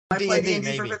play D&D,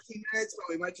 D&D for maybe. 15 minutes, but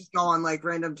we might just go on like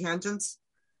random tangents.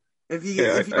 If you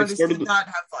Yeah, if you I understood started. that,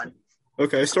 have fun.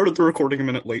 Okay, I started the recording a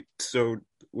minute late, so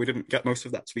we didn't get most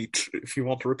of that speech. If you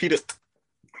want to repeat it.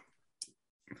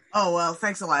 Oh well,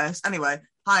 thanks, Elias. Anyway,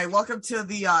 hi, welcome to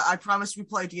the I Promise We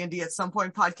Play D&D at Some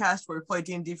Point podcast, where we play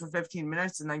D&D for 15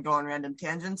 minutes and then go on random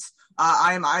tangents.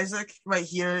 I am Isaac. Right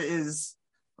here is,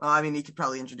 I mean, you could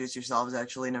probably introduce yourselves.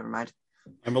 Actually, never mind.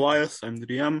 I'm Elias. I'm the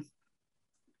DM.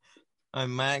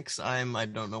 I'm Max. I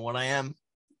don't know what I am.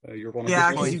 You're one of Yeah,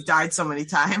 the because you've died so many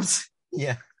times.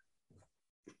 Yeah.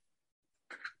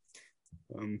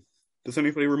 Does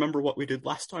anybody remember what we did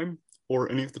last time,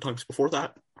 or any of the times before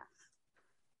that?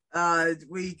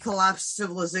 We collapsed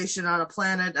civilization on a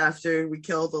planet after we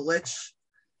killed the Lich,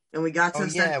 and we got to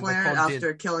that planet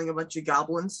after killing a bunch of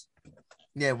goblins.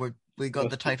 Yeah, we got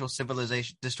the title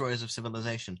 "Civilization Destroyers of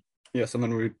Civilization." Yes, and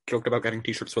then we joked about getting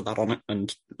T-shirts with that on it,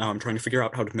 and now I'm trying to figure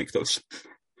out how to make those.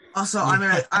 Also,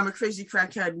 I'm a crazy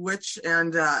crackhead witch,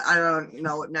 and I don't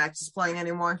know what Max is playing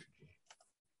anymore.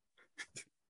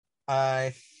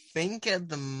 I think at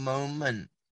the moment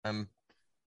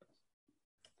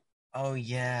Oh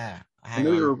yeah, I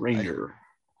know you're a ranger.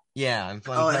 I'm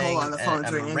playing. Hold on, the phone's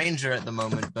I'm ringing. a ranger at the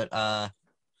moment, but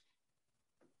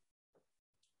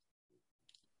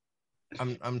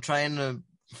I'm trying to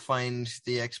find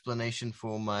the explanation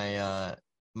for my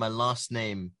my last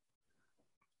name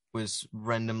was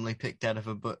randomly picked out of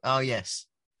a book. Oh yes,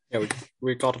 Yeah,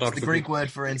 we got it out it's of the Greek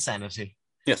word for insanity.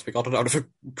 Yes, we got it out of a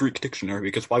Greek dictionary,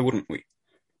 because why wouldn't we?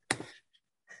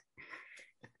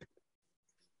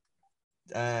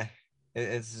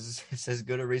 It's as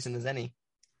good a reason as any.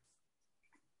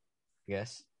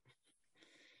 Yes.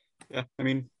 Yeah, I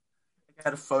mean, I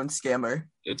got a phone scammer.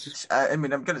 I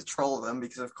mean, I'm gonna troll them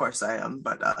because, of course, I am.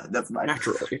 But never mind.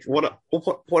 Naturally, what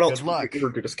else Good luck. would we ever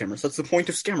do to scammers? That's the point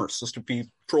of scammers, is to be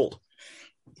trolled.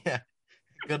 Yeah.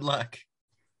 Good luck.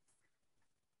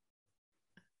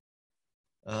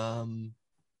 Hang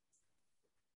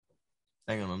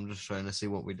on, I'm just trying to see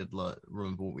what we did.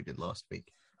 Remember what we did last week.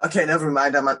 Okay, never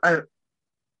mind.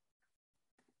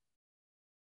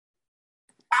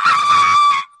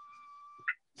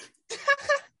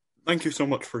 Thank you so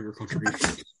much for your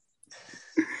contribution.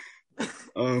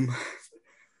 Let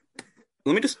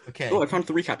me just. Okay. Oh, I found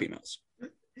the recap emails.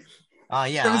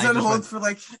 Yeah. I was on hold for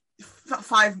like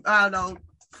 5. I don't know,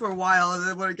 for a while, and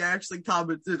then when a guy actually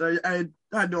commented, I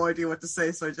had no idea what to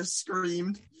say, so I just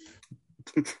screamed.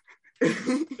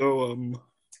 So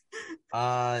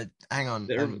hang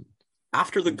on.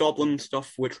 After the goblin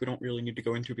stuff, which we don't really need to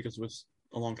go into because it was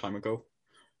a long time ago,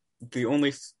 the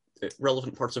only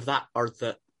relevant parts of that are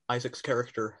that Isaac's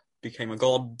character became a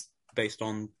god based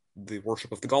on the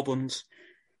worship of the goblins,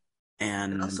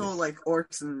 and also like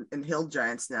orcs and hill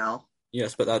giants now.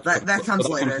 Yes, but that comes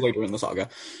later in the saga.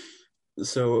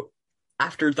 So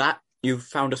after that, you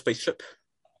found a spaceship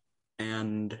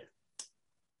and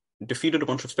defeated a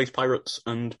bunch of space pirates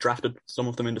and drafted some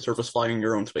of them into service flying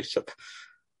your own spaceship.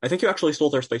 I think you actually stole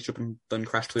their spaceship and then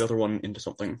crashed the other one into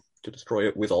something to destroy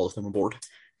it with all of them aboard,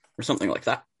 or something like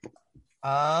that.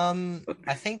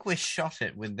 I think we shot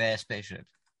it with their spaceship.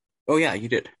 Oh yeah, you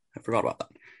did. I forgot about that.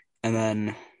 And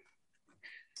then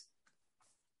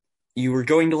you were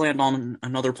going to land on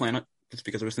another planet, just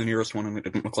because it was the nearest one and it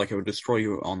didn't look like it would destroy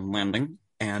you on landing.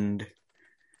 And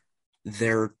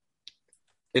it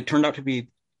turned out to be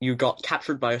you got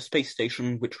captured by a space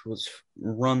station which was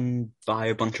run by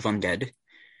a bunch of undead.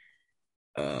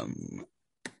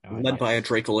 Led by a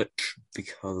Dracolich,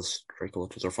 because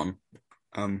Dracoliches are fun.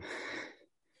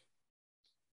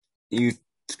 You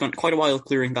spent quite a while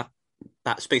clearing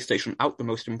that space station out. The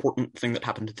most important thing that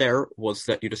happened there was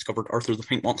that you discovered Arthur the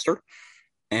Paint Monster.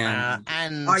 And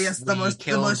the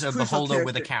most a beholder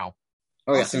with a cow.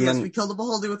 Oh yes, we killed a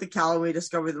beholder with a cow, and we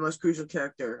discovered the most crucial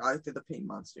character, Arthur the Paint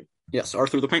Monster. Yes,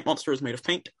 Arthur the Paint Monster is made of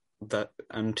paint,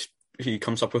 and he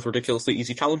comes up with ridiculously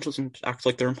easy challenges and acts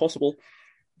like they're impossible.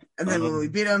 And then when we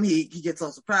beat him, he gets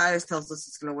all surprised, tells us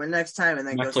he's going to win next time, and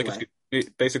then goes away.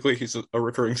 Basically, he's a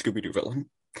recurring Scooby-Doo villain.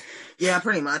 Yeah,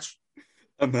 pretty much.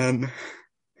 And then...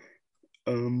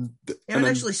 I haven't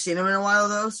actually seen him in a while,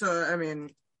 though, so, I mean,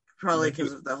 probably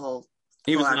because of the whole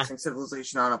collapsing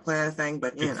civilization on a planet thing,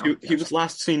 but, you know. He was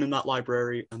last seen in that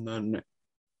library, and then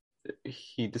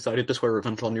he decided to swear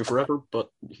revenge on you forever, but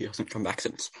he hasn't come back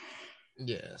since.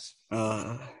 Yes.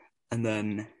 And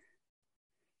then...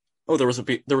 Oh, there was an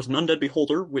undead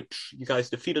beholder, which you guys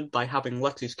defeated by having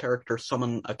Lexi's character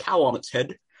summon a cow on its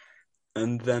head,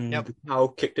 and then the cow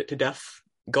kicked it to death,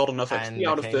 got enough XP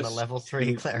out of this, a level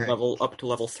 3 cleric. Level up to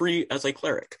level 3 as a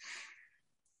cleric,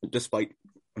 despite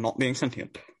not being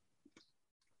sentient.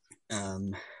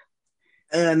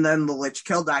 And then the Lich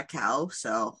killed that cow,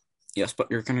 so... Yes, but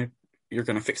you're gonna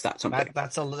fix that someday.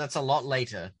 That's a lot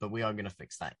later, but we are gonna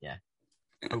fix that. Yeah.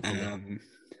 Hopefully.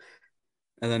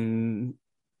 And then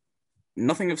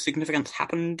nothing of significance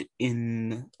happened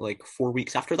in like 4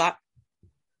 weeks after that.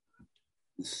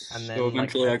 And So then,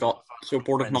 eventually I got so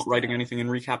bored of friends not writing died. anything in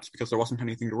recaps because there wasn't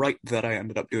anything to write that I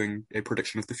ended up doing a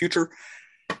prediction of the future.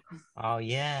 Oh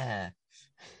yeah.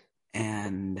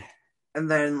 And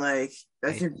then, like,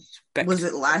 I think, expect was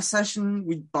it last session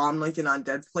we bombed, like, an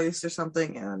undead place or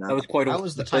something? I don't know. that was quite a That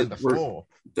was the time before. Oh,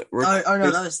 no,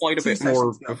 there's that was quite a 2 bit more.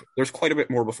 sessions ago. There's quite a bit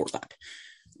more before that.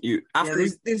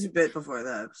 There's a bit before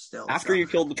that still. After you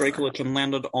killed the Dracolich and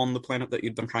landed on the planet that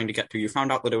you'd been trying to get to, you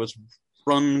found out that it was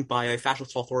run by a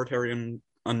fascist authoritarian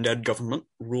undead government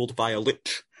ruled by a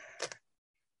lich.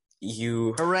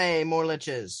 Hooray, more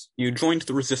liches. You joined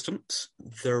the resistance.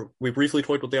 We briefly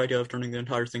toyed with the idea of turning the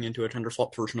entire thing into a tender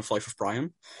swap version of Life of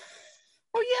Brian.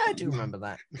 Oh yeah, I do remember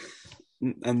that.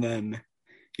 And then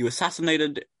you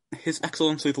assassinated His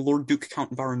Excellency the Lord Duke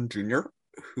Count Baron Jr.,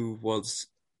 who was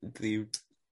the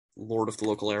lord of the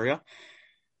local area.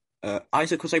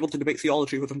 Isaac was able to debate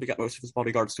theology with him to get most of his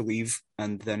bodyguards to leave,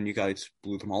 and then you guys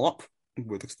blew them all up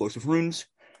with explosive runes,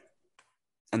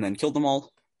 and then killed them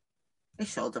all. I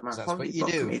showed them That's what you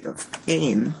do.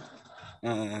 Game.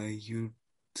 You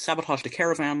sabotaged a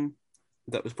caravan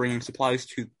that was bringing supplies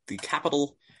to the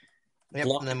capital. Yep,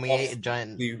 and then we ate a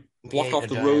giant... You blocked off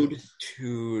the road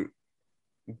to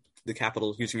the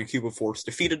capital using a cube of force,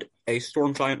 defeated a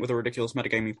storm giant with a ridiculous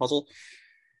metagamey puzzle.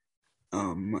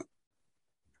 Then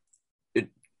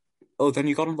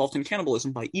you got involved in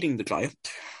cannibalism by eating the giant.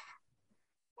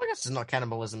 I guess it's not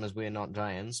cannibalism as we're not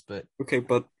giants, but... Okay,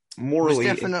 but morally,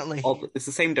 definitely... it's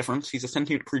the same difference. He's a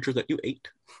sentient creature that you ate.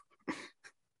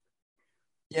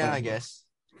 Yeah, I guess.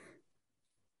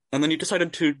 And then you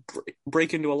decided to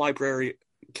break into a library,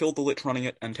 kill the lich running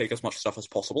it, and take as much stuff as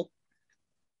possible.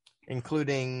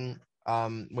 Including,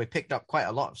 we picked up quite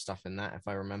a lot of stuff in that, if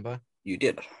I remember. You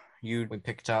did. We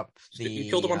picked up You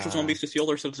killed a bunch of zombies to steal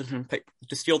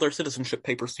their citizenship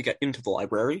papers to get into the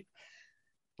library.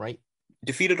 Right.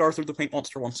 Defeated Arthur the Paint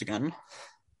Monster once again.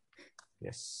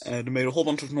 Yes. And made a whole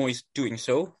bunch of noise doing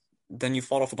so. Then you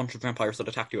fought off a bunch of vampires that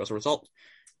attacked you as a result.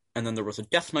 And then there was a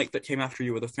Death Knight that came after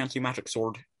you with a fancy magic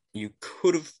sword. You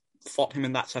could have fought him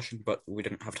in that session, but we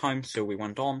didn't have time, so we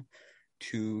went on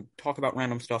to talk about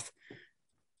random stuff.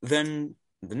 Then,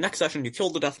 the next session, you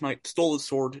killed the Death Knight, stole his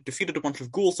sword, defeated a bunch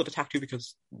of ghouls that attacked you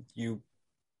because you...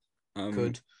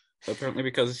 could. Apparently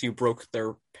because you broke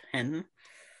their pen.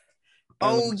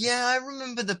 Oh, yeah, I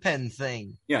remember the pen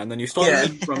thing. Yeah, and then you stole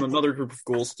it from another group of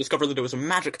ghouls, discovered that it was a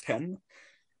magic pen.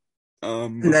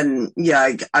 And then,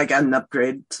 I got an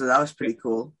upgrade, so that was pretty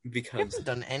cool. We haven't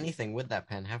done anything with that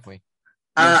pen, have we?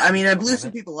 I blew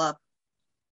some people up.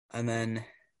 And then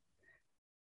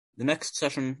the next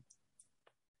session,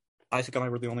 Isaac and I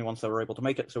were the only ones that were able to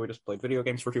make it, so we just played video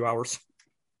games for 2 hours.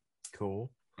 Cool.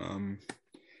 It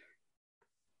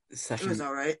was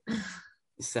alright.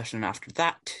 Session after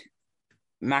that,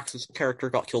 Max's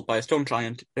character got killed by a stone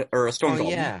giant, or a stone goblin.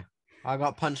 Yeah. I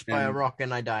got punched by a rock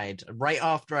and I died. Right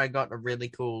after I got a really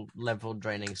cool level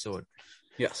draining sword.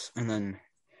 Yes, and then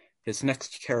his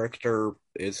next character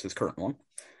is his current one.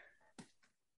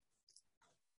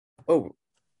 Oh,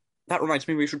 that reminds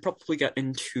me, we should probably get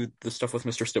into the stuff with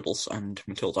Mr. Stibbles and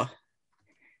Matilda.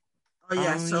 Oh,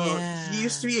 yeah, he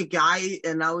used to be a guy,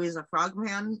 and now he's a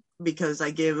frogman, because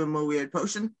I gave him a weird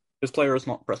potion. His player is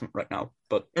not present right now,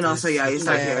 but... And also, he's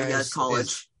not here, he has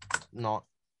college. Not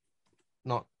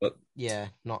often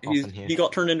here. He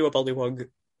got turned into a bullywug,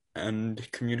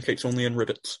 and communicates only in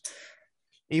ribbits.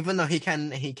 Even though he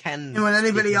can. And when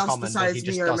anybody else besides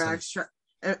me or Max,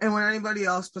 and when anybody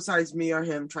else besides me or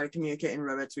him try to communicate in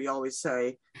ribbits, we always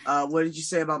say, "What did you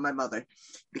say about my mother?"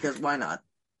 Because why not?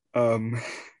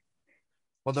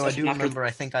 Although I do remember,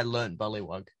 I think I learned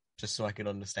bullywug just so I could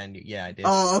understand you. Yeah, I did.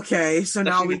 Oh, okay. So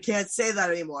now we can't say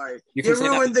that anymore. You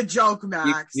ruined the joke,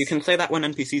 Max. You can say that when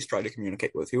NPCs try to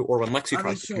communicate with you, or when Lexi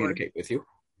tries to communicate with you.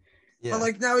 Yeah.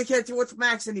 But now we can't do it with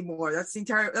Max anymore.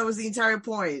 That was the entire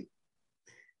point.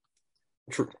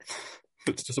 True.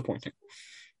 It's disappointing.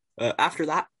 After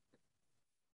that,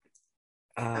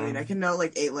 I can know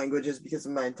 8 languages because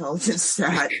of my intelligence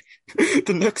stat.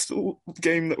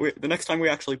 the next time we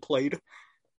actually played,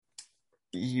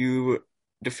 you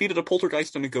defeated a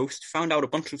poltergeist and a ghost, found out a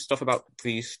bunch of stuff about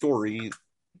the story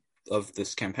of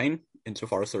this campaign,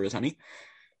 insofar as there is any.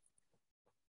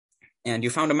 And you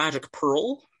found a magic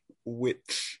pearl,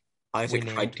 which Isaac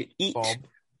tried to eat. Bob.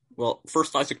 Well,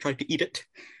 first Isaac tried to eat it,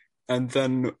 and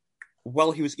then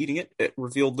while he was eating it, it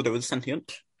revealed that it was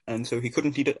sentient, and so he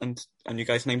couldn't eat it, and you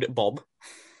guys named it Bob.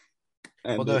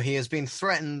 And, Although he has been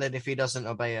threatened that if he doesn't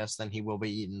obey us, then he will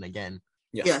be eaten again.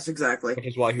 Yes, exactly. Which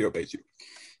is why he obeys you.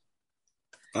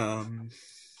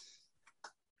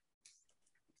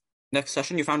 Next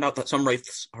session, you found out that some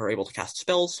wraiths are able to cast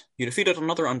spells. You defeated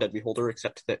another undead beholder,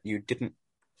 except that you didn't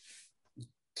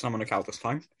summon a cow this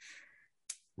time.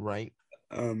 Right.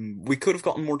 We could have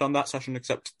gotten more done that session,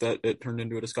 except that it turned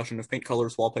into a discussion of paint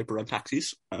colors, wallpaper, and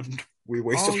taxis, and we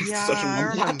wasted the session on I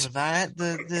remember that.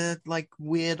 The like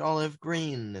weird olive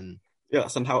green and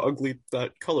yes, and how ugly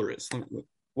that color is.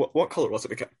 What color was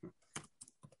it again?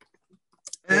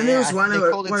 And there was one they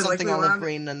called it where, something like, olive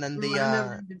green, and then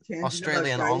the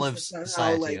Australian Olive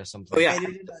Society or something. Oh yeah,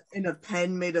 in a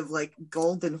pen made of like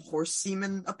gold and horse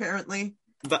semen, apparently.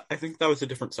 I think that was a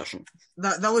different session.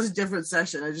 That was a different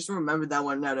session. I just remembered that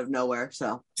one out of nowhere.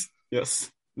 So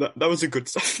yes, that was a good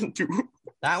session too.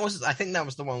 I think that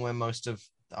was the one where most of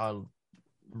our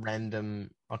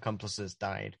random accomplices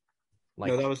died.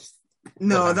 Like, that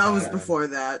was before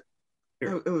that.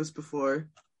 It was before.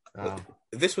 Oh.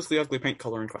 This was the ugly paint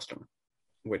color in question.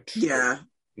 Which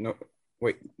none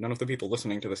of the people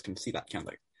listening to this can see that, can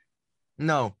they?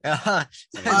 No. Okay,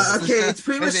 it's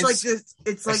pretty much like this.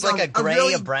 It's like a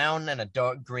gray, a brown, and a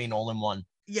dark green all in one.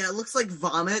 Yeah, it looks like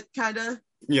vomit, kind of.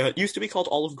 Yeah, it used to be called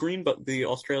olive green, but the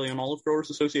Australian Olive Growers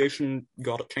Association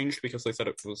got it changed because they said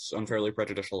it was unfairly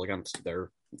prejudicial against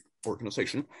their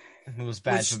organization. It was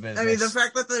bad for business. I mean, the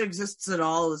fact that exists at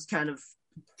all is kind of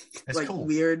cool.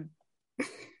 Weird.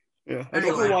 Yeah, I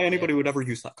don't know why anybody would ever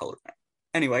use that color.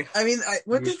 Anyway, I mean,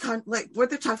 what they're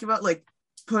talking about, like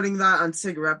putting that on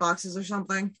cigarette boxes or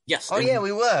something. Yes. Oh yeah,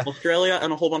 we were. Australia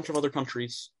and a whole bunch of other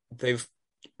countries, they've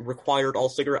required all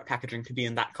cigarette packaging to be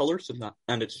in that color,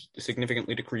 and it's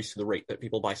significantly decreased the rate that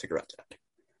people buy cigarettes at.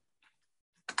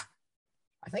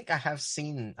 I think I've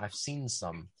seen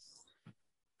some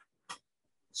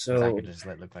packages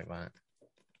that look like that.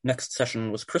 Next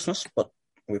session was Christmas, but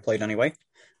we played anyway.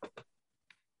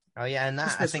 Oh yeah, and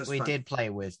that I think we did play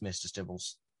with Mr.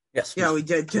 Stibbles. Yes. Yeah, we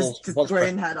did, because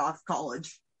Brain had off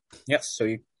college. Yes, so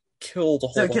you killed a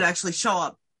whole so it could actually show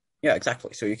up. Yeah,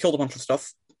 exactly. So you killed a bunch of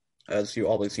stuff, as you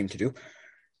always seem to do.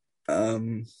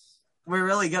 We're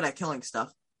really good at killing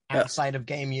stuff. Outside of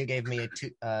game, you gave me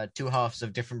two halves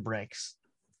of different bricks.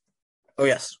 Oh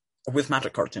yes, with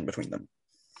magic cards in between them.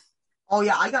 Oh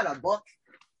yeah, I got a book.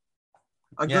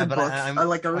 A good book. I'm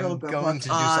going to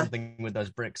do something with those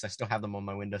bricks. I still have them on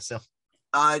my windowsill.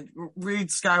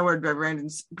 Read Skyward by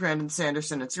Brandon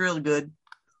Sanderson. It's really good.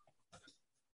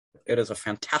 It is a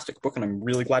fantastic book, and I'm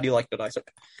really glad you liked it, Isaac.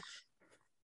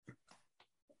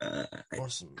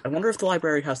 Awesome. I wonder if the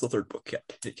library has the third book yet.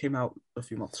 It came out a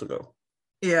few months ago.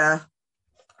 Yeah.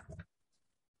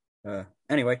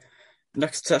 Anyway,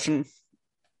 next session,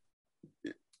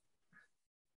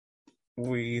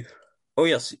 Oh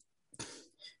yes.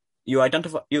 You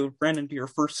ran into your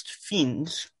first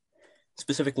fiends,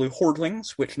 specifically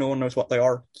hordlings, which no one knows what they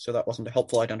are, so that wasn't a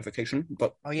helpful identification.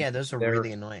 But oh yeah, those are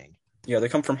really annoying. Yeah, they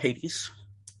come from Hades,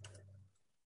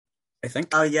 I think.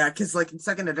 Oh yeah, because like in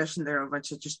second edition, there are a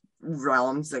bunch of just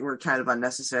realms that were kind of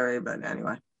unnecessary, but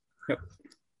anyway. Yep.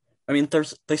 I mean,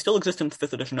 they still exist in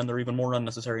 5th edition, and they're even more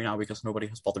unnecessary now because nobody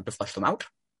has bothered to flesh them out.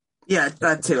 Yeah,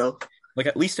 that too. Like,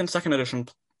 at least in 2nd edition,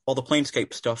 all the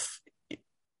Planescape stuff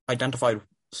identified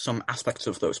some aspects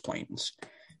of those planes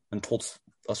and told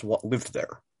us what lived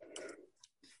there.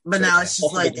 But so now it's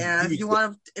just like, if you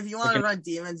want to run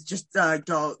demons, just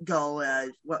go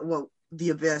the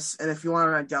Abyss, and if you want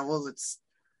to run devils,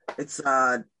 it's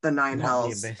the Nine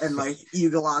Hells, and like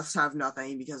Yugoloths have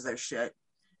nothing because they're shit,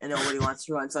 and nobody wants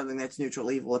to run something that's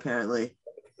neutral evil apparently.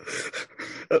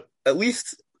 At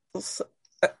least in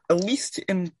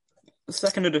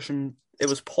 2nd edition, it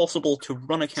was possible to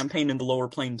run a campaign in the lower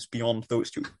planes beyond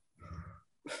those two.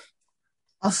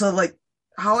 Also, like,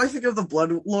 how I think of the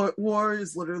Blood War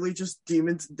is literally just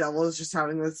demons and devils just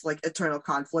having this, like, eternal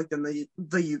conflict, and the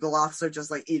Yugoloths are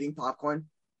just, like, eating popcorn.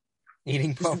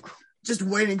 Eating popcorn? Just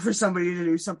waiting for somebody to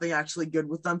do something actually good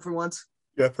with them for once.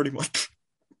 Yeah, pretty much.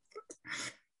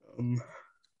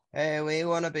 Hey, we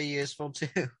want to be useful, too.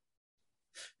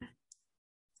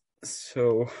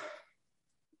 So...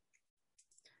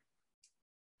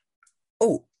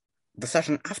 the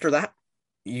session after that,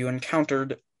 you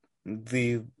encountered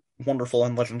the wonderful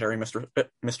and legendary Mr.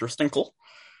 Stinkle.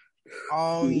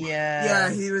 Oh, yeah.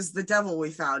 Yeah, he was the devil we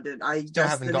found, and I still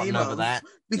haven't gotten over that.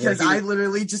 Because I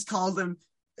literally just called him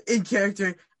in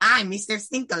character, I'm Mr.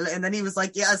 Stinkle, and then he was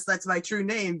like, yes, that's my true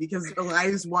name, because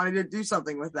I just wanted to do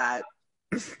something with that.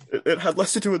 It had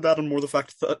less to do with that and more the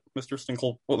fact that Mr.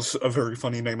 Stinkle was a very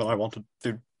funny name, and I wanted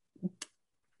to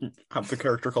have the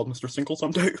character called Mr. Stinkle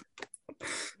someday.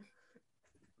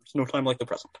 There's no time like the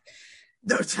present.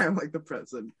 No time like the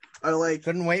present. Or like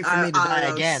Couldn't wait for me to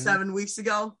die again. 7 weeks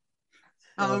ago.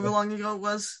 However long ago it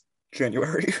was.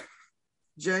 January.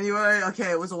 January?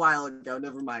 Okay, it was a while ago.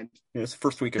 Never mind. Yeah, it's the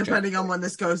first week of Depending January. on when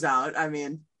this goes out. I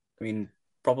mean,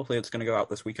 probably it's going to go out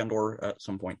this weekend or at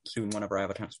some point soon whenever I have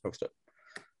a chance to post it.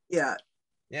 yeah.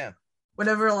 Yeah.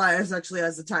 Whenever Elias actually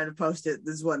has the time to post it,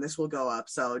 this is when this will go up.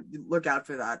 So look out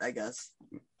for that, I guess.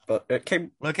 But it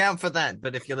came... Look out for that.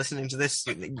 But if you're listening to this,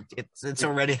 it's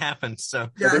already happened. So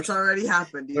Yeah, it's already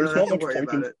happened. You don't have to worry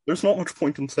about it. There's not much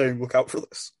point in saying look out for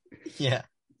this. yeah.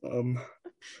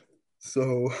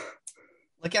 So...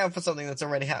 Look out for something that's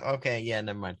already happened. Okay, yeah,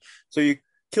 never mind. So you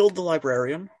killed the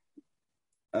librarian,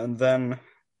 and then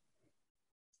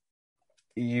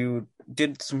you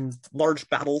did some large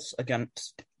battles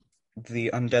against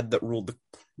the undead that ruled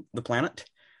the planet,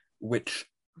 which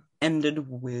ended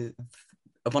with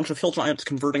a bunch of hill giants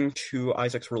converting to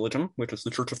Isaac's religion, which is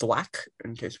the Church of the Whack,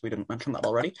 in case we didn't mention that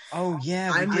already. Oh,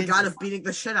 yeah. I'm the god of beating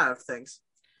the shit out of things.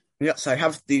 Yes, I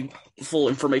have the full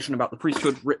information about the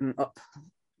priesthood written up.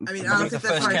 I mean, I don't the think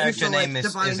that's first my character official, name like,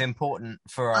 divine... is important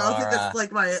for I don't our... think that's,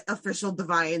 like, my official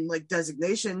divine, like,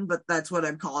 designation, but that's what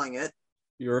I'm calling it.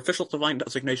 Your official divine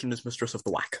designation is Mistress of the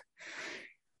Whack.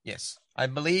 Yes. I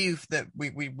believe that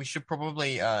we should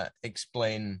probably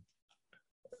explain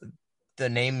the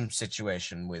name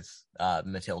situation with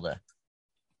Matilda.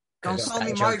 Don't call me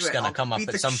joke's Margaret. gonna I'll come up beat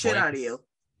at the some shit point. out of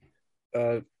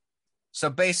you. So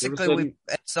basically,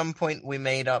 at some point we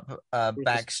made up a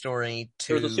backstory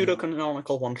to... There was a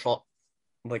pseudo-canonical one-shot,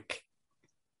 like,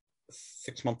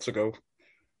 6 months ago,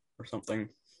 or something.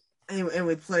 And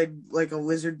we played, like, a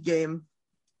wizard game.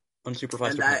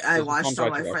 Unsupervised. And I watched all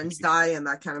my friends die, and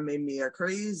that kind of made me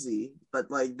crazy. But,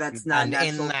 like, that's not and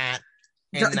natural.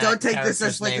 Don't take this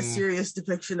as, like, a serious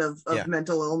depiction of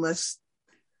mental illness.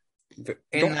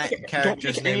 Don't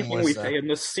take anything we say in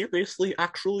this seriously,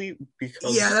 actually,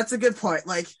 because... Yeah, that's a good point.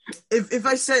 Like, if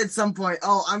I say at some point,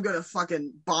 oh, I'm gonna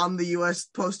fucking bomb the U.S.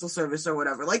 Postal Service or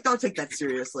whatever, like, don't take that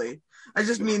seriously. I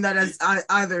just mean that as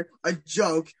either a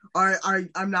joke or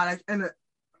I'm not...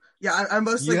 I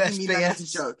most likely mean that as a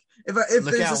joke. If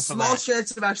there's a small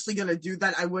chance I'm actually gonna do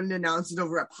that, I wouldn't announce it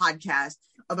over a podcast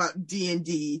about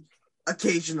D&D.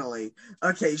 Occasionally,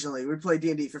 we play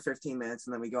D&D for 15 minutes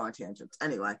and then we go on tangents.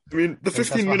 Anyway, I mean, the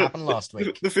 15-minute last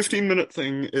week. The 15-minute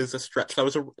thing is a stretch. That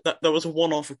was a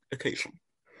one-off occasion.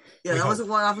 Yeah, that was a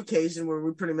one-off occasion where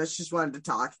we pretty much just wanted to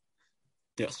talk.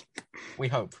 Yes, we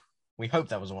hope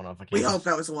that was a one-off occasion. We hope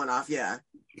that was a one-off. Yeah.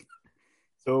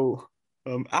 So,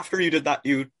 after you did that,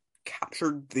 you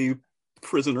captured the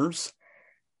prisoners.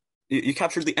 You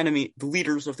captured the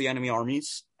leaders of the enemy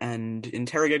armies, and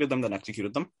interrogated them, then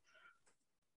executed them.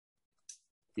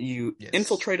 You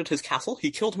infiltrated his castle. He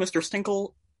killed Mr.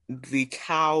 Stinkle, the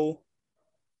cow.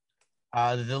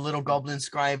 The little goblin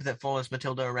scribe that follows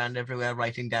Matilda around everywhere,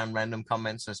 writing down random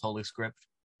comments as holy script.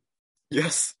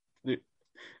 Yes.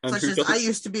 Such as, I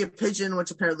used to be a pigeon,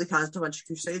 which apparently caused a bunch of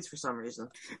crusades for some reason.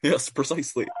 Yes,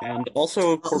 precisely. And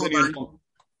also, Corbinian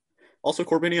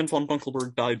von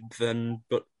Bunkelberg died then,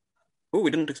 but... Oh, we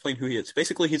didn't explain who he is.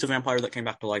 Basically, he's a vampire that came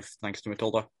back to life thanks to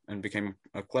Matilda and became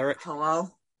a cleric. Hello?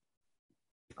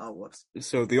 Oh, whoops.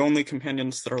 So the only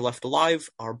companions that are left alive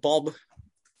are Bob,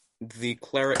 the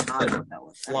cleric that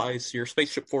flies your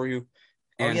spaceship for you.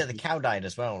 And... Oh, yeah, the cow died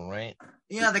as well, right?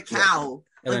 Yeah, the cow.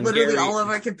 Yeah. Like, literally all of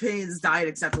our companions died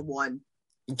except for one.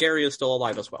 Gary is still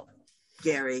alive as well.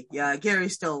 Gary. Yeah,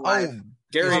 Gary's still alive. Oh,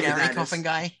 Gary Coffin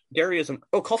Guy? Gary isn't...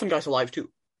 Oh, Coffin Guy's alive,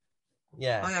 too.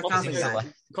 Yeah. Oh, yeah, Coffin Guy.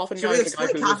 Coffin Should Guy we is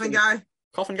explain Coffin Guy?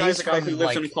 Coffin Guy is a guy who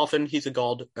lives in a coffin. He's a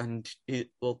god, and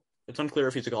it's unclear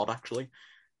if he's a god, actually.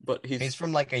 But he's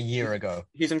from, like, a year ago.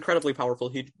 He's incredibly powerful.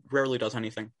 He rarely does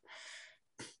anything.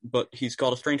 But he's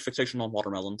got a strange fixation on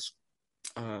watermelons.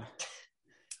 Oh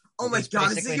my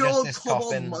god, is it your old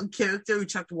kobold monk character who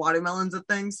chucked watermelons at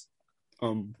things?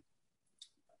 I'm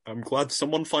glad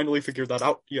someone finally figured that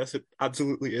out. Yes, it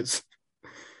absolutely is.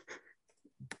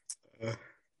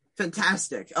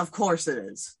 Fantastic. Of course it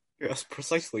is. Yes,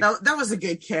 precisely. That was a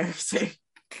good character.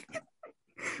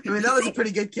 I mean, that was a pretty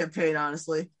good campaign,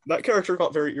 honestly. That character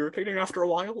got very irritating after a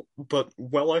while, but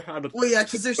I had it. Well, yeah,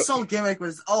 because their sole gimmick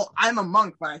was, oh, I'm a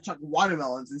monk, but I chuck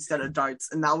watermelons instead of darts,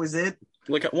 and that was it.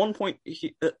 Like, at one point,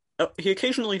 he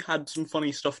occasionally had some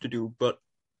funny stuff to do, but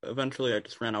eventually I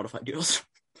just ran out of ideas.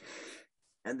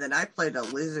 And then I played a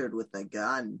lizard with a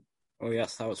gun. Oh,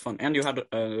 yes, that was fun. And you had,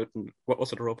 what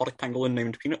was it, a robotic pangolin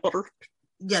named Peanut Butter?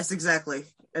 Yes, exactly.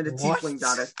 And a tiefling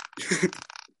daughter.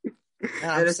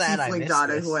 And a tiefling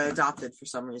daughter who I adopted for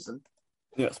some reason.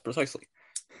 Yes, precisely.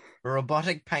 A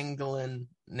robotic pangolin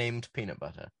named Peanut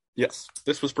Butter. Yes,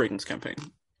 this was Braden's campaign.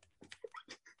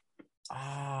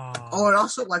 Oh, and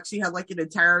also Lexi had like an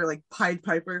entire like Pied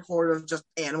Piper horde of just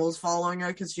animals following her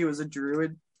because she was a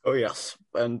druid. Oh yes,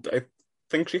 and I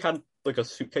think she had like a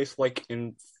suitcase like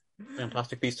in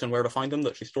Fantastic Beasts and Where to Find Them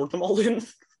that she stored them all in.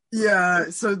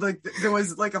 Yeah, so like there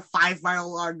was like a 5 mile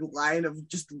long line of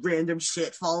just random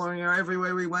shit following her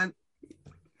everywhere we went.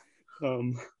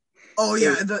 Oh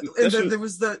yeah, there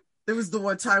was the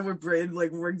one time where Braden like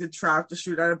rigged a trap to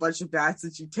shoot out a bunch of bats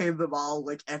and she tamed them all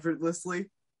like effortlessly.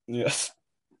 Yes.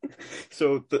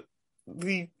 So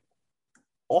the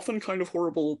often kind of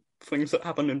horrible things that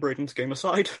happen in Braden's game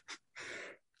aside,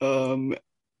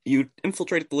 you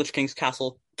infiltrated the Lich King's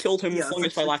castle, killed him, flung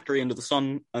his phylactery into the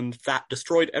sun, and that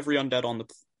destroyed every undead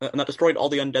and that destroyed all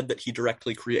the undead that he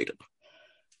directly created.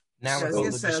 Now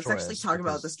let's actually talk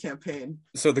about this campaign.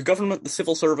 So the government, the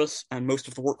civil service, and most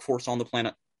of the workforce on the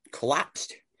planet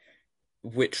collapsed,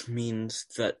 which means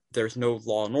that there's no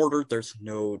law and order, there's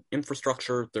no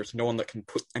infrastructure, there's no one that can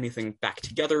put anything back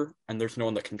together, and there's no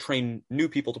one that can train new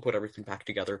people to put everything back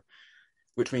together,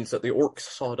 which means that the orcs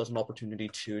saw it as an opportunity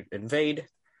to invade,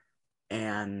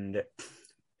 and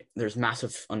there's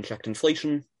massive unchecked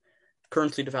inflation,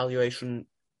 currency devaluation.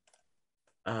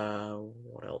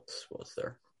 What else was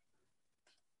there?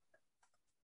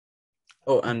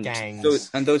 Oh, and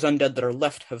those undead that are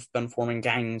left have been forming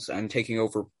gangs and taking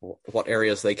over what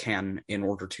areas they can in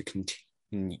order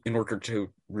to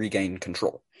regain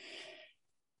control.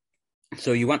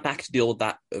 So you went back to deal with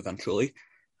that eventually.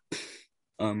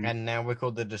 And now we're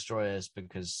called the Destroyers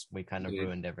because we kind of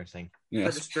ruined everything.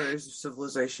 Yes. The Destroyers of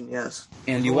Civilization, yes.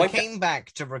 And we came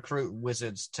back to recruit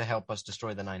wizards to help us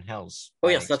destroy the Nine Hells. Oh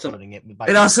yes, that's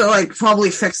it also like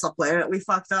probably fixed the planet we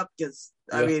fucked up because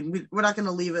I mean we're not going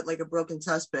to leave it like a broken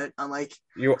cesspit unlike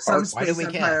some space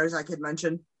empires I could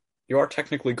mention. You are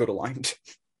technically good aligned.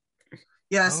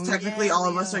 Yes, technically all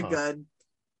of us are good.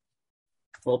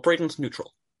 Well, Braden's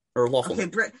neutral. Or lawful. Okay,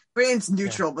 Braden's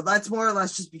neutral, but that's more or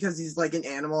less just because he's like an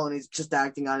animal and he's just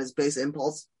acting on his base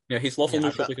impulse. Yeah, he's lawful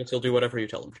neutral because he'll do whatever you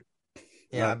tell him to.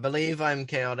 Yeah, I believe I'm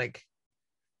chaotic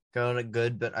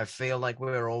good, but I feel like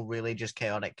we're all really just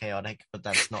chaotic, but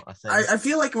that's not a thing. I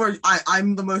feel like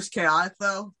I'm the most chaotic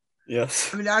though.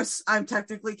 Yes. I mean, I'm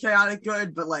technically chaotic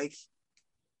good, but like,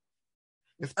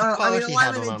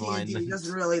 alignment in D&D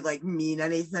doesn't really like mean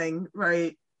anything,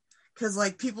 right? Because,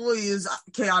 like, people will use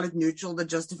chaotic neutral to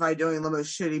justify doing the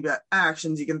most shitty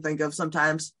actions you can think of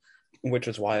sometimes. Which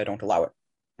is why I don't allow it.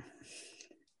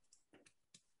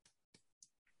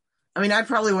 I mean, I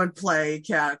probably wouldn't play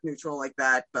chaotic neutral like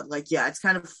that, but, like, yeah, it's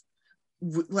kind of,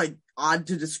 like, odd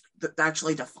to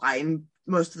actually define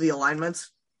most of the alignments.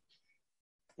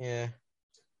 Yeah.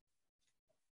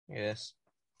 Yes.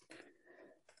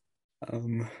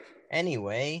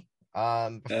 Anyway,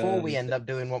 before we end up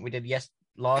doing what we did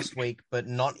last week, but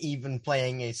not even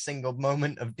playing a single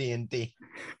moment of D&D.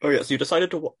 Oh yes, you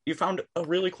found a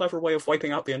really clever way of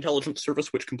wiping out the intelligence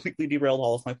service, which completely derailed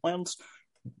all of my plans,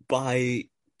 by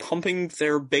pumping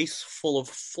their base full of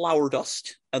flour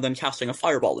dust and then casting a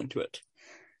fireball into it.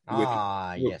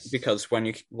 Yes. Because when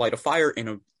you light a fire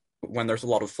when there's a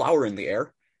lot of flour in the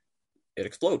air, it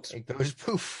explodes. It goes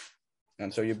poof.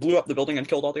 And so you blew up the building and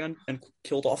killed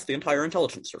off the entire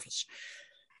intelligence service.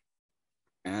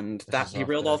 And that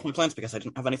derailed all of my plans because I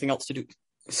didn't have anything else to do.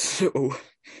 So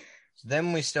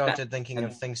then we started thinking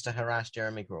of things to harass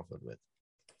Jeremy Crawford with.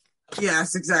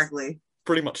 Yes, exactly.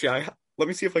 Pretty much, yeah. Let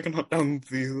me see if I can hunt down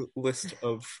the list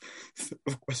of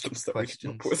questions that we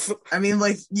came up with. I mean,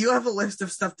 like, you have a list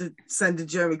of stuff to send to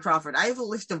Jeremy Crawford. I have a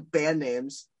list of band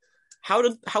names. How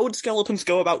would skeletons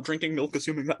go about drinking milk,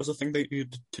 assuming that was a thing they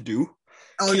needed to do?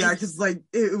 Oh, yeah, because, like,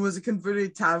 it was a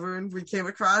converted tavern we came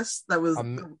across that was...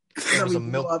 it was a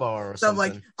milk bar or something. So I'm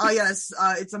like, oh, yes,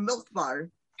 it's a milk bar.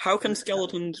 How can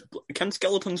skeletons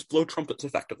blow trumpets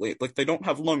effectively? Like, they don't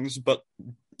have lungs, but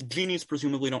genies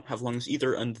presumably don't have lungs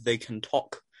either, and they can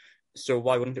talk. So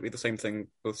why wouldn't it be the same thing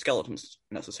with skeletons,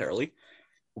 necessarily?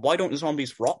 Why don't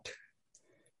zombies rot?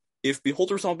 If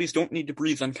beholder zombies don't need to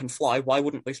breathe and can fly, why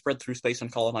wouldn't they spread through space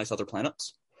and colonize other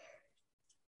planets?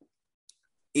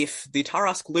 If the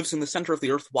Tarask lives in the center of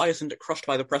the Earth, why isn't it crushed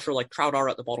by the pressure like trout are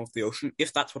at the bottom of the ocean?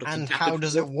 If that's what it's adapted for. And how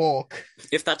does it walk?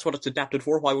 If that's what it's adapted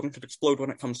for, why wouldn't it explode when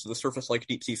it comes to the surface like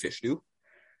deep-sea fish do?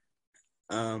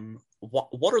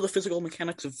 What are the physical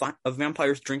mechanics of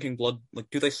vampires drinking blood? Like,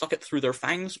 do they suck it through their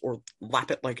fangs or lap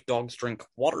it like dogs drink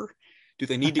water? Do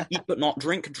they need to eat but not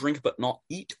drink but not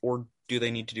eat, or do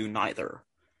they need to do neither?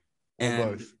 Or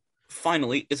both.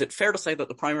 Finally, is it fair to say that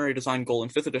the primary design goal in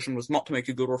 5th edition was not to make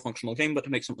a good or functional game, but to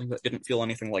make something that didn't feel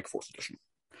anything like 4th edition?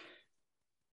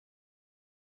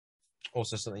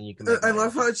 also something you can. I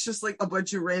love how it's just like a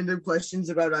bunch of random questions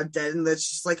about undead, and that's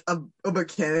just like a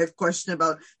mechanic question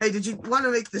about, hey, did you want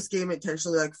to make this game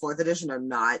intentionally like 4th edition or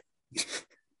not? I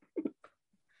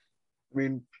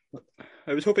mean,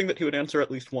 I was hoping that he would answer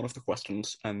at least one of the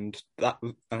questions, and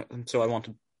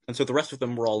so the rest of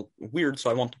them were all weird. So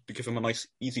I wanted to give him a nice,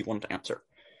 easy one to answer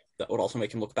that would also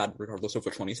make him look bad, regardless of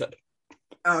which one he said.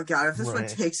 Oh god, if this one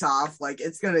takes off, like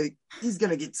he's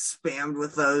gonna get spammed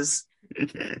with those.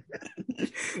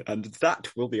 And that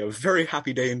will be a very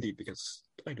happy day indeed, because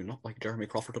I do not like Jeremy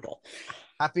Crawford at all.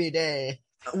 Happy day.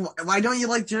 Why don't you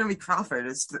like Jeremy Crawford?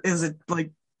 Is it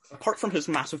like, apart from his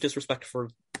massive disrespect for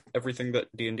everything that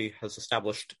D&D has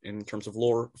established in terms of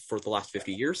lore for the last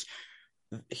 50 years,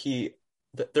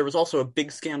 there was also a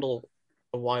big scandal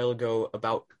a while ago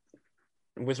about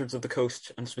Wizards of the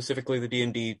Coast, and specifically the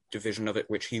D&D division of it,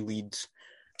 which he leads,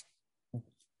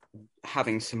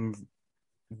 having some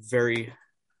very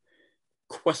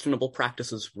questionable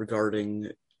practices regarding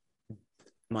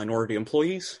minority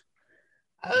employees.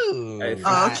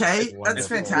 Okay, that's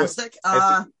fantastic.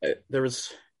 There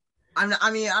was. I'm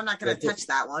not going to touch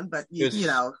that one, but you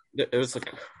know, it was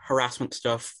like harassment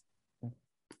stuff,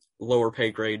 lower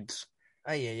pay grades,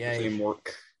 same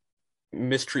work,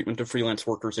 mistreatment of freelance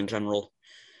workers in general.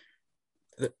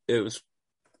 It was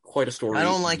quite a story. I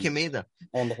don't like him either.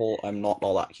 On the whole, I'm not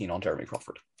all that keen on Jeremy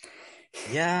Crawford.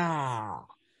 Yeah.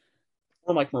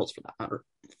 Or Mike Merles, for that matter.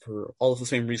 For all of the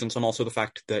same reasons, and also the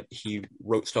fact that he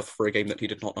wrote stuff for a game that he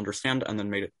did not understand, and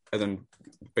then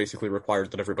basically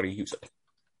required that everybody use it.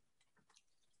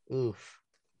 Oof.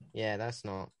 Yeah, that's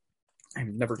not.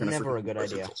 I'm never a good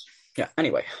idea. Yeah.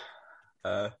 Anyway,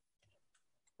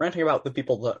 ranting about the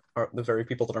very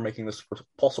people that are making this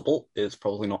possible is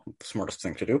probably not the smartest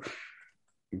thing to do.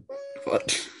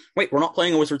 But wait, we're not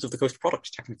playing a Wizards of the Coast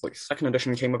product technically. 2nd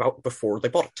edition came about before they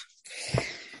bought it.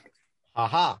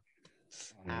 Aha.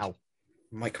 Ow.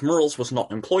 Mike Merles was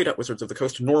not employed at Wizards of the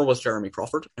Coast, nor was Jeremy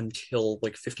Crawford, until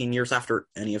like 15 years after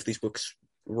any of these books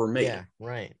were made. Yeah,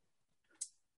 right.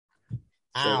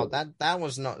 Ow, that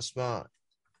was not smart.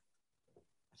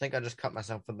 I think I just cut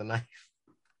myself with the knife.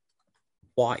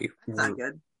 Why? Not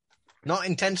good. Not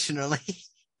intentionally.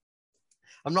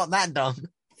 I'm not that dumb.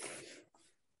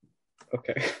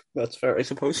 Okay, that's fair, I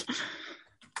suppose.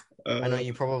 I know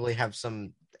you probably have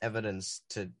some evidence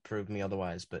to prove me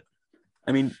otherwise, but...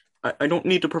 I mean, I don't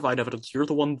need to provide evidence. You're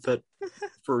the one that,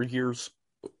 for years,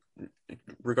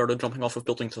 regarded jumping off of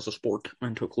buildings as a sport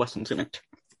and took lessons in it.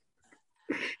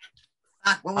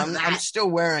 I'm still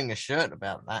wearing a shirt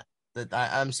about that.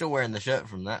 I'm still wearing the shirt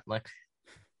from that. Like,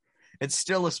 it's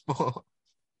still a sport.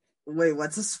 Wait,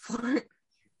 what's a sport?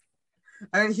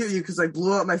 I didn't hear you because I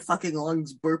blew out my fucking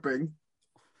lungs burping.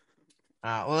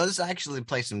 Well, let's actually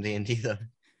play some D&D though.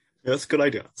 Yeah, that's a good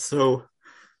idea. So,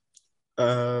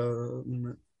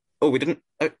 we didn't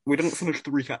finish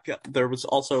the recap yet. There was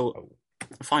also,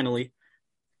 finally,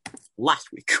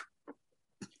 last week.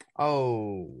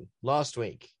 Oh, last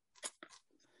week.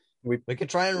 We could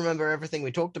try and remember everything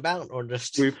we talked about, or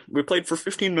just... We played for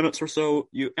 15 minutes or so.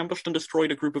 You ambushed and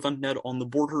destroyed a group of undead on the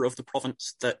border of the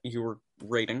province that you were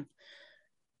raiding.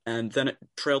 And then it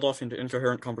trailed off into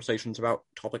incoherent conversations about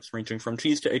topics ranging from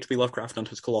cheese to H.P. Lovecraft and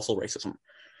his colossal racism.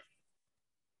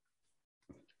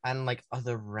 And, like,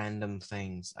 other random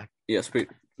things. Yes, but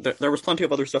there was plenty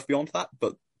of other stuff beyond that,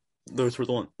 but those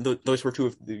were those were two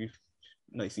of the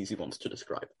nice, easy ones to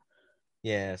describe.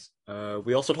 Yes.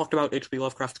 We also talked about H.P.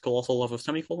 Lovecraft's colossal love of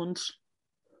semicolons.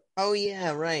 Oh,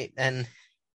 yeah, right. And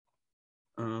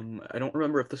I don't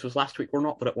remember if this was last week or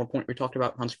not, but at one point we talked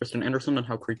about Hans Christian Andersen and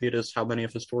how creepy it is how many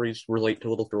of his stories relate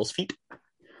to little girls' feet.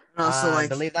 Also, like, I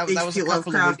believe that was H.P.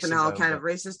 Lovecraft and how ago, kind of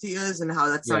racist he is, and how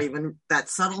that's not even that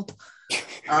subtle.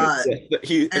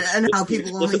 He and how people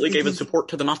explicitly gave his support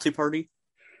to the Nazi Party.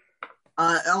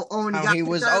 How he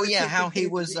was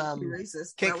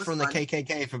racist. kicked from the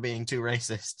KKK for being too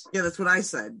racist. Yeah, that's what I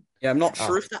said. Yeah, I'm not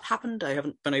sure if that happened. I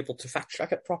haven't been able to fact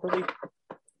check it properly,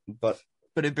 but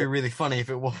it'd be really funny if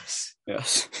it was.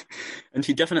 Yes, and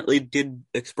he definitely did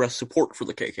express support for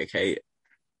the KKK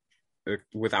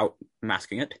without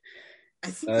masking it. I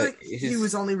think he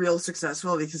was only real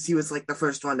successful because he was like the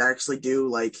first one to actually do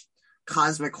like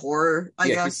cosmic horror. I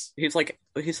guess he's like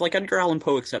Edgar Allan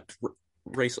Poe except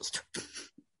racist.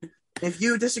 If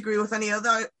you disagree with any of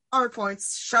the other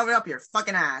points, shove it up your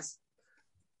fucking ass.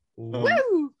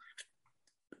 Woo!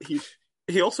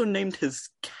 He also named his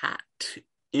cat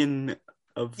in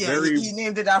a he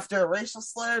named it after a racial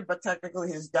slur, but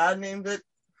technically his dad named it.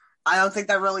 I don't think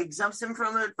that really exempts him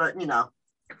from it, but you know.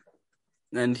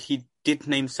 And he did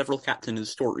name several cats in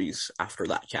his stories after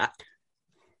that cat.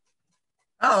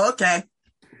 Oh, okay.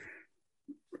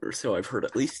 Or so I've heard,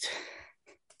 at least.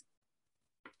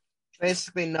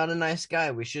 Basically, not a nice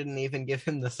guy. We shouldn't even give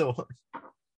him the thought. I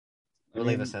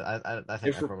believe I said. I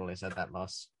think I probably said that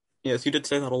last. Yes, you did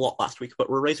say that a lot last week, but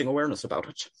we're raising awareness about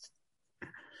it.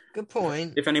 Good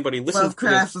point. If anybody listens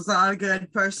Lovecraft was not a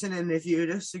good person, and if you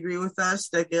disagree with us,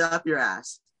 stick it up your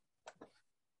ass.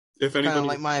 If anybody... Kind of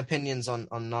like my opinions on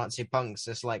Nazi punks.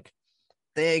 It's like,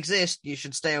 they exist, you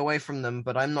should stay away from them,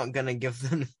 but I'm not going to give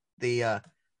them the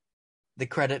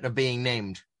credit of being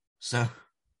named. So,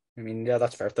 I mean, yeah,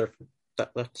 that's fair.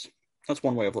 That's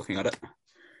one way of looking at it.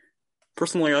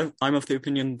 Personally, I'm of the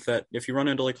opinion that if you run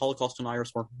into like Holocaust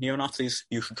deniers or neo-Nazis,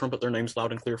 you should trumpet their names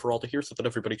loud and clear for all to hear so that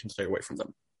everybody can stay away from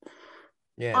them.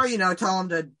 yeah. Or, tell them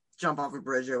to jump off a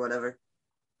bridge or whatever.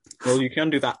 Well, you can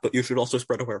do that, but you should also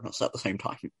spread awareness at the same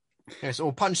time. Yes,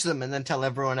 or punch them and then tell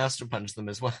everyone else to punch them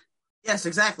as well. Yes,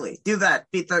 exactly. Do that.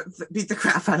 Beat the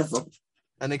crap out of them.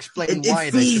 And explain It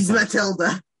why they feeds should punch them.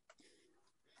 Matilda.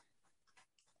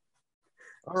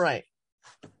 All right.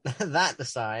 That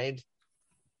aside,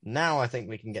 now I think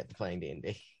we can get to playing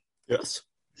D&D. Yes.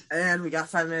 And we got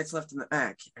 5 minutes left in the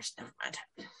never mind.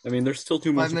 I mean, there's still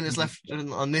 2 more. 5 minutes left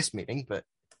on this meeting, but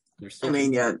There's still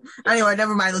yeah. Anyway,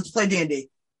 never mind. Let's play D&D.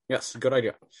 Yes, good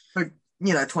idea. For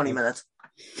 20 minutes.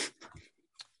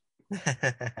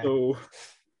 So,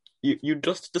 you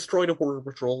just destroyed a border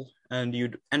patrol, and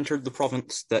you'd entered the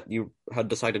province that you had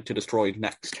decided to destroy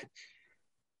next.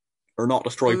 Or not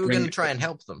destroy. We were going to try and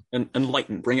help them.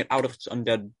 Enlighten, bring it out of its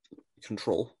undead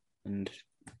control, and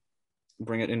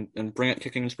bring it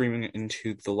kicking and screaming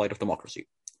into the light of democracy.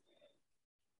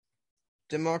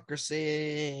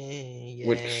 Democracy!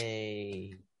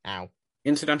 Yay! Ow.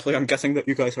 Incidentally, I'm guessing that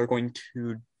you guys are going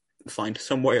to find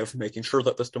some way of making sure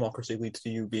that this democracy leads to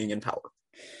you being in power.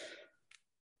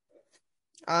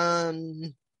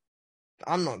 I'm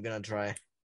not gonna try.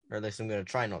 Or at least I'm gonna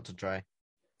try not to try.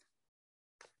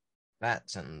 That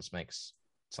sentence makes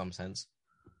some sense.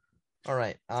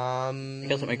 Alright, It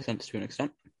doesn't make sense to an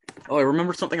extent. Oh, I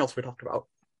remember something else we talked about.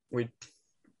 We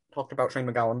talked about Shane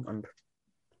McGowan and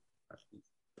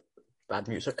bad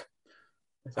music.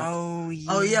 Oh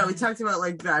yeah, we talked about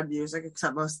like bad music,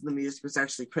 except most of the music was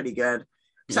actually pretty good.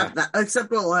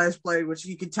 Except what Elias played, which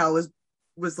you could tell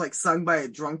was like sung by a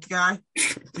drunk guy.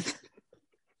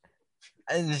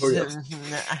 French.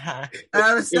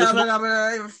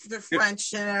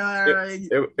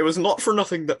 It was not for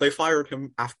nothing that they fired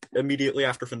him immediately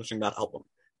after finishing that album.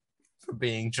 For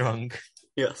being drunk.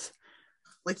 Yes.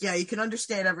 Like, yeah, you can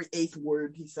understand every 8th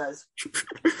word he says.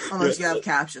 Unless you have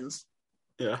captions.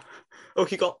 Yeah. Oh,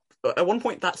 at one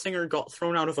point that singer got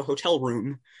thrown out of a hotel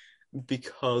room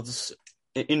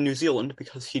in New Zealand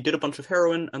because he did a bunch of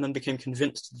heroin and then became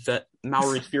convinced that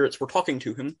Maori spirits were talking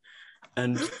to him.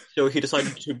 And so he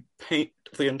decided to paint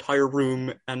the entire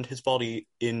room and his body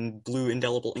in blue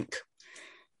indelible ink.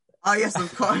 Oh, yes,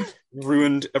 of course.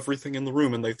 Ruined everything in the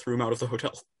room and they threw him out of the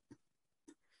hotel.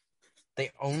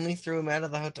 They only threw him out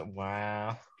of the hotel?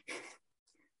 Wow.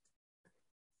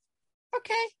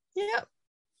 Okay, yep.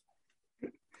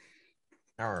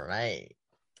 Alright.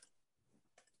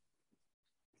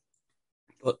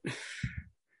 But,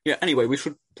 yeah, anyway, we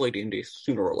should play D&D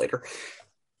sooner or later.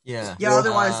 Yeah. Yeah,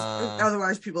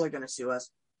 otherwise people are going to sue us.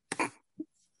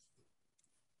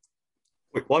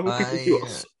 Wait, why would people sue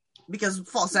us? Because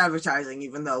false advertising,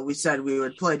 even though we said we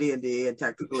would play D&D and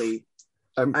technically...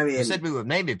 we said we would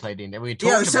maybe play D&D. We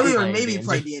said we would maybe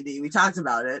play D&D. We talked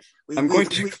about it. We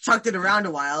chucked it around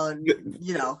a while, and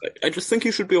I just think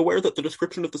you should be aware that the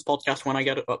description of this podcast, when I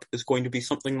get it up, is going to be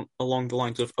something along the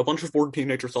lines of a bunch of bored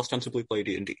teenagers ostensibly play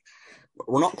D&D.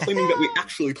 We're not claiming that we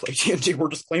actually play D&D. We're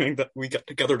just claiming that we get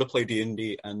together to play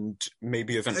D&D and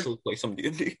maybe eventually play some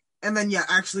D&D. And then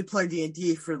actually play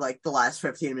D&D for like the last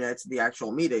 15 minutes of the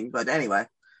actual meeting. But anyway.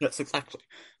 Yes, exactly.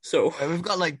 So we've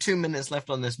got like 2 minutes left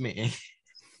on this meeting.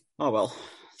 Oh, well.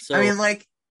 So, I mean, like,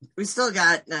 we still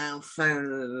got now carry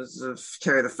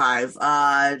the 5.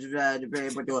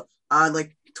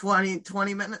 Like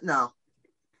 20 minutes? No.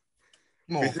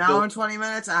 More. An hour and 20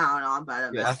 minutes? I don't know. I'm bad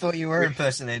at that. I thought you were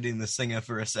impersonating the singer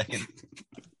for a second.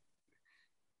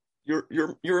 Your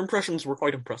impressions were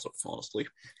quite impressive, honestly.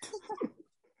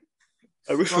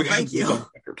 I wish we had thank you. On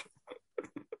record.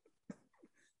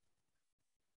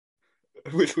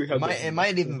 I wish we had. It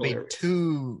might even be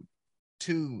too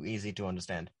easy to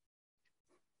understand.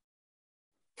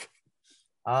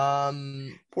 But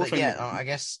yeah, I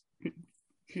guess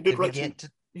he did write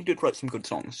some good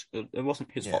songs. It wasn't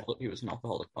his fault that he was an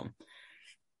alcoholic.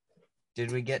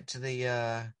 Did we get to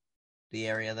the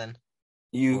area then?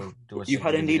 You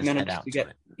had indeed managed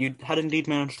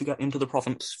to get into the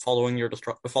province following your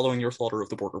slaughter of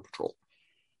the border patrol.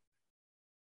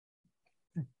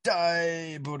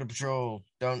 Die, Border Patrol.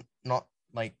 Not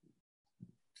like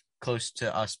close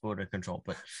to us, Border Control,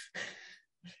 but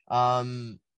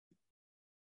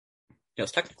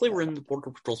Yes, technically we're in the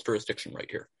Border Patrol's jurisdiction right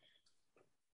here.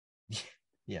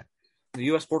 Yeah. The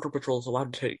U.S. Border Patrol is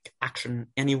allowed to take action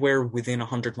anywhere within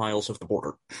 100 miles of the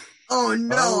border. Oh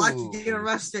no, I Oh. could get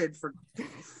arrested for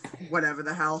whatever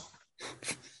the hell.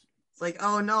 It's like,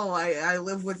 oh no, I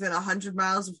live within 100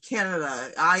 miles of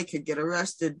Canada. I could get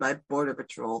arrested by Border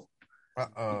Patrol.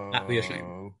 Uh-oh. That'd be a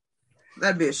shame.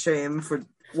 That'd be a shame for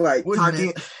what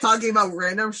talking about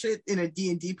random shit in a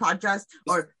D&D podcast,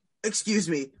 or excuse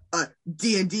me, a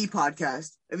D&D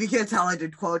podcast. If you can't tell, I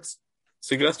did quotes.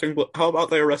 How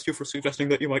about they arrest you for suggesting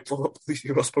that you might blow up the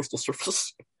U.S. Postal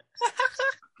Service?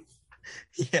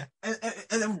 Yeah.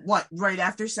 And then what? Right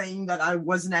after saying that I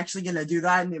wasn't actually going to do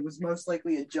that, and it was most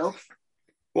likely a joke.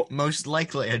 Most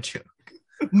likely a joke.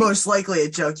 Most likely a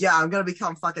joke. Yeah, I'm gonna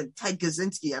become fucking Ted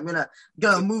Kaczynski. I'm gonna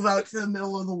move out to the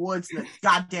middle of the woods in a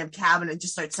goddamn cabin and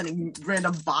just start sending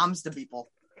random bombs to people.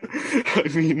 I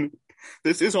mean,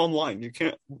 this is online. You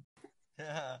can't.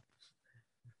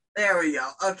 There we go.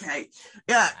 Okay.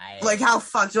 Yeah. Like, how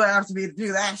fucked do I have to be to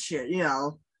do that shit? You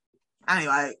know.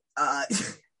 Anyway, well,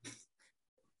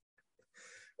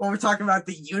 we're talking about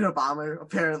the Unabomber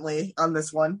apparently on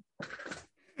this one.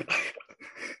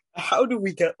 How do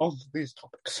we get onto these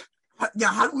topics?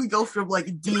 Yeah, how do we go from like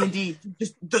D&D to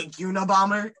just the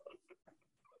Unabomber?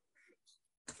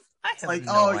 I have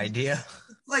no idea.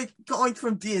 Like going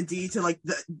from D&D to like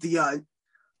the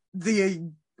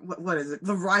what is it?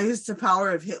 The rise to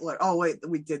power of Hitler. Oh wait,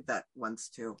 we did that once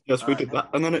too. Yes, we did that,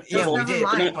 and then it evolved.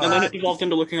 And then it evolved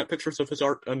into looking at pictures of his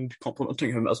art and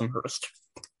complimenting him as an artist.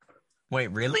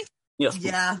 Wait, really? Yes.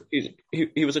 Yeah.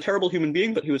 He was a terrible human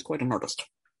being, but he was quite an artist.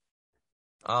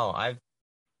 Oh,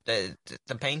 the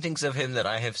paintings of him that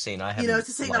I have seen, I have.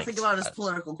 To say nothing about his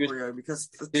political career, because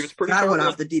he was pretty. That went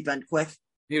off the deep end quick.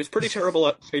 He was pretty terrible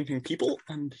at painting people,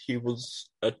 and he was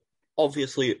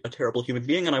obviously a terrible human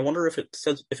being. And I wonder if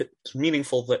it's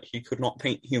meaningful that he could not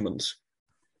paint humans,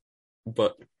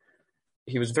 but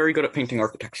he was very good at painting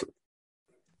architecture.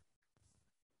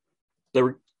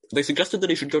 They suggested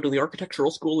that he should go to the architectural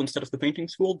school instead of the painting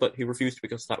school, but he refused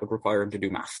because that would require him to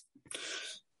do math.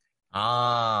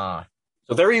 Ah.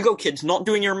 So there you go, kids. Not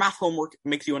doing your math homework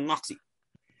makes you a Nazi.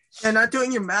 And not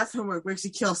doing your math homework makes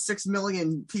you kill 6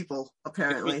 million people,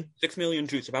 apparently. 6 million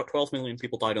Jews. About 12 million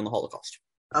people died in the Holocaust.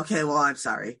 Okay, well, I'm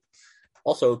sorry.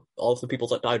 Also, all of the people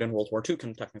that died in World War II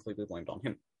can technically be blamed on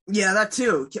him. Yeah, that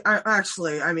too.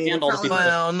 Actually, I mean... And all the people,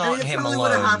 not him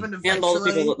alone. And all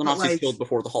the people that the Nazis killed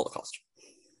before the Holocaust.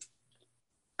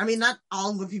 I mean, not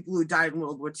all the people who died in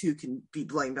World War II can be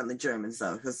blamed on the Germans,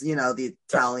 though, because, the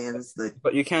Italians,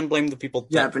 But you can blame the people...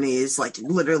 Japanese,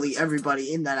 literally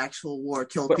everybody in that actual war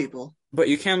killed people. But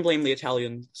you can blame the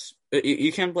Italians...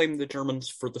 You can blame the Germans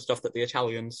for the stuff that the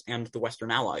Italians and the Western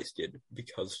Allies did,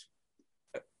 because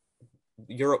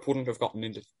Europe wouldn't have gotten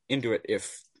into it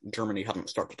if Germany hadn't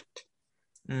started it.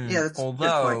 Yeah, that's a good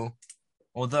point.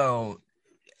 Although,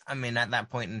 I mean, at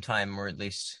that point in time, or at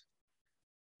least...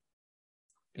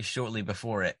 shortly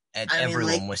before it,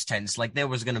 everyone was tense. Like, there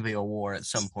was going to be a war at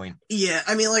some point. Yeah,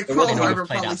 I mean, Pearl Harbor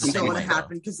probably still would have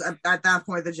happened, because at that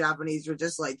point, the Japanese were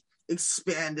just,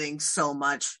 expanding so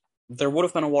much. There would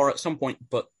have been a war at some point,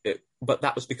 but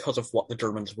that was because of what the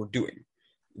Germans were doing.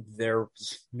 It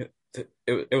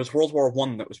was World War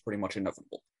I that was pretty much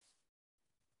inevitable.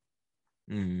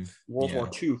 World War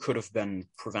II could have been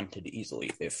prevented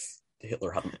easily if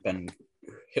Hitler hadn't been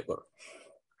Hitler.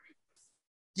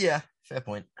 Yeah, fair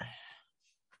point.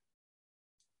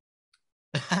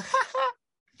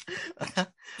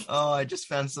 Oh, I just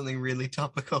found something really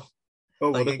topical.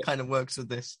 Oh, it kind of works with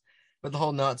this. With the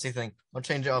whole Nazi thing. I'll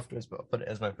change it afterwards, but I'll put it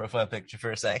as my profile picture for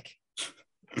a sec.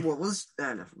 What was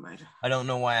that? Never mind. I don't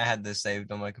know why I had this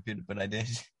saved on my computer, but I did.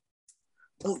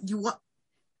 Oh, you what?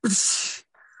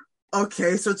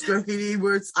 Okay, so it's graffiti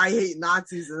where it's I hate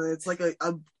Nazis, and it's like a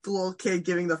little kid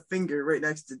giving the finger right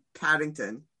next to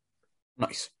Paddington.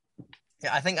 Nice.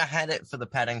 Yeah, I think I had it for the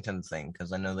Paddington thing,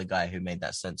 because I know the guy who made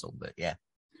that stencil, but yeah.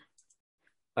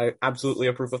 I absolutely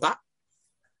approve of that.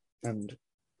 And...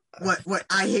 What?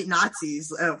 I hate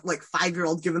Nazis,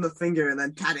 5-year-old giving the finger, and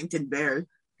then Paddington Bear.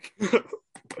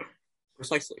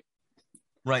 Precisely.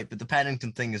 Right, but the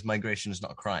Paddington thing is migration is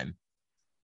not a crime.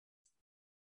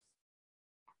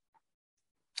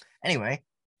 Anyway,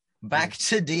 back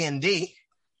to D&D.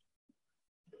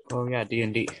 Oh yeah,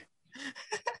 D&D.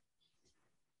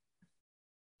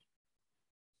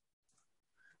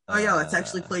 Oh yeah, let's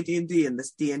actually play D&D in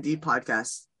this D&D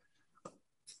podcast.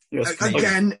 Yes,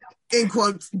 again, in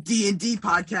quotes, D&D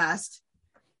podcast.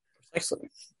 Precisely.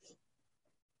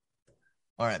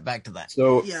 All right, back to that.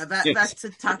 So Yeah, back to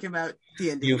talking about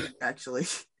D&D, actually.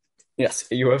 Yes,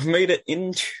 you have made it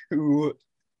into.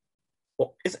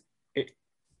 Well, is it?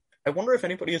 I wonder if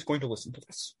anybody is going to listen to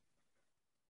this.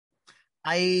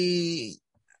 I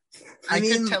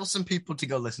mean, could tell some people to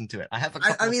go listen to it. I have a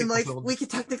couple of people who... we could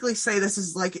technically say this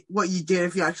is like what you did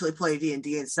if you actually play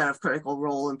D&D instead of Critical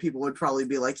Role, and people would probably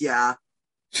be like, yeah.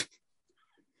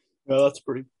 Well, that's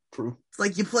pretty true. It's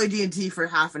like you play D&D for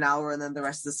half an hour, and then the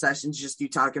rest of the session's just you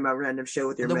talking about random shit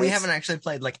with your mates. We haven't actually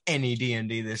played like any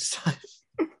D&D this time.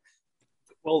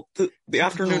 Well, the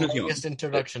afternoon is young. Longest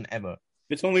introduction ever.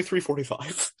 It's only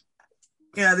 3:45.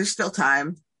 Yeah, there's still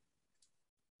time.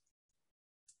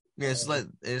 Yeah, it's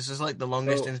just like the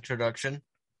longest introduction.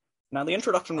 Now, the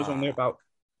introduction was only about...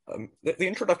 the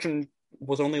introduction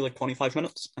was only like 25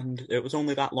 minutes, and it was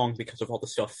only that long because of all the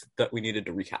stuff that we needed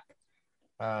to recap.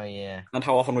 Oh, yeah. And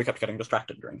how often we kept getting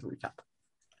distracted during the recap.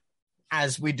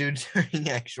 As we do during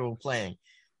actual playing.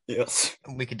 Yes.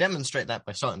 We could demonstrate that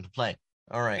by starting to play.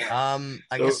 All right.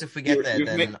 I guess if we get there,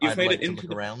 then I'd like to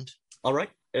look around. All right.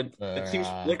 It seems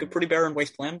like a pretty barren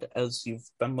wasteland, as you've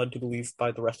been led to believe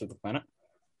by the rest of the planet.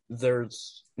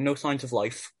 There's no signs of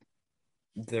life.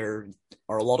 There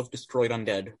are a lot of destroyed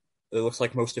undead. It looks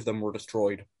like most of them were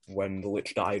destroyed when the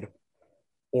Lich died,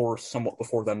 or somewhat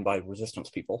before then by resistance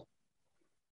people,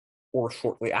 or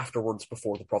shortly afterwards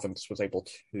before the province was able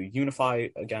to unify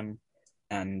again.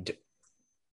 And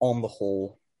on the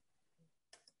whole,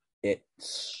 it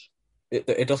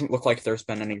doesn't look like there's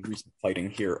been any recent fighting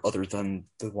here other than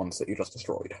the ones that you just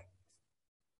destroyed.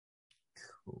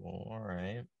 Cool. All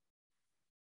right.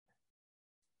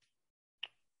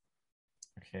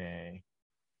 Okay.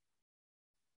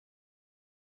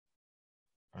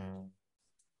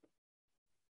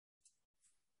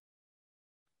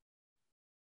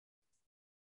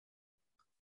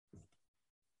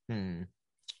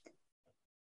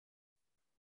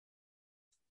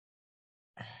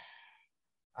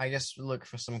 I guess look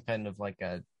for some kind of like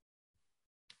a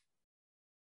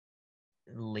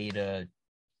leader,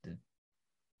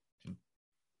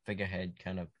 figurehead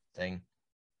kind of thing.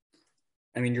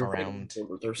 I mean, you're around.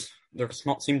 There does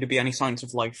not seem to be any signs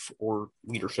of life or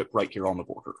leadership right here on the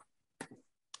border.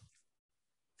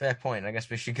 Fair point. I guess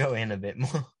we should go in a bit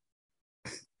more.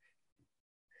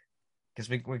 Because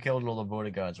we killed all the border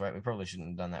guards, right? We probably shouldn't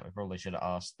have done that. We probably should have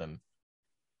asked them.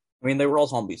 I mean, they were all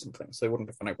zombies and things. They wouldn't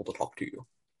have been able to talk to you.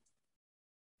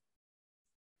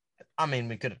 I mean,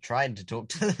 we could have tried to talk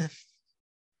to them.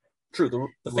 True.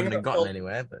 The thing wouldn't have gotten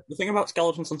anywhere, but the thing about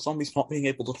skeletons and zombies not being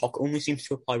able to talk only seems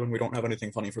to apply when we don't have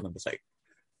anything funny for them to say.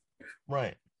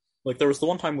 Right. Like, there was the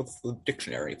one time with the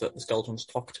dictionary that the skeletons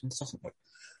talked incessantly.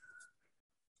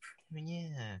 I mean,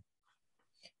 yeah.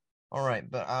 All right,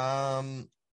 but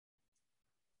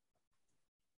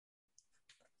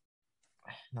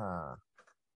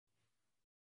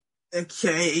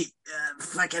Okay,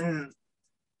 fucking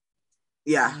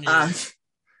yeah.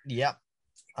 Yep.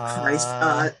 Christ.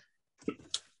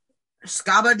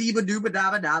 Scabba deeba dooba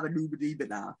daba daba dooba deeba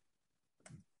da.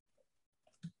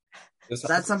 Is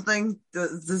that something?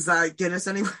 Does that get us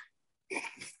anywhere?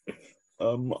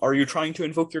 Are you trying to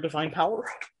invoke your divine power?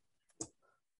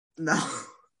 No.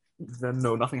 Then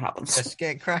no, nothing happens. Let's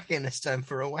get cracking. It's time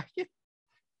for a whacking.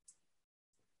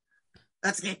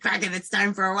 Let's get cracking. It's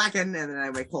time for a whacking. And then I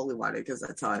make holy water because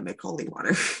that's how I make holy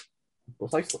water.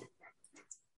 Precisely.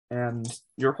 And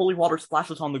your holy water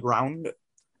splashes on the ground,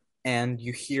 and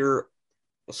you hear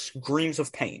screams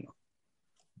of pain.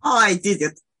 Oh, I did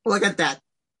it. Look at that.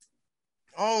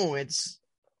 Oh, it's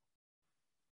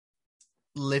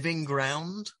living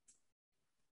ground?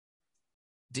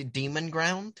 Demon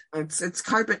ground? It's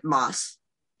carpet moss.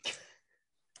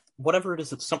 Whatever it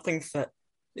is, it's something that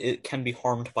it can be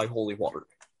harmed by holy water.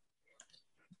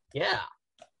 Yeah.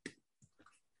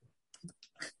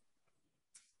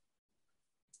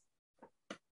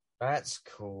 That's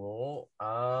cool.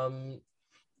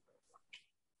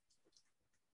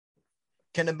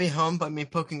 Can it be harmed by me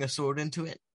poking a sword into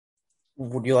it?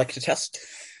 Would you like to test?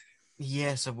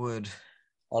 Yes, I would.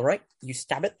 All right, you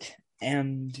stab it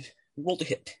and roll to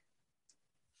hit.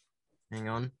 Hang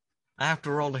on. I have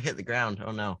to roll to hit the ground.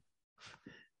 Oh no.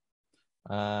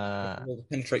 Roll to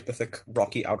penetrate the thick,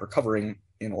 rocky outer covering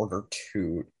in order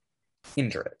to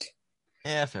injure it.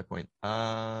 Yeah, fair point.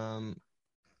 One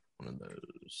of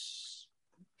those.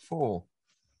 4.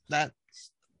 That's...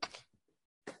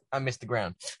 I missed the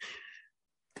ground.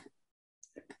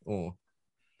 Oh,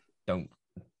 don't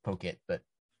poke it, but...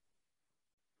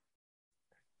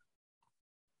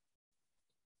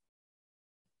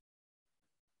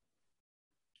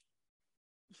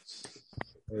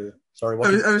 Sorry,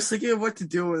 I was thinking of what to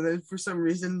do, and then for some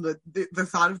reason, the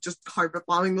thought of just carpet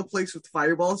bombing the place with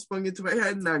fireballs sprung into my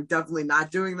head, and I'm definitely not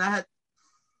doing that.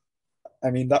 I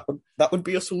mean, that would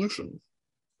be a solution.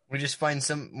 We just find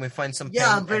some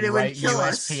Yeah, paint but and it would write kill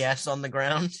us. USPS on the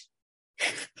ground.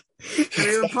 And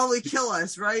it would probably kill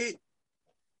us, right?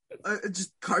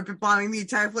 Just carpet bombing the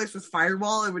entire place with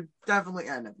fireball, it would definitely.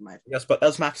 Never mind. Yes, but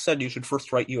as Max said, you should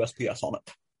first write USPS on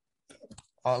it.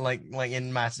 Or like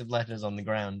in massive letters on the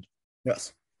ground.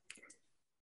 Yes.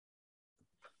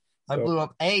 I So- blew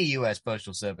up a US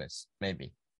Postal Service,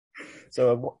 maybe.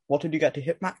 So, what did you get to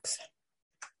hit, Max?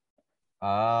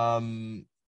 A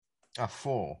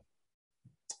 4.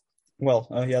 Well,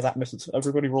 yeah, that misses.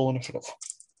 Everybody roll initiative.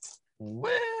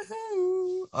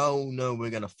 Woohoo! Oh no,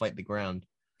 we're gonna fight the ground.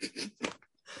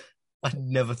 I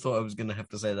never thought I was gonna have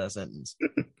to say that sentence.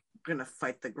 I'm gonna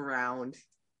fight the ground.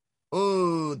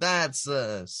 Oh, that's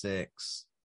a 6.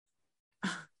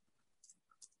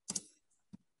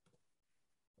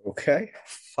 Okay,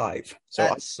 5. So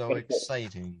That's so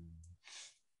exciting.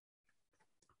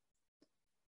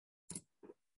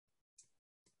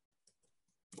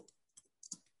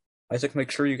 Isaac,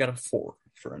 make sure you get a 4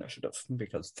 for initiative,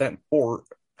 because then 4.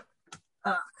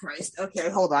 Oh, Christ. Okay,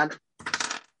 hold on.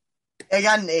 I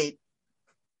got an 8.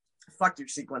 Fuck your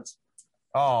sequence.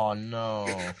 Oh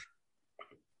no.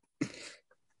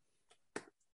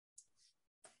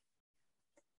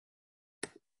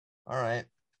 All right.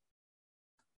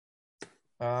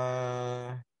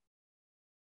 Well,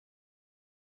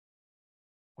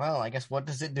 I guess what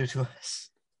does it do to us?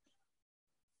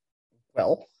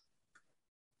 Well,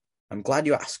 I'm glad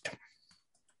you asked.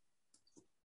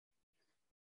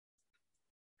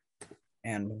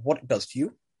 And what it does to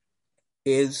you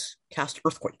is cast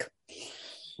Earthquake.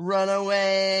 Run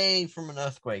away from an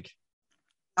earthquake.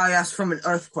 Oh, yes, from an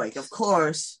earthquake, of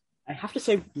course. I have to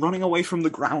say, running away from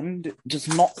the ground does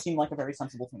not seem like a very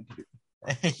sensible thing to do.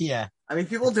 Yeah. I mean,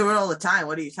 people do it all the time.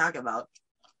 What are you talking about?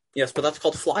 Yes, but that's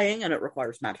called flying, and it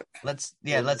requires magic. Let's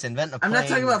invent a plane. I'm not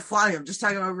talking about flying. I'm just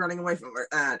talking about running away from.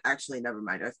 Actually, never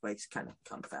mind. Earthquakes kind of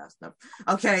come fast. No.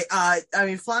 Okay. I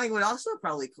mean, flying would also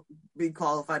probably be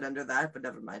qualified under that, but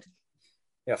never mind.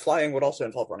 Yeah, flying would also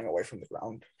involve running away from the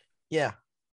ground. Yeah.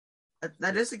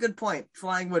 That is a good point.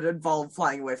 Flying would involve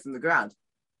flying away from the ground.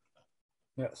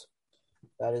 Yes,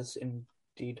 that is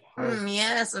indeed how...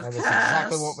 Yes, of That course. is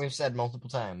exactly what we've said multiple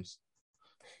times.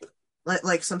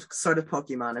 Like some sort of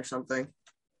Pokemon or something.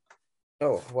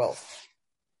 Oh, well.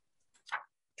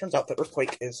 Turns out that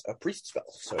Earthquake is a priest spell,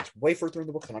 so it's way further in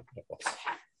the book than I thought it was.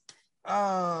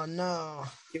 Oh no.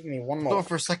 Give me one I more. thought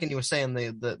for a second you were saying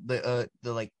the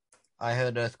like I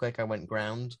heard earthquake, I went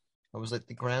ground. I was like,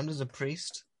 the ground is a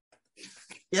priest?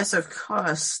 Yes, of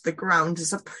course. The ground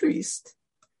is a priest.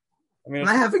 I mean, Am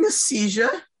I having a seizure?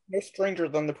 no stranger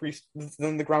than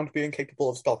the ground being capable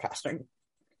of spellcasting.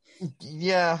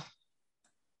 Yeah.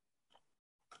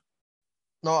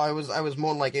 No, I was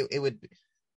more like it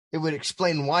would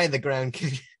explain why the ground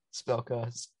can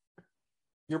spellcast.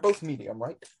 You're both medium,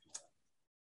 right?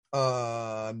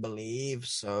 I believe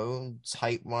so. It's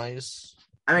height wise.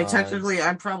 I mean, technically,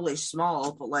 I'm probably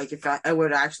small, but like, if I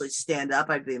would actually stand up,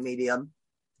 I'd be a medium.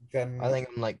 Then I think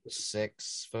I'm like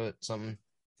 6 foot something.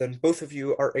 then both of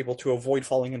you are able to avoid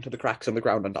falling into the cracks in the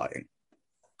ground and dying.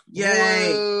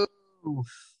 Yay! Whoa.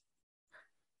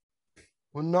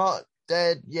 We're not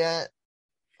dead yet.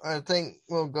 I think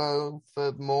we'll go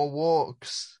for more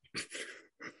walks.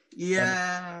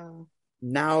 Yeah.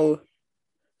 Now,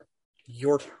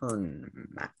 your turn,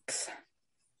 Max.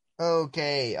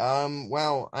 Okay,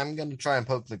 well, I'm gonna try and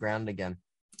poke the ground again.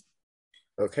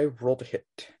 Okay, roll to hit.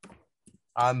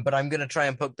 But I'm gonna try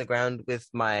and poke the ground with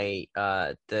my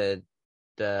the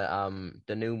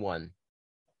new one.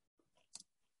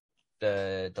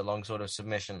 The longsword of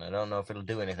submission. I don't know if it'll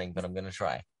do anything, but I'm gonna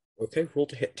try. Okay, roll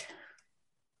to hit.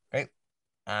 Okay.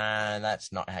 And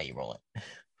that's not how you roll it.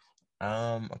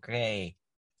 Okay.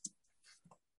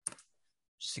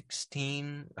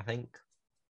 16, I think.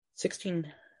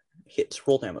 16 hits,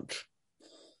 roll damage.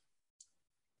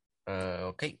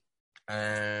 Okay.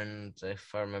 And if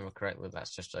I remember correctly,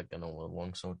 that's just like a normal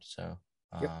longsword, so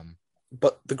Yep.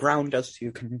 But the ground, as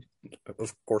you can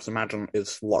of course imagine,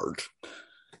 is large.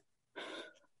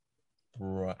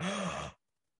 Right.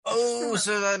 Oh,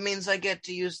 so that means I get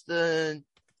to use the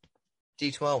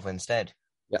D12 instead.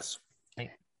 Yes.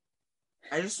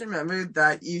 I just remembered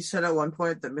that you said at one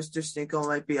point that Mr. Sninkle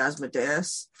might be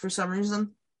Asmodeus for some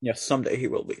reason. Yes, someday he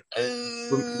will be.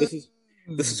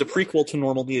 This is a prequel to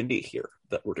normal D&D here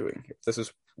that we're doing here. This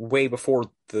is way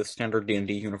before the standard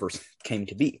D&D universe came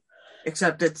to be.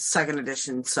 Except it's second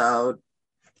edition, so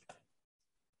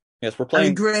Yes, we're I playing.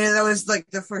 mean, granted, that was like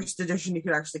the first edition you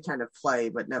could actually kind of play,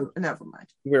 but never mind.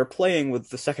 We're playing with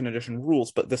the second edition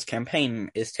rules, but this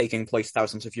campaign is taking place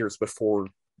thousands of years before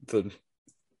the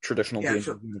traditional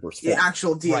D&D universe The formed.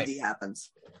 actual D&D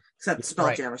happens. Except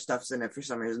Right. Spelljammer stuff's in it for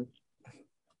some reason.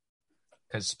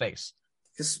 Because space.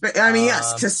 Yes,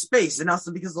 because space, and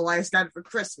also because Elias got it for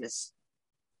Christmas.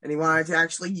 And he wanted to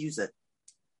actually use it.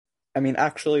 I mean,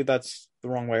 actually, that's the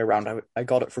wrong way around. I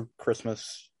got it for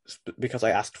Christmas because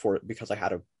I asked for it because I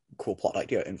had a cool plot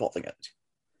idea involving it.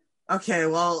 Okay,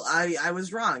 well, I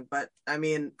was wrong, but I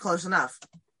mean, close enough.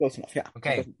 Close enough, yeah.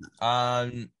 Okay.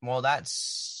 Well,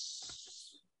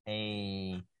 that's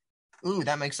a... Ooh,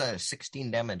 that makes a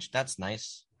 16 damage. That's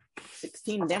nice.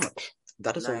 16 damage.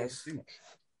 That is nice. A lot of damage.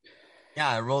 Yeah,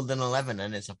 I rolled an 11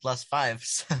 and it's a +5.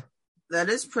 So. That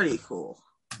is pretty cool.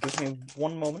 Give me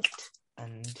one moment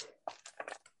and...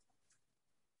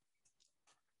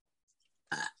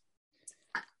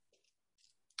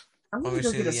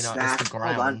 Obviously, it's the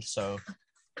ground, so...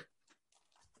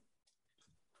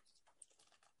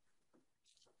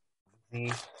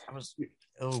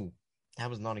 That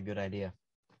was not a good idea.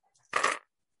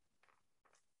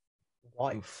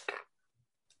 Why? Oof.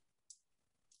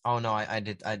 Oh no, I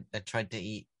tried to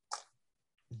eat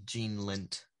gene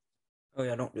lint. Oh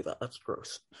yeah, don't do that. That's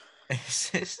gross.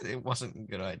 It wasn't a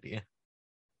good idea.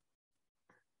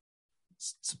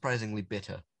 It's surprisingly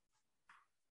bitter.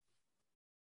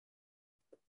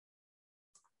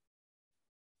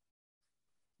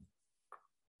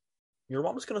 Your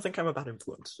mom's gonna think I'm a bad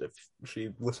influence if she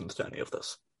listens to any of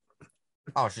this.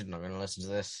 Oh, she's not going to listen to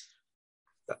this.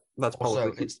 That's probably.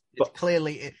 Also,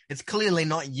 it's clearly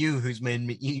not you who's made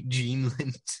me eat gene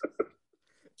lint.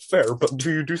 Fair, but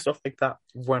do you do stuff like that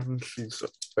when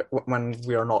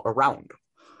we are not around?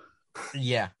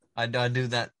 Yeah, I do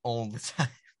that all the time.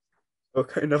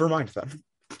 Okay, never mind then.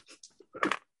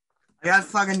 I got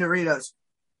fucking Doritos.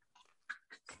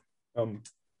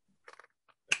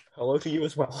 Hello to you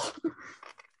as well.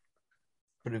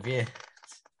 But if you...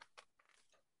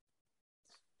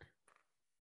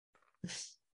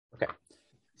 Okay,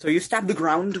 so you stab the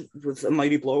ground with a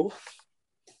mighty blow.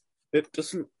 It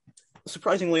doesn't.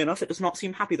 Surprisingly enough, it does not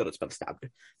seem happy that it's been stabbed.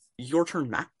 Your turn,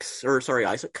 Max.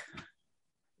 Isaac.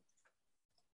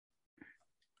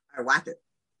 I whack it.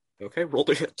 Okay, roll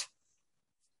to hit.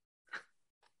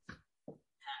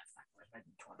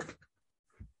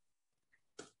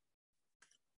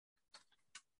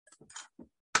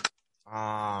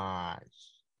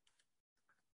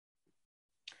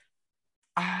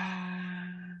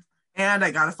 And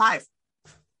I got a 5.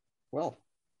 Well,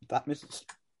 that misses.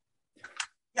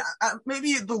 Yeah,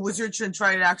 maybe the wizard should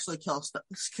try to actually kill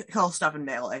stuff in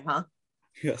melee, huh?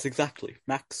 Yes, exactly.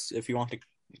 Max, if you want to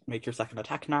make your second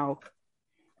attack now.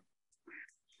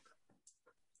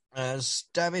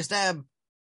 Stabby stab.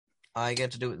 I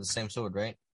get to do it with the same sword,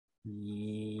 right?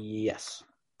 Yes.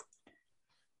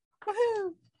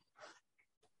 Woohoo!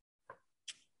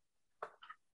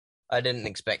 I didn't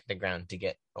expect the ground to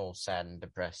get all sad and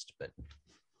depressed, but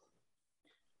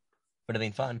would have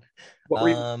been fun. What were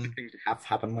you expecting to have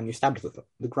happen when you stabbed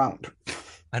the ground?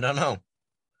 I don't know.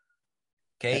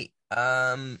 Okay.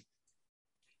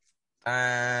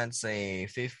 I'd say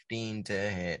 15 to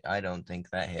hit. I don't think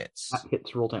that hits. That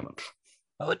hits roll damage.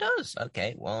 Oh, it does.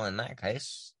 Okay. Well, in that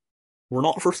case, we're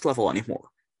not first level anymore.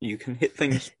 You can hit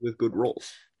things with good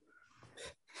rolls.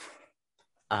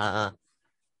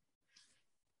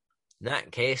 In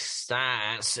that case,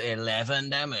 that's 11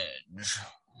 damage.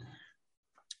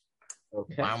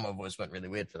 Okay. Wow, my voice went really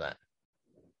weird for that.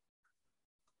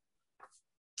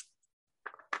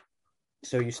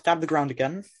 So you stab the ground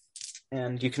again,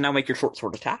 and you can now make your short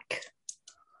sword attack.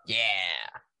 Yeah.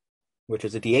 Which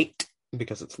is a D8,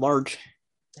 because it's large.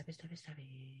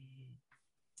 Stabby.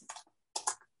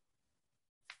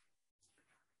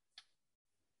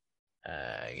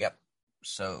 Yep.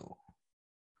 So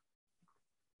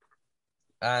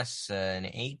that's an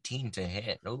 18 to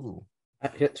hit. Ooh.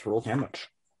 That hits roll damage.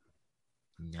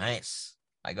 Nice.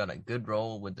 I got a good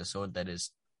roll with the sword that doesn't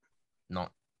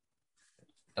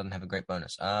have a great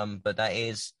bonus. But that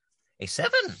is a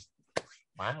 7.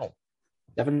 Wow.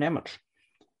 7 damage.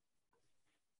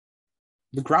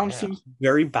 The ground seems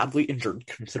very badly injured,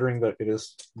 considering that it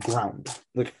is ground.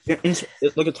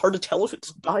 It's hard to tell if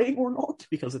it's dying or not,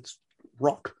 because it's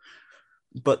rock.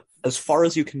 But as far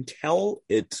as you can tell,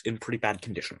 it's in pretty bad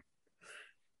condition.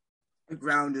 The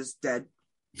ground is dead.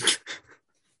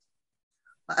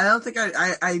 I don't think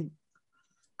I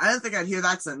don't think I'd hear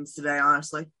that sentence today,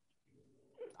 honestly.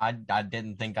 I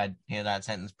didn't think I'd hear that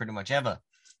sentence pretty much ever.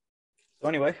 So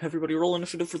anyway, everybody roll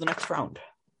initiative for the next round.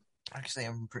 Actually,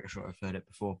 I'm pretty sure I've heard it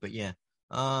before, but yeah.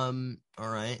 All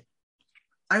right.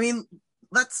 I mean,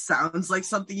 that sounds like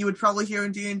something you would probably hear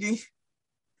in D&D.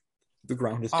 The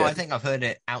ground is Oh, dead. I think I've heard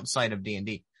it outside of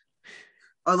D&D.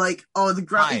 Or like, oh, the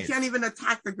ground, you Five. can't even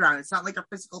attack the ground. It's not like a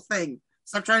physical thing.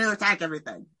 Stop trying to attack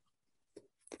everything.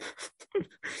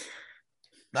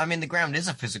 I mean, the ground is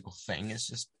a physical thing.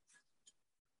 It's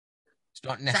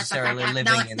not necessarily No,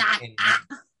 living it's not.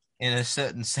 in a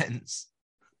certain sense.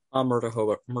 Murder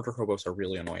hobos are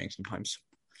really annoying sometimes.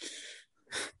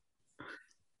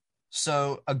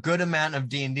 So a good amount of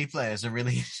D&D players are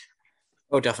really...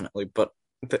 Oh, definitely, but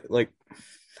like,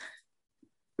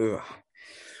 ugh.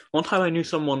 One time I knew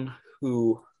someone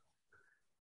who,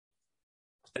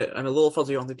 I'm a little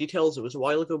fuzzy on the details, it was a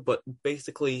while ago, but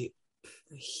basically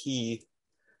he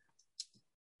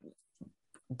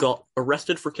got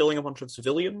arrested for killing a bunch of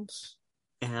civilians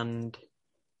and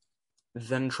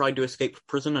then tried to escape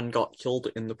prison and got killed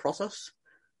in the process.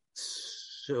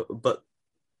 But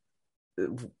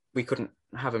we couldn't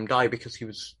have him die because he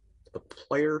was a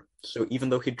player, so even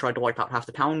though he'd tried to wipe out half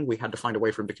the town, we had to find a way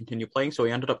for him to continue playing, so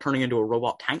he ended up turning into a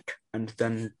robot tank and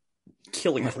then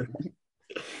killing everyone.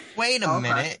 Wait a Okay.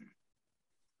 minute.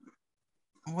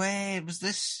 Wait, was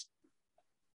this...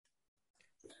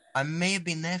 I may have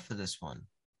been there for this one.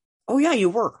 Oh yeah, you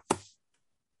were.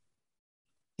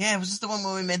 Yeah, was this the one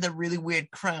where we made that really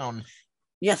weird crown?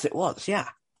 Yes, it was, yeah.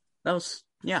 That was,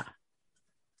 yeah.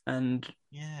 And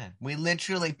Yeah, we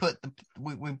literally put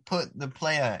we put the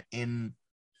player in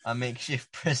a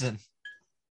makeshift prison.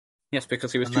 yes,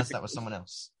 because he was Unless that was someone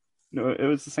else. No, it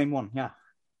was the same one, yeah.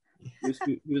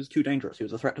 He was too dangerous. He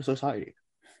was a threat to society.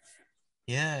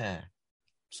 Yeah. I'm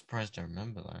surprised I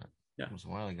remember that. Yeah. It was a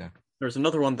while ago. There's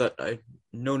another one that I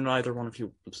know neither one of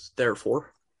you was there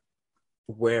for,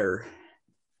 where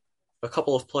a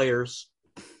couple of players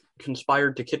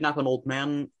conspired to kidnap an old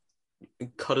man,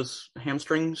 cut his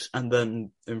hamstrings, and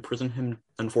then imprison him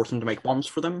and force him to make bombs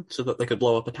for them so that they could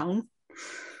blow up a town.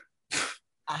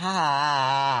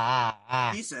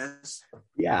 Jesus.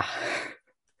 Yeah.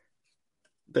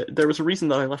 There was a reason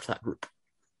that I left that group.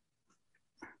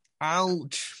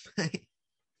 Ouch.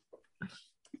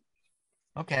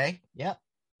 Okay. Yep.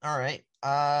 All right.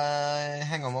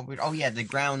 Hang on. Oh yeah, the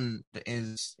ground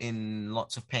is in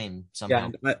lots of pain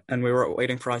somehow. Yeah, and we were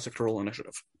waiting for Isaac to roll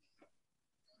initiative.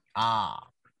 Ah.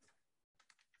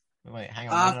 Wait, hang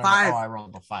on. What did I 5. roll? Oh, I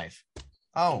rolled a 5.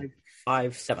 Oh,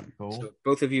 5-7. Cool. So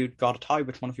both of you got a tie.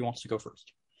 Which one of you wants to go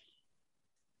first?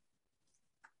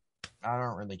 I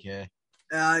don't really care.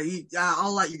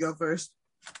 I'll let you go first.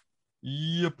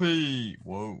 Yippee!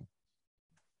 Whoa.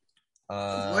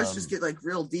 Let's just get like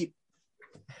real deep.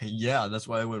 Yeah, that's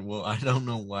why I went. Well, I don't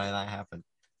know why that happened.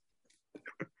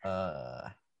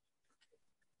 I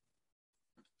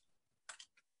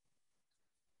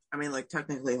mean, like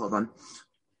technically, hold on.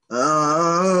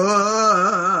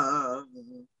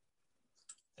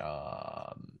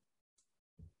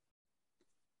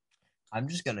 I'm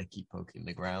just gonna keep poking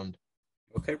the ground.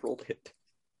 Okay, roll to hit.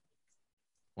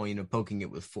 Well, poking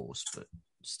it with force, but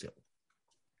still.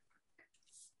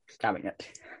 Stabbing it.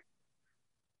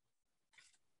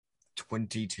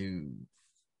 22.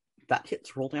 That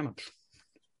hits. Roll damage.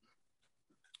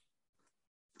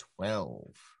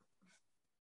 12.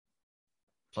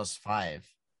 Plus 5.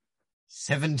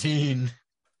 17.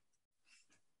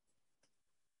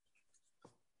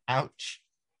 Ouch.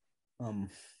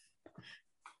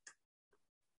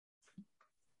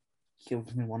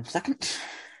 Give me 1 second.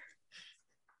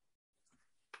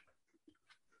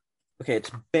 Okay,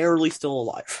 it's barely still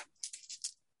alive.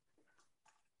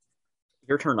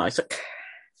 Your turn, Isaac.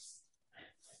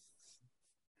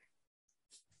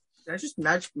 Can I just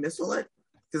magic missile it?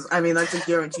 Because I mean that's a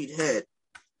guaranteed hit.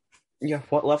 Yeah,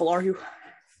 what level are you?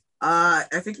 I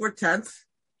think we're 10th.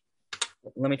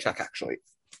 Let me check, actually.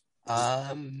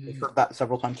 I've I heard that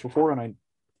several times before, and I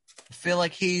feel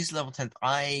like he's level 10th.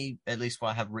 At least what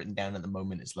I have written down at the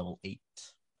moment is level 8.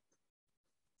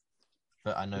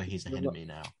 But I know he's ahead of me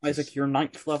now. Isaac, you're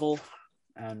 9th level,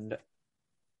 and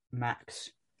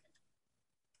Max,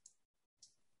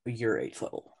 you're 8th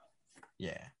level.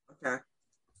 Yeah. Okay.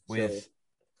 With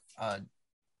a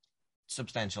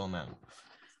substantial amount.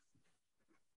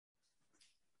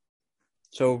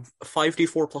 So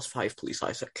 5d4 plus 5, please,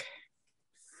 Isaac.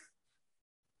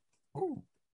 Ooh.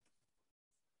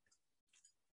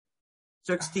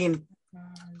 16.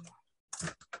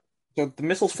 So the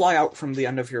missiles fly out from the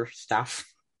end of your staff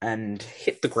and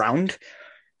hit the ground.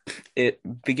 It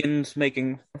begins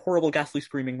making horrible, ghastly,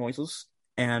 screaming noises,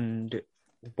 and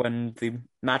when the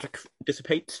magic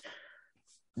dissipates,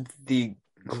 the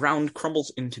ground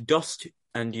crumbles into dust,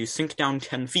 and you sink down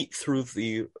 10 feet through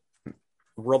the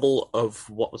rubble of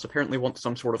what was apparently once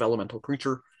some sort of elemental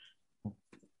creature,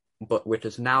 but which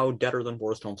is now deader than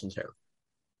Boris Johnson's hair.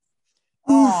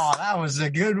 Oh, that was a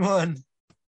good one.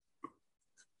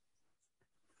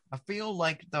 I feel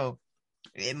like, though,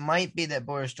 it might be that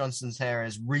Boris Johnson's hair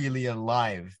is really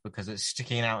alive because it's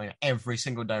sticking out in every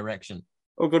single direction.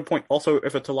 Oh, good point. Also,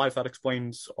 if it's alive, that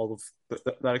explains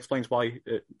that explains why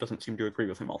it doesn't seem to agree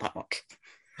with him all that much.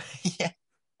 Yeah.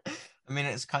 I mean,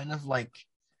 it's kind of like,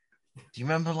 do you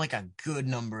remember like a good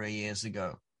number of years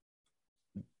ago,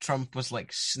 Trump was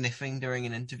like sniffing during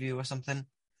an interview or something?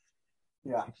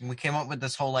 Yeah. And we came up with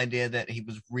this whole idea that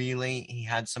he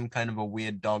had some kind of a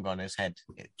weird dog on his head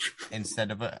instead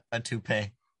of a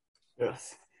toupee.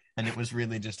 Yes. And it was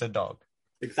really just a dog.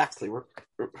 Exactly.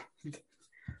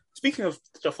 Speaking of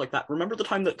stuff like that, remember the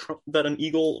time that an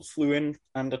eagle flew in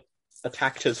and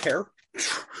attacked his hair?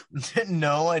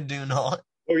 No, I do not.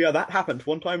 Oh yeah, that happened.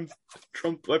 One time,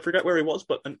 Trump, I forget where he was,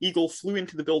 but an eagle flew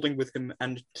into the building with him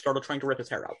and started trying to rip his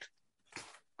hair out.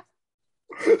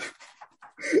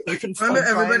 I can find, Remember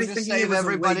everybody to thinking save it was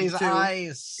everybody's a wig, too.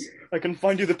 eyes. I can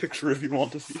find you the picture if you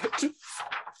want to see it.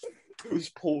 It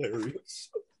was hilarious.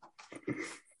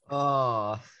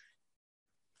 Oh.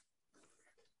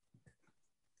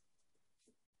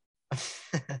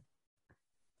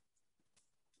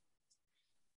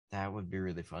 That would be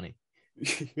really funny.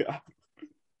 Yeah.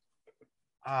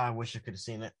 I wish I could have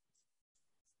seen it.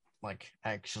 Like,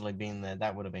 actually being there.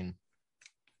 That would have been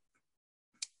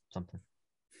something.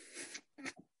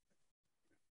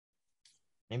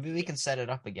 Maybe we can set it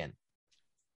up again.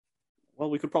 Well,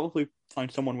 we could probably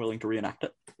find someone willing to reenact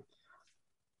it.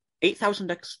 8,000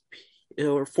 XP,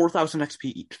 or 4,000 XP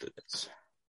each to this.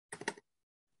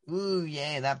 Ooh,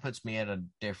 yeah, that puts me at a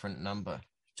different number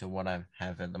to what I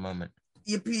have at the moment.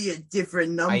 Yippee, a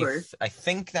different number. I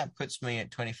think that puts me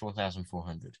at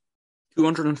 24,400.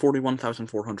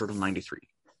 241,493.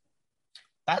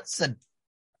 That's a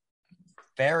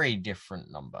very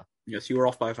different number. Yes, you were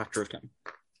off by a factor of 10.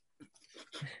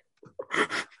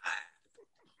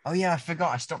 Oh yeah, I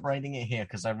forgot. I stopped writing it here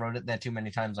because I wrote it there too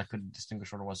many times. I couldn't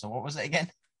distinguish what it was. So what was it again?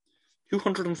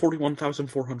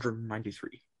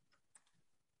 241,493.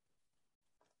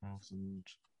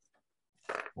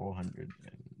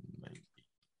 1,490.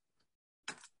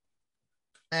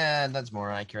 That's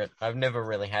more accurate. I've never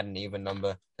really had an even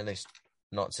number, at least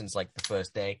not since like the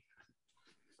first day.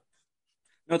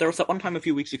 No, there was that one time a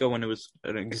few weeks ago when it was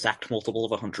an exact multiple of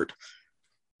 100.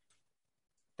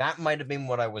 That might have been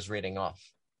what I was reading off.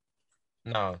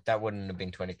 No, that wouldn't have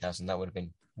been 20,000. That would have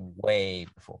been way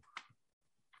before.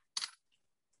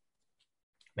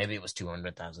 Maybe it was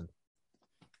 200,000.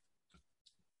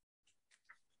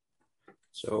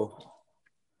 So,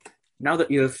 now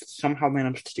that you've somehow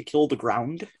managed to kill the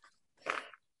ground,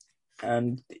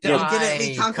 and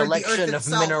Legitimately conquered the earth collection of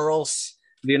itself. minerals.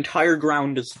 the entire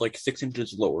ground is like 6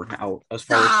 inches lower now, as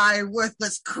far Die,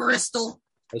 worthless crystal.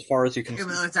 as you can Even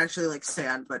see. though it's actually like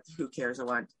sand, but who cares? I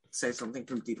want to say something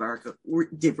from Deep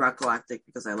Rock Galactic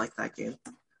because I like that game.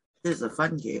 This is a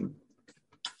fun game.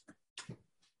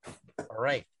 All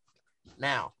right.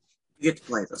 Now, You get to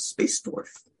play the Space Dwarf.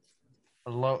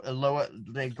 lower.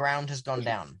 The ground has gone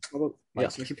down. Well,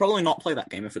 yes, you should probably not play that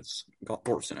game if it's got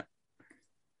dwarves in it.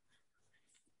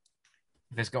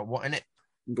 If it's got what in it?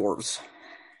 Dwarves.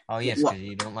 Oh yes, What? because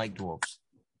you don't like dwarves.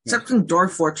 Except from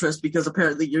Dwarf Fortress, because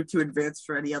apparently you're too advanced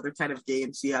for any other kind of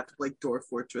game, so you have to play Dwarf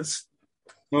Fortress.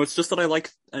 No, it's just that I like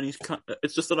any.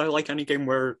 It's just that I like any game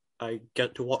where I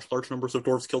get to watch large numbers of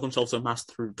dwarves kill themselves en masse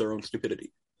through their own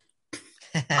stupidity.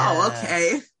 Oh,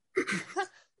 okay.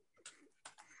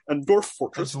 And Dwarf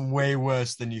Fortress. That's way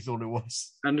worse than you thought it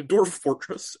was. And Dwarf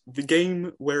Fortress, the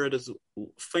game where it is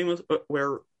famous,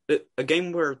 where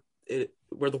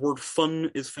the word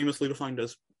fun is famously defined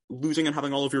as losing and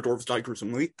having all of your dwarves die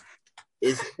gruesomely,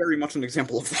 is very much an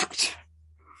example of that.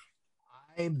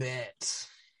 I bet.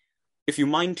 If you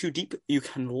mine too deep, you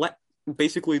can let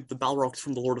basically the Balrogs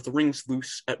from the Lord of the Rings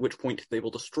loose, at which point they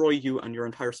will destroy you and your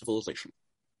entire civilization.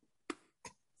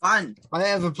 Fun. I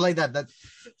ever played that. That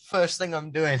first thing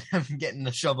I'm doing, I'm getting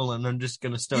a shovel and I'm just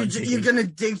gonna start. You're gonna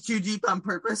dig too deep on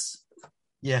purpose?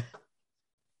 Yeah.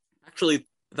 Actually,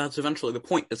 that's eventually the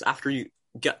point, is after you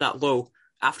get that low,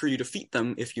 after you defeat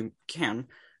them, if you can,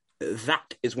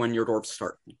 that is when your dwarves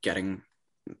start getting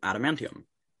adamantium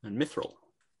and mithril.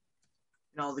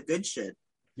 And all the good shit.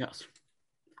 Yes.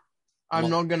 I'm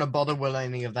not gonna bother with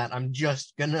any of that. I'm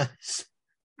just gonna.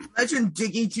 Imagine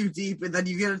digging too deep and then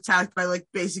you get attacked by like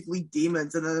basically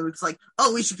demons and then it's like,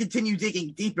 oh, we should continue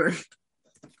digging deeper.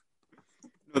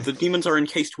 No, the demons are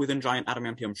encased within giant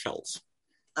adamantium shells.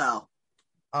 Oh.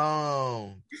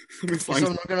 Oh. Let me So find-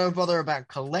 I'm not gonna bother about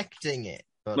collecting it.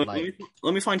 But Let, like,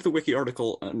 let me find the wiki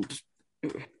article and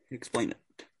explain it.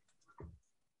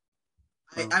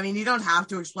 I mean, you don't have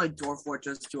to explain Dwarf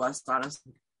Fortress to us,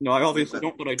 honestly. No, I obviously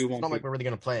don't, but I do it's want not to. like we're really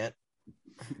gonna play it.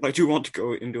 But I do want to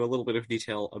go into a little bit of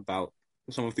detail about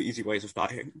some of the easy ways of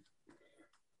dying.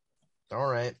 All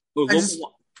right. Oh,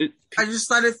 I just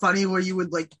thought it funny where you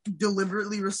would like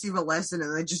deliberately receive a lesson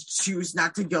and then just choose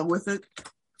not to go with it.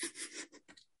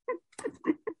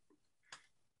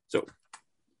 So,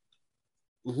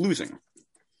 losing.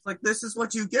 It's like, this is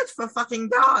what you get for fucking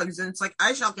dogs. And it's like,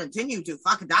 I shall continue to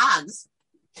fuck dogs.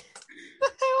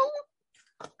 What the hell?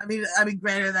 I mean,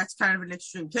 granted, that's kind of an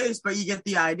extreme case, but you get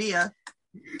the idea.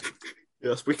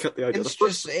 Yes, we get the idea. It's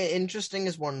just interesting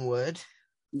is one word.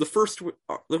 The first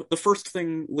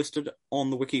thing listed on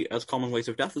the wiki as common ways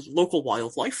of death is local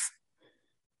wildlife,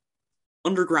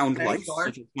 underground life,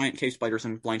 such as giant cave spiders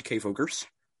and blind cave ogres,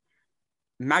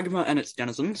 magma and its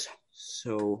denizens,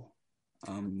 so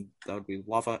that would be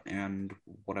lava and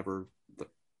whatever.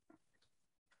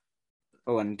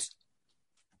 And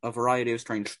a variety of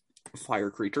strange fire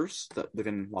creatures that live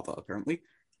in lava, apparently.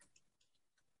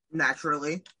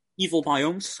 Naturally. Evil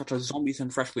biomes, such as zombies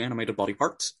and freshly animated body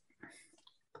parts.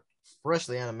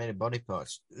 Freshly animated body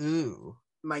parts. Ooh.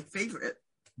 My favorite.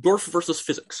 Dwarf versus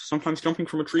physics. Sometimes jumping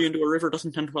from a tree into a river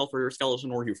doesn't tend well for your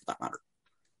skeleton or you, for that matter.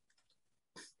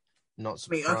 Not I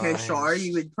surprised. mean, okay, sure,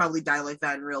 you would probably die like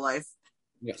that in real life.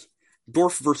 Yes.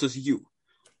 Dwarf versus you.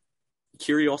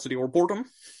 Curiosity or boredom.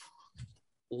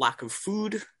 Lack of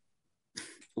food.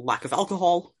 Lack of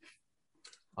alcohol.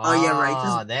 Oh, yeah,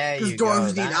 right. Because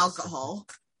dwarves need alcohol.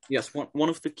 Yes, one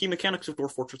of the key mechanics of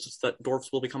Dwarf Fortress is that dwarves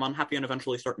will become unhappy and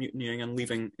eventually start mutinying and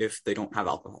leaving if they don't have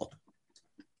alcohol.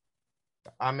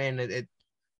 I mean, it's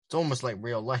almost like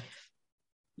real life.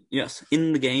 Yes,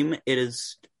 in the game, it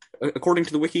is, according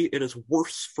to the wiki, it is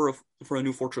worse for a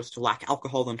new fortress to lack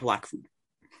alcohol than to lack food.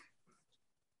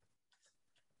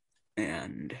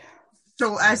 And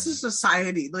so, as a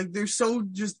society, like, they're so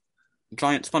just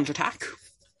giant sponge attack.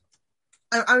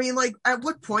 I mean, like, at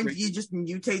what point do you just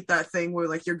mutate that thing where,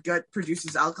 like, your gut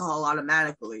produces alcohol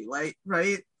automatically, like,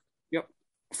 right? Yep.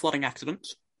 Flooding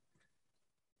accidents.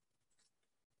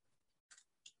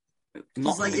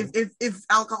 Because, like, if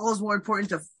alcohol is more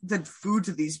important than food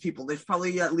to these people, there's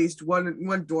probably at least one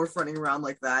dwarf running around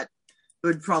like that who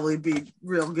would probably be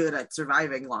real good at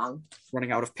surviving long.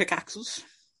 Running out of pickaxes.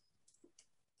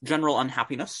 General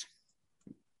unhappiness.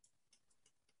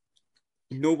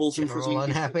 Nobles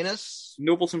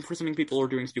imprisoning people or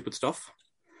doing stupid stuff.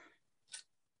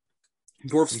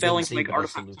 Dwarves failing to make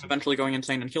artifacts and eventually going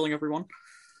insane and killing everyone.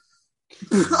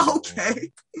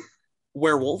 Okay.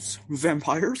 Werewolves,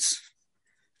 vampires.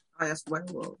 Oh, yes,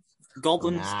 werewolves.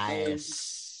 Goblins,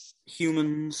 Nice.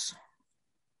 humans,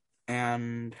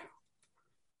 and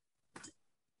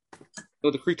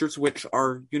the creatures which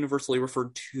are universally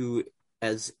referred to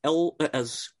as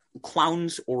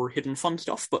clowns or hidden fun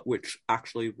stuff, but which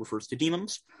actually refers to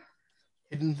demons.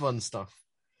 Hidden fun stuff.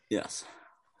 Yes.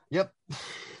 Yep.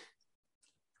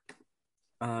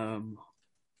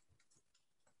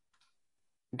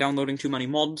 Downloading too many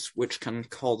mods, which can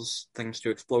cause things to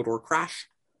explode or crash.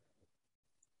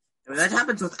 I mean, that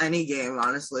happens with any game,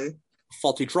 honestly.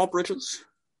 Faulty drawbridges.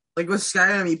 Like with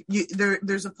Skyrim,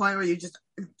 there's a point where you just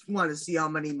want to see how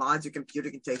many mods your computer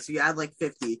can take. So you add like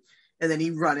 50, and then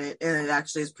you run it, and it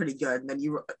actually is pretty good. And then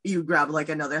you grab like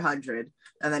another 100,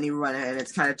 and then you run it, and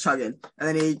it's kind of chugging.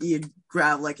 And then you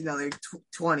grab like another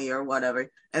 20 or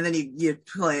whatever, and then you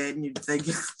play it, and you think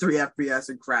 3 FPS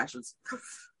and crashes.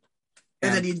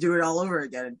 And then you do it all over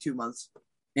again in 2 months.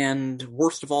 And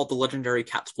worst of all, the legendary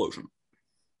Catsplosion.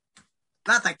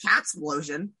 Not the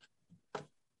Catsplosion.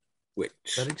 Which...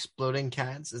 That exploding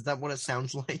cats? Is that what it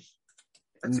sounds like?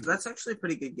 That's actually a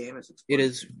pretty good game. It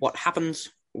is what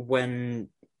happens when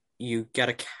you get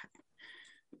a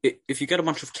cat. If you get a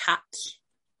bunch of cats,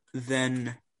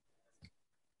 then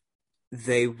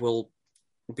they will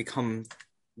become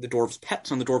the dwarves' pets,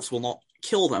 and the dwarves will not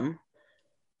kill them.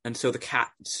 And so the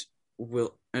cats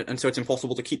will... And so it's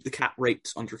impossible to keep the cat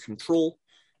rates under control.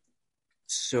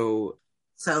 So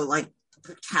like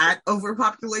cat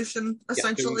overpopulation,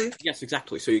 essentially? Yeah, yes,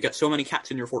 exactly. So you get so many cats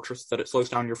in your fortress that it slows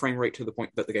down your frame rate to the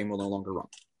point that the game will no longer run.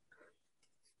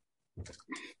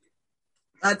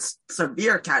 That's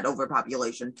severe cat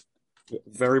overpopulation.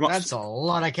 Very much. That's a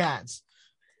lot of cats.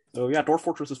 So yeah, Dwarf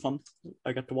Fortress is fun.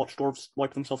 I get to watch dwarves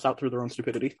wipe themselves out through their own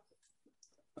stupidity.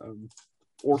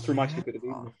 Or through my stupidity.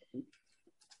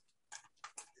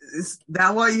 Is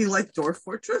that why you like Dwarf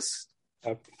Fortress?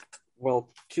 Well,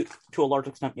 to a large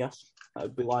extent, yes.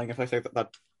 I'd be lying if I said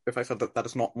that that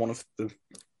is not one of the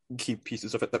key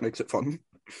pieces of it that makes it fun.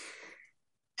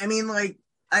 I mean, like,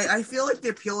 I feel like the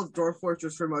appeal of Dwarf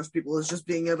Fortress for most people is just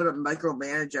being able to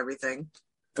micromanage everything.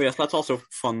 Oh, yes, that's also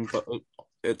fun, but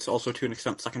it's also to an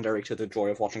extent secondary to the joy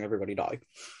of watching everybody die.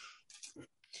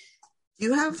 Do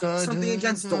you have something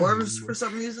against dwarves for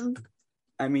some reason?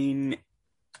 I mean,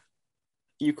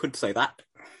 you could say that.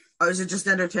 Or is it just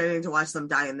entertaining to watch them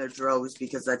die in their droves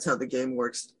because that's how the game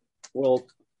works? Well,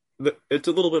 it's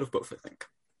a little bit of both, I think.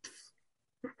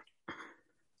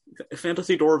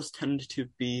 Fantasy dwarves tend to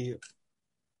be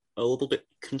a little bit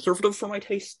conservative for my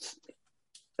tastes.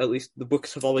 At least the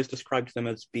books have always described them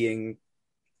as being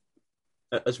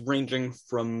as ranging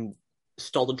from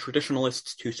stolid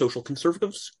traditionalists to social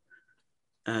conservatives,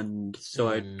 and so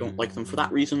I don't like them for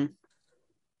that reason.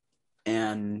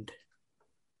 And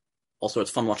also,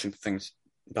 it's fun watching things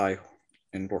die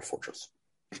in Dwarf Fortress.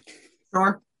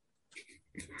 Sure.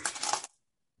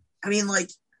 I mean, like,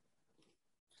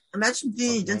 imagine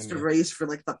being against a race for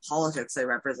like the politics they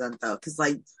represent, though, because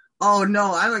like, oh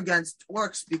no, I'm against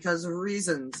orcs because of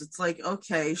reasons. It's like,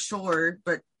 okay, sure,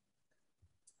 but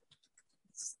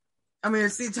I mean,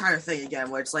 it's the entire thing again,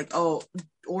 where it's like, oh,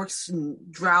 orcs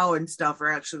and drow and stuff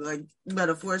are actually like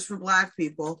metaphors for black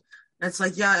people. And it's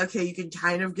like, yeah, okay, you can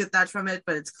kind of get that from it,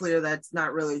 but it's clear that it's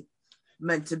not really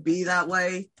meant to be that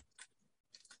way.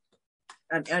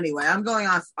 And anyway, I'm going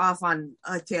off on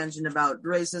a tangent about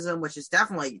racism, which is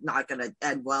definitely not going to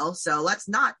end well. So let's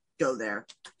not go there.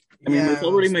 I mean, we've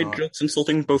already made jokes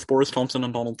insulting both Boris Johnson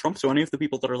and Donald Trump, so any of the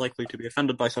people that are likely to be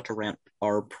offended by such a rant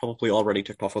are probably already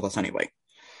ticked off with us anyway.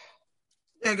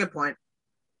 Yeah, good point.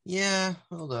 Yeah,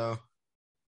 although...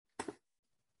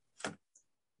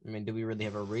 I mean, do we really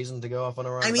have a reason to go off on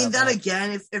a rant? I mean, about that?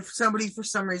 Again, if somebody for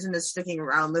some reason is sticking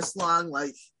around this long,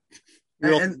 like...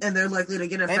 And they're likely to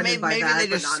get offended by that. Maybe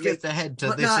they just skipped ahead to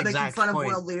this exact point. But not making fun of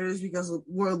world leaders because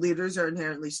world leaders are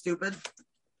inherently stupid.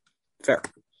 Fair.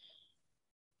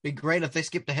 Be great if they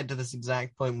skipped ahead to this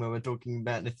exact point where we're talking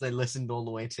about if they listened all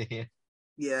the way to here.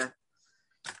 Yeah.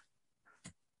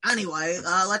 Anyway,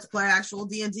 let's play actual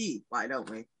D&D. Why don't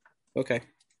we? Okay.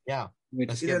 Yeah.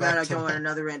 Either that or go on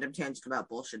another random tangent about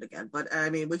bullshit again. But, I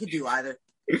mean, we could do either.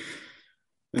 I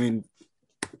mean...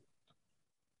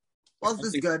 Both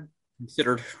is good.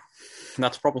 Considered,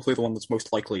 that's probably the one that's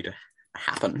most likely to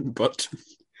happen, but...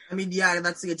 I mean, yeah,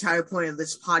 that's the entire point of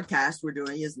this podcast we're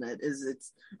doing, isn't it?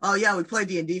 Oh yeah, we play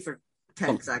D&D for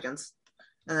 10 seconds,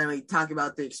 and then we talk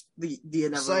about the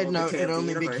inevitable Side note, decay it of the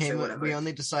only universe became, or whatever. we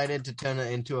only decided to turn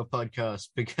it into a podcast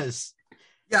because...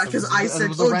 Yeah, because I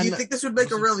said, do you think this would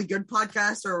make a really good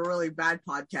podcast or a really bad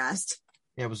podcast?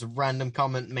 Yeah, it was a random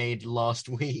comment made last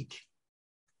week.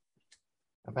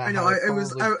 I know,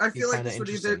 I feel like this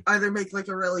would either make like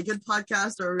a really good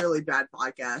podcast or a really bad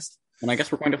podcast. And I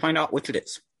guess we're going to find out which it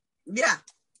is. Yeah,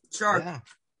 sure. Yeah.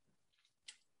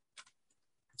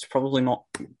 It's probably not...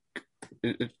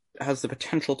 It has the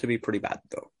potential to be pretty bad,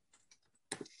 though.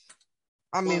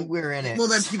 I mean, we're in it. Well,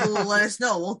 then people will let us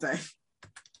know, won't they?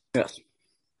 Yes.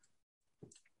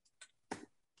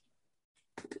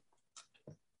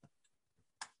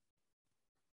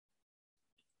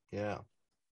 Yeah.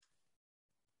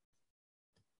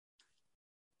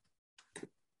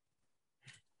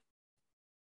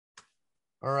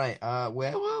 All right.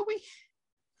 Where were we?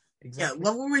 Exactly. Yeah.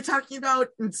 What were we talking about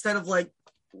instead of like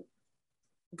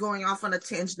going off on a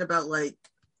tangent about like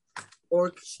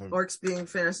orcs being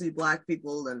fantasy black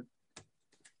people and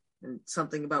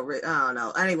something about I don't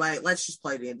know. Anyway, let's just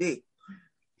play D&D.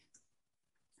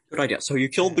 Good idea. So you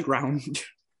killed the ground,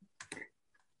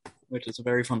 which is a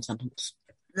very fun sentence.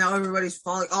 Now everybody's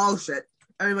falling. Oh shit!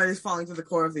 Everybody's falling to the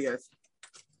core of the earth.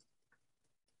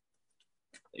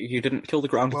 You didn't kill the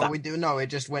ground. Well, we do know it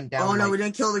just went down. Oh no, like we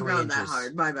didn't kill the ground inches. that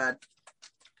hard. My bad.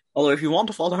 Although, if you want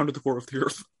to fall down to the core of the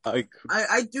earth, I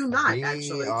do not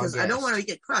actually because I don't want to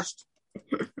get crushed.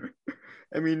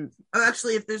 I mean,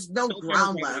 actually, if there's no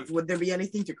ground left, would there be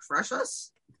anything to crush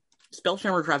us?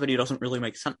 Spelljammer gravity doesn't really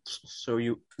make sense, so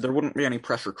there wouldn't be any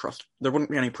pressure There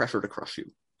wouldn't be any pressure to crush you.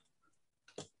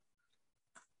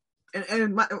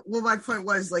 And my point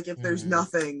was like if there's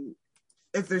nothing,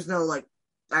 if there's no like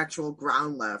actual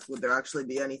ground left, would there actually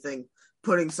be anything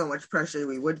putting so much pressure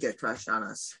we would get crushed on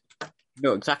us?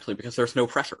 No, exactly, because there's no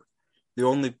pressure. The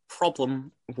only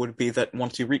problem would be that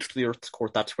once you reach the Earth's core,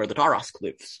 that's where the Darask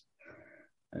lives.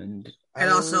 And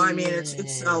also, I mean,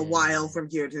 it's a while from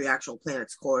here to the actual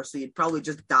planet's core, so you'd probably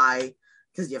just die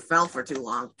because you fell for too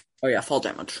long. Oh yeah, fall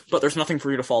damage. But there's nothing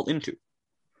for you to fall into.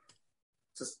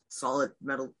 It's a solid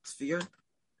metal sphere.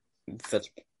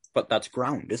 But that's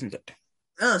ground, isn't it?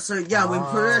 Oh, so yeah, we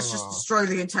pretty much just destroy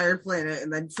the entire planet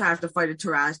and then have to fight a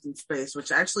Tarrasque in space,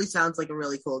 which actually sounds like a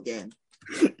really cool game.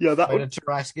 Yeah, that Quite a would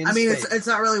Tarrasque I mean, state. it's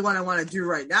not really what I want to do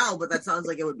right now, but that sounds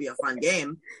like it would be a fun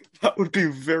game. be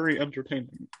very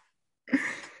entertaining.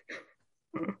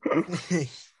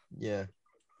 Yeah.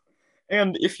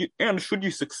 And should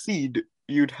you succeed,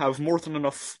 you'd have more than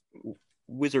enough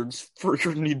wizards for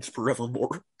your needs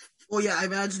forevermore. Well, yeah, I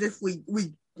imagine if we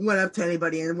went up to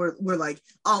anybody and we're like,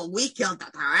 oh, we killed the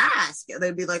Tarrasque, and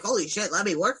they'd be like, holy shit, let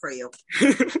me work for you.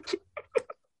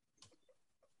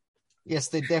 Yes,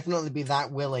 they'd definitely be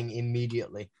that willing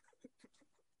immediately.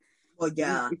 Well,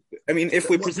 yeah. I mean, if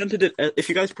you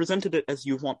guys presented it as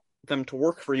you want them to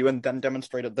work for you, and then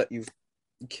demonstrated that you've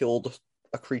killed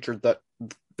a creature that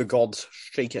the gods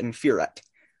shake in fear at,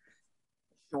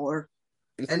 Sure.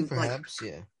 And perhaps,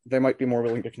 yeah. they might be more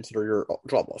willing to consider your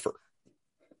job offer.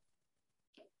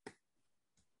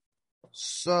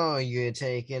 So, you're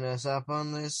taking us up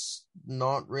on this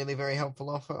not really very helpful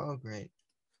offer? Oh, great.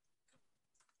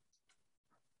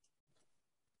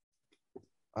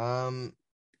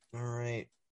 Alright.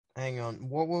 Hang on.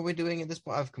 What were we doing at this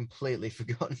point? I've completely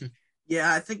forgotten.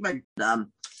 Yeah, I think my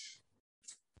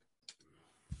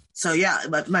so yeah,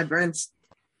 but my brain's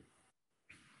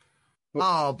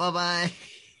Oh, bye-bye.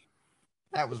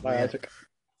 That was Bye, weird. Isaac.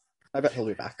 I bet he'll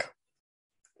be back.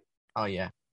 Oh, yeah.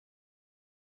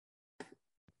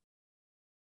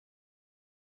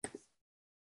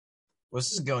 Well,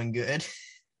 this is going good.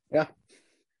 Yeah.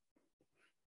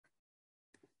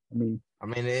 I mean,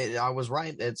 I was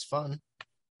right. It's fun.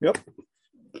 Yep.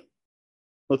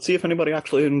 Let's see if anybody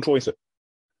actually enjoys it.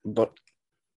 But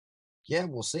Yeah,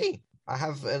 we'll see. I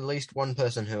have at least one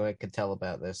person who I could tell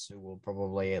about this who will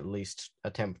probably at least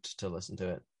attempt to listen to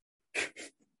it.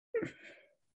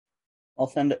 I'll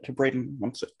send it to Brayden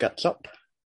once it gets up.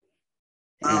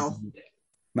 Oh. And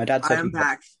my dad said I am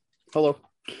back. Hello.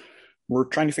 We're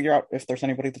trying to figure out if there's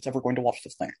anybody that's ever going to watch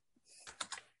this thing.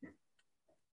 I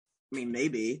mean,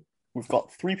 maybe. We've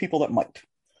got 3 people that might.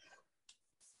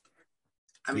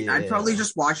 I mean, I'd probably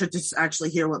just watch it to actually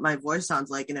hear what my voice sounds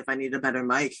like and if I need a better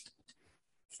mic.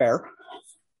 Fair.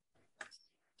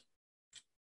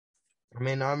 I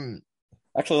mean,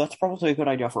 Actually, that's probably a good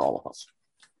idea for all of us.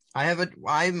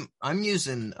 I'm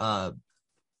using the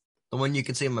one you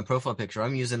can see in my profile picture.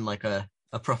 I'm using like a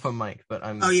proper mic, but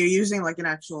Oh, you're using like an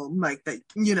actual mic that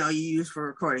you use for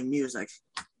recording music.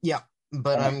 Yeah,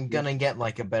 but I'm gonna get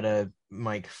like a better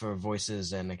mic for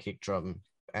voices and a kick drum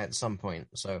at some point.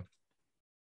 So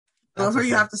However,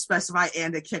 you have to specify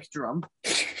and a kick drum.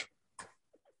 It's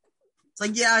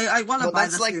like, yeah, I want to buy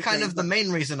this. That's like kind of the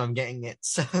main reason I'm getting it.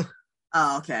 So.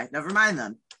 Oh, okay. Never mind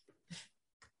then.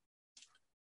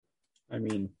 I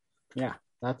mean, yeah,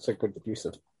 that's a good use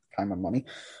of time and money.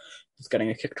 Just getting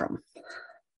a kick drum.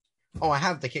 Oh, I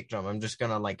have the kick drum. I'm just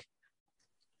gonna like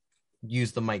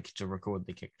use the mic to record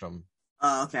the kick drum.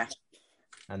 Oh, okay.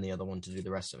 And the other one to do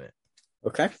the rest of it.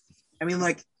 Okay. I mean,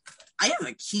 like, I have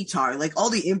a keytar. Like, all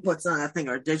the inputs on that thing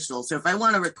are digital. So if I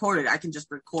want to record it, I can just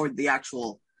record the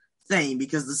actual thing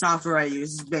because the software I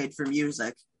use is made for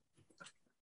music.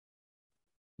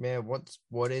 Yeah,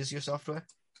 what is your software?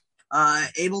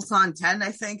 Ableton 10,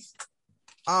 I think.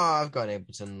 Oh, I've got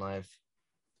Ableton Live.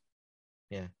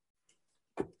 Yeah.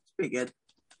 It's pretty good.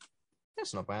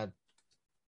 That's not bad.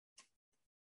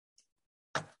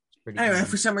 Anyway, easy.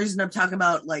 for some reason I'm talking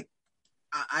about, like,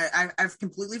 I've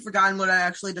completely forgotten what I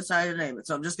actually decided to name it,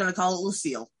 so I'm just going to call it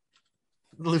Lucille.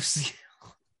 Lucille.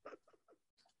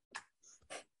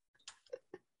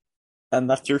 And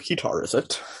that's your guitar, is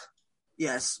it?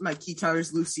 Yes, my keytar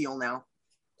is Lucille now.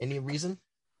 Any reason?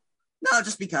 No,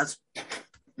 just because.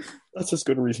 That's as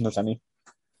good a reason as any.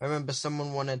 I remember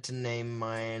someone wanted to name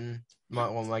my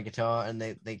guitar, and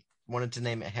they wanted to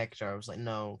name it Hector. I was like,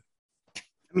 no. I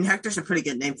mean, Hector's a pretty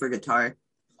good name for a guitar.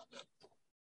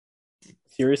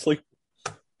 Seriously?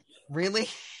 Really?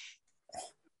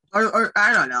 Or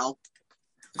I don't know.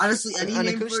 Honestly, any An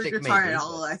name for a acoustic guitar maybe, at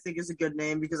all, I think is a good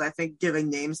name because I think giving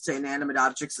names to inanimate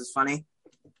objects is funny.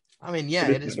 I mean, yeah,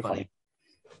 it is funny.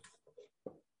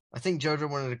 funny. I think Jojo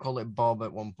wanted to call it Bob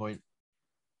at one point.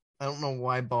 I don't know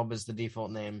why Bob is the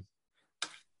default name.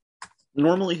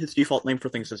 Normally, his default name for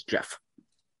things is Jeff.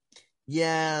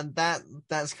 Yeah,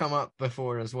 that's come up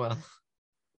before as well.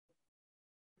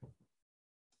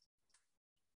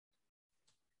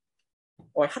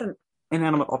 Oh, I had an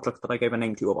inanimate object that I gave a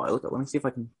name to a while ago. Let me see if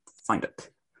I can find it.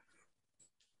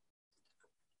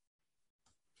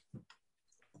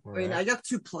 I mean, I got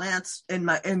 2 plants in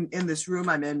this room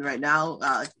I'm in right now.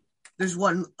 There's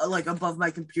one like above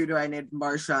my computer I named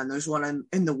Marsha, and there's one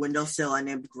in the windowsill I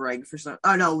named Greg for some.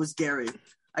 Oh no, it was Gary.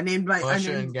 I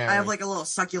have like a little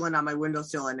succulent on my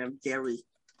windowsill I named Gary.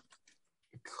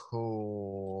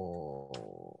 Cool.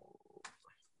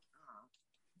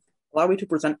 Allow me to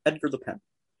present Edgar the pen.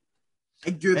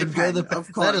 Edgar the pen, of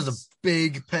course. That is a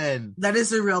big pen. That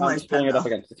is a real I'm nice just pulling pen, it up though.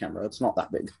 against the camera. It's not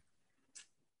that big.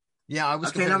 Yeah, I was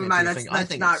Okay, never mind. That's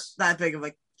not that big of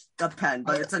a pen,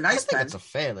 but it's a nice pen. It's a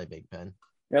fairly big pen.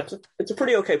 Yeah, it's a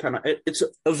pretty okay pen. It's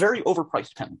a very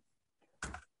overpriced pen.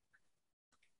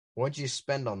 What'd you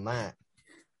spend on that?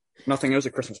 Nothing. It was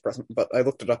a Christmas present, but I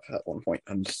looked it up at one point,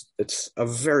 and it's a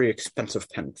very expensive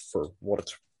pen for what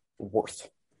it's worth.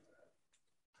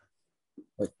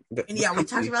 Like, we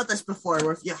talked about this before,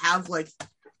 where if you have like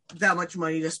that much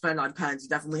money to spend on pens, you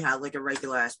definitely have like a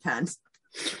regular ass pen.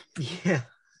 Yeah.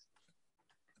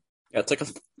 Yeah,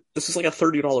 this is like a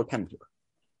 $30 pen here.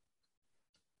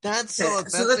 That's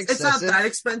it's not that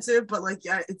expensive, but like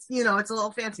it's it's a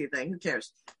little fancy thing. Who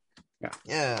cares?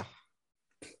 Yeah.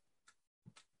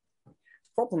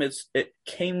 Problem is, it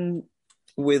came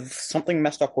with something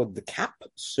messed up with the cap,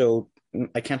 so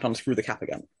I can't unscrew the cap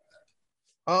again.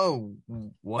 Oh,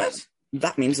 what?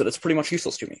 That means that it's pretty much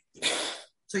useless to me.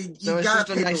 So you it's got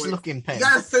just a nice looking pen. You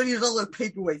got a $30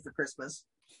 paperweight for Christmas.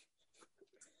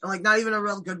 And like not even a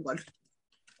real good one.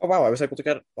 Oh wow, I was able to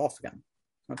get it off again.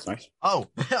 That's nice. Oh,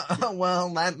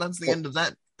 well, that's the end of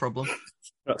that problem.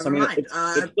 Never mind.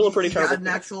 It's still a pretty terrible. You got an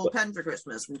actual pen for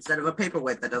Christmas instead of a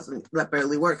paperweight that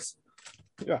barely works.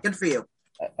 Yeah. Good for you.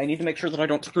 I need to make sure that I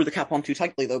don't screw the cap on too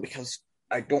tightly though, because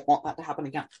I don't want that to happen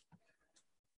again.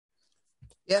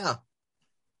 Yeah,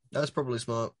 that's probably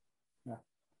smart. Yeah.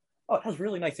 Oh, it has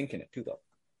really nice ink in it too, though.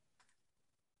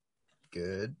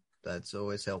 Good. That's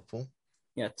always helpful.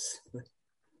 Yeah,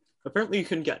 apparently you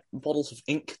can get bottles of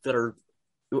ink that are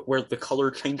where the color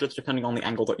changes depending on the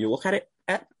angle that you look at it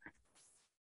at.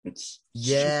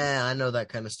 I know that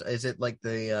kind of stuff. Is it like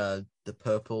the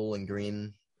purple and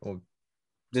green or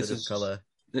this is color?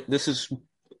 This is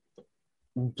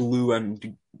blue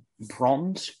and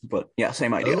bronze, but yeah,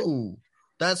 same idea. Oh,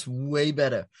 that's way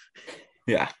better.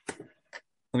 Yeah.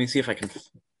 Let me see if I can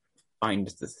find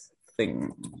this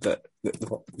thing that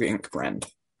the ink brand.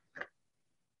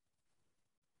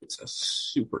 It's a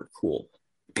super cool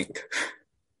ink.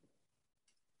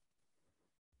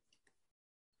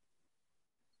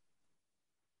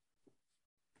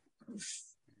 It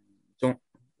only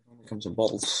comes in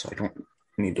bottles, so I don't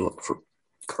need to look for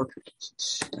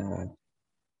cartridges.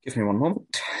 Give me one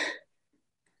moment.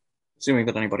 Assuming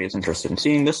that anybody is interested in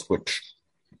seeing this, which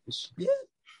is... Yeah,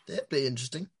 that'd be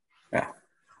interesting. Yeah.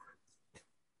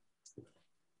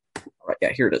 All right,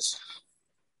 yeah, here it is.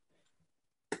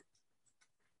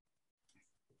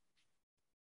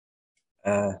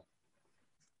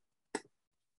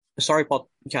 Sorry,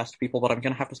 podcast people, but I'm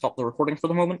going to have to stop the recording for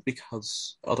the moment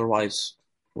because otherwise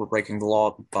we're breaking the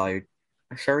law by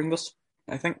sharing this,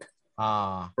 I think. We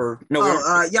don't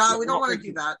want to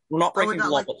do that. We're not breaking the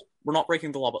law, we're not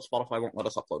breaking the law, but Spotify won't let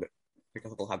us upload it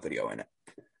because it'll have video in it.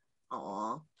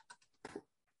 Aww.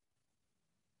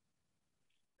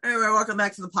 Anyway, welcome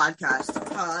back to the podcast.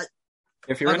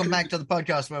 Welcome back to the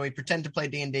podcast where we pretend to play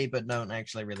D&D but don't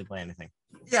actually really play anything.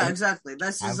 Yeah, exactly.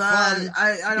 This is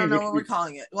I don't know what we're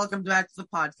calling it. Welcome back to the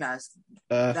podcast.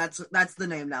 That's the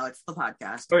name now. It's the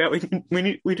podcast. Oh yeah, we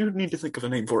do need to think of a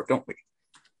name for it, don't we?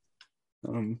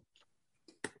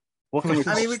 What can we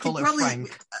call? I mean, we call could it probably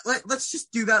Frank. let's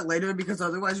just do that later because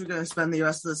otherwise we're going to spend the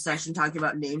rest of the session talking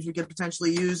about names we could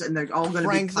potentially use, and they're all going to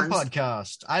be puns. Frank the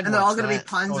podcast. And they're all going to be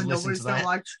puns, and nobody's going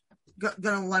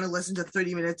to want to listen to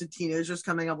 30 minutes of teenagers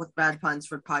coming up with bad puns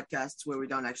for podcasts where we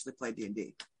don't actually play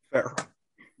D&D. Fair.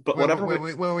 But whatever.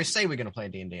 Where we say we're going to play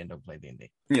D&D and don't play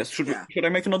D&D. Yes. Should I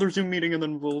make another Zoom meeting and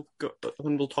then we'll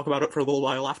talk about it for a little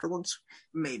while afterwards?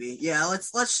 Maybe. Yeah.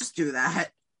 Let's just do that.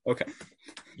 Okay.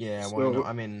 Yeah. Well, no,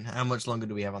 I mean, how much longer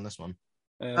do we have on this one?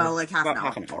 Like half an hour.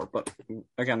 Half an hour. But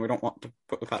again, we don't want to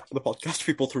put the podcast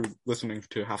people through listening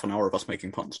to half an hour of us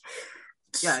making puns.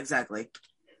 Yeah. Exactly.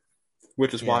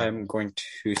 Which is why I'm going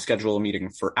to schedule a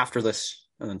meeting for after this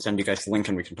and then send you guys the link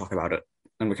and we can talk about it.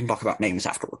 And we can talk about names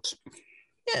afterwards.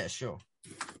 Yeah, sure.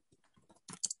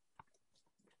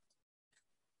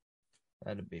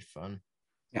 That'd be fun.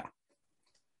 Yeah.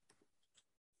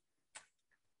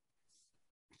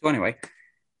 So anyway.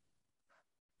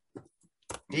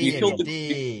 You killed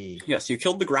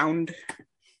the ground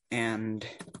and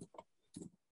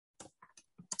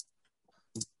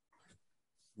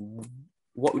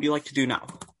what would you like to do now?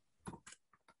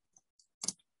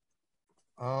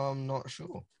 I'm not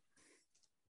sure.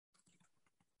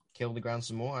 Kill the ground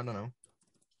some more? I don't know.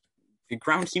 The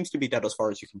ground seems to be dead as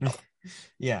far as you can tell.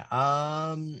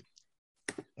 Yeah.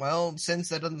 Well, since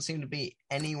there doesn't seem to be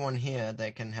anyone here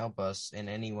that can help us in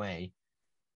any way,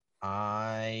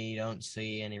 I don't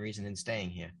see any reason in staying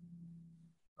here.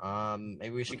 Maybe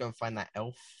we should go and find that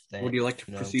elf that, Would you like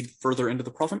to proceed further into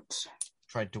the province?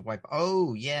 tried to wipe.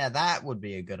 Oh, yeah, that would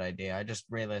be a good idea. I just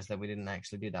realized that we didn't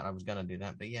actually do that. I was gonna do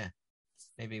that, but yeah,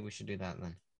 maybe we should do that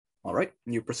then. All right.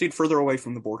 You proceed further away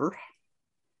from the border,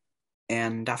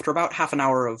 and after about half an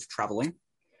hour of traveling,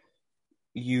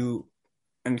 you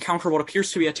encounter what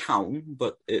appears to be a town,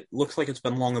 but it looks like it's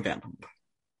been long abandoned.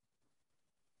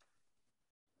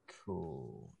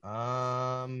 Cool.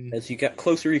 As you get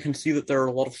closer, you can see that there are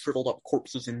a lot of shriveled up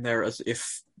corpses in there, as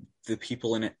if the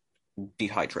people in it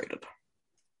dehydrated.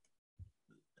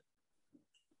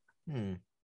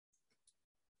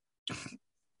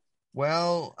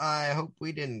 Well, I hope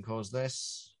we didn't cause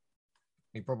this.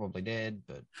 We probably did,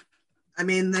 but I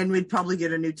mean, then we'd probably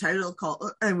get a new title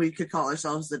and we could call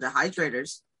ourselves the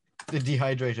Dehydrators. the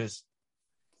dehydrators.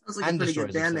 Sounds like And a pretty good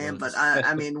destroyers band of name, but civilians.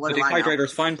 I mean, what The do I know?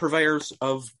 dehydrators, fine purveyors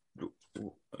of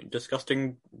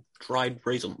disgusting dried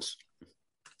raisins.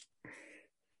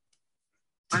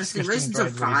 Honestly, Disgusting raisins are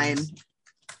dried fine. raisins.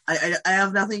 I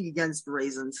have nothing against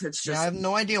raisins. It's Yeah, just I have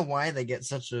no idea why they get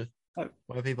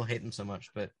why people hate them so much,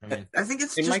 but I mean, I think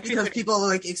it's It just might be because like- people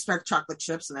like expect chocolate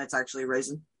chips and it's actually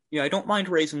raisin. Yeah, I don't mind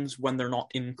raisins when they're not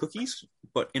in cookies,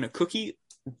 but in a cookie,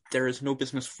 there is no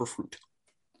business for fruit.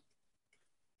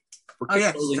 Oh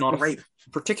yeah, Particularly, it's not grape.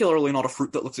 particularly not a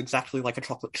fruit that looks exactly like a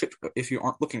chocolate chip if you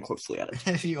aren't looking closely at it.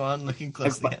 if you aren't looking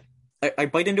closely at I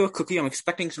bite into a cookie, I'm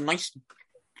expecting some nice,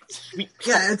 sweet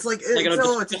Yeah, it's like Like a it's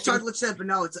a disgusting- chocolate chip, but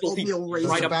no, it's filthy oatmeal it's raisin.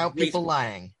 dried up about people raisin.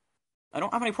 lying. I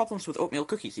don't have any problems with oatmeal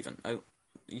cookies, even.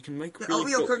 You can make The really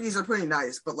oatmeal good- cookies are pretty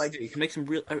nice, but like You can make some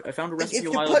real. I found a if recipe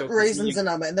you a while put ago. raisins in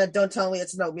them and then don't tell me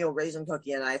it's an oatmeal raisin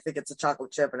cookie and I think it's a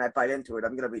chocolate chip and I bite into it,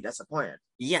 I'm gonna be disappointed.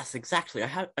 Yes, exactly.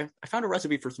 I found a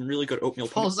recipe for some really good oatmeal.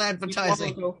 False peanut-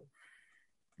 advertising.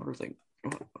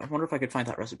 I wonder if I could find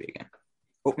that recipe again.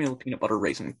 Oatmeal peanut butter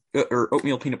raisin or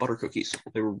oatmeal peanut butter cookies.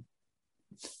 They were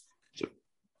it's an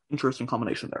interesting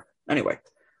combination there. Anyway,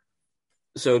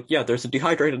 so yeah, there's a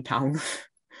dehydrated town.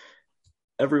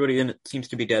 Everybody in it seems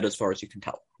to be dead as far as you can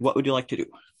tell. What would you like to do?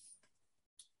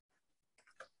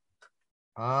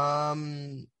 I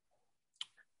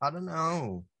don't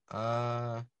know.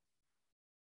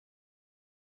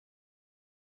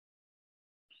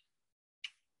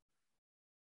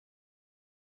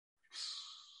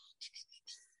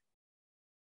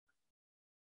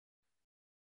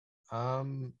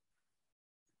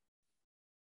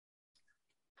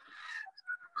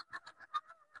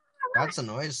 That's a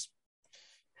noise.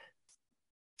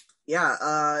 Yeah,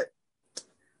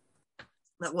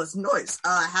 that was noise.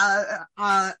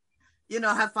 Have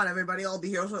fun, everybody. I'll be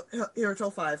here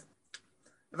till 5.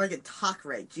 If I can talk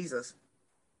right, Jesus.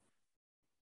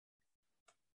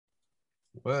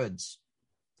 Words.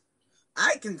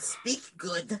 I can speak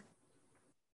good.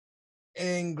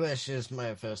 English is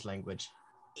my first language.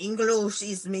 English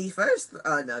is me first.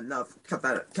 No, cut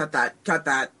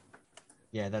that.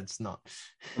 Yeah, that's not.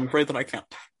 I'm afraid that I can't.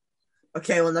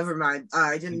 Okay, well, never mind.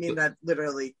 I didn't mean that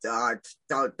literally.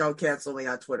 Don't cancel me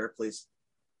on Twitter, please.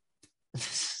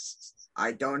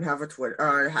 I don't have a Twitter.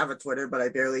 Or I have a Twitter, but I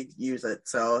barely use it.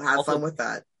 So have fun with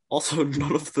that. Also,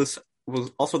 none of this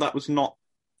was. Also, that was not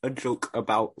a joke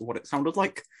about what it sounded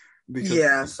like.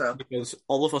 Because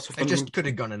all of us have I been. just could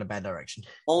have gone in a bad direction.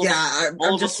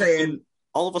 I'm just saying.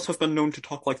 All of us have been known to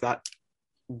talk like that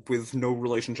with no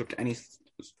relationship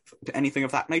to anything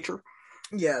of that nature.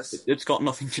 Yes. It's got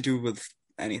nothing to do with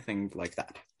anything like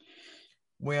that.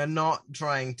 We are not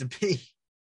trying to be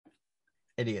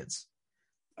idiots.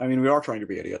 I mean, we are trying to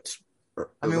be idiots.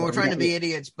 We're trying to be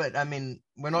idiots, but I mean,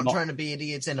 we're not Not- trying to be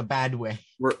idiots in a bad way.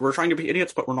 We're trying to be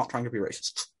idiots, but we're not trying to be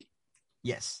racists.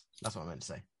 Yes, that's what I meant to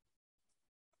say.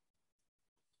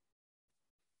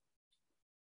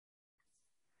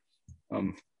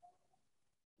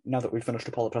 Now that we've finished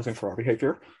apologizing for our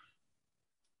behavior,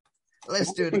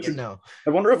 Let's do it again. No. I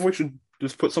wonder if we should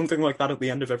just put something like that at the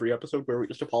end of every episode where we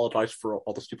just apologize for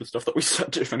all the stupid stuff that we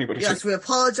said. If anybody, Yes, we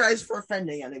apologize for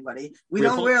offending anybody. We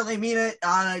don't really mean it.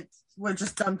 We're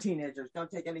just dumb teenagers.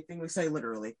 Don't take anything we say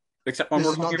literally. except when This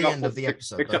we're is not talking the about end of the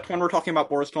episode, except when we're talking about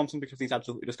Boris Johnson because he's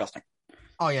absolutely disgusting,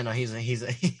 Oh yeah, no, he's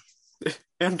a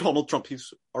and Donald Trump.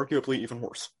 He's arguably even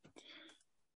worse.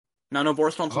 No,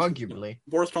 Boris Johnson. arguably.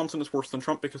 Boris Johnson is worse than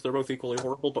Trump because they're both equally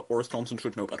horrible, but Boris Johnson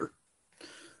should know better.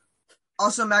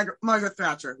 Also, Margaret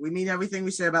Thatcher. We mean everything we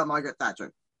say about Margaret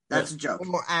Thatcher. That's a joke.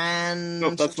 And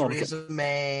Nope, that's not Theresa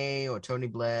May or Tony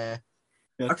Blair.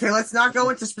 Okay, let's not go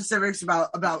into specifics about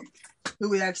who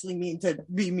we actually mean to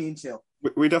be mean to.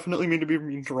 We definitely mean to be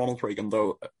mean to Ronald Reagan,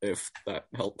 though, if that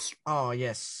helps. Oh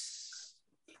yes.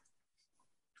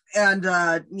 And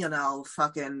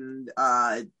fucking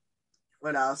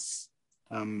what else?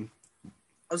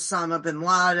 Osama bin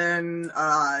Laden,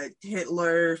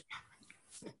 Hitler.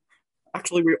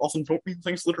 Actually, we often don't mean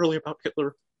things literally about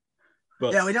Hitler.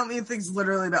 But Yeah, we don't mean things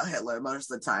literally about Hitler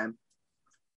most of the time.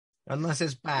 Unless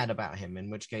it's bad about him, in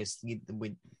which case we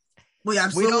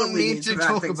absolutely don't need mean to bad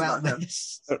talk things about him.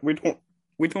 this.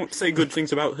 we don't say good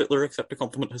things about Hitler except to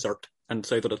compliment his art and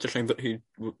say that it's a shame that he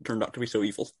turned out to be so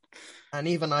evil. And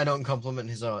even I don't compliment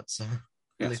his art, so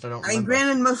Yes. at least I don't I mean, remember.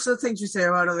 granted, most of the things you say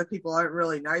about other people aren't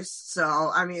really nice.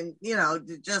 So, I mean,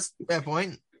 just Fair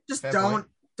point. just Fair don't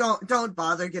point. don't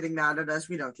bother getting mad at us.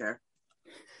 We don't care.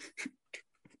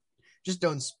 Just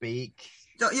don't speak.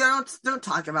 Don't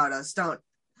talk about us. Don't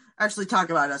actually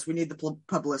talk about us. We need the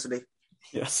publicity.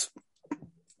 Yes.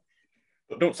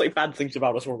 But don't say bad things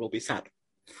about us or we'll be sad.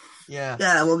 Yeah.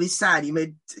 Yeah, we'll be sad. You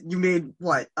made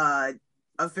what? A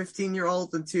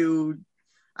 15-year-old into.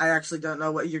 I actually don't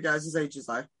know what your guys' ages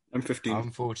are. I'm 15.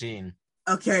 I'm 14.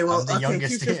 Okay, well, I'm the two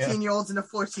youngest here. 15-year-olds and a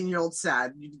 14-year-old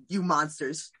sad. You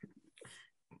monsters.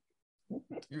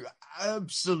 You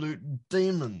absolute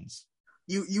demons.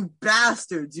 You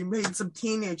bastards. You made some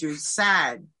teenagers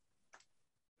sad.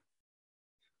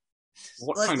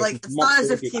 It's not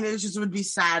as if teenagers would be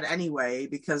sad anyway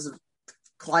because of the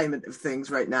climate of things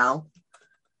right now.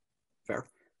 Fair.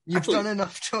 You've done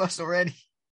enough to us already.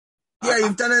 Yeah,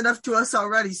 you've done enough to us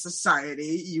already,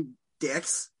 society, you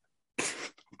dicks. I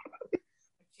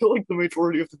feel like the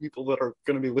majority of the people that are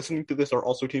going to be listening to this are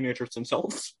also teenagers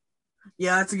themselves.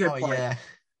 Yeah, that's a good point. Yeah.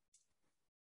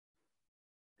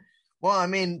 Well, I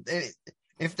mean,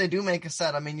 if they do make us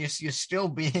sad, I mean, you're still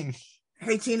being...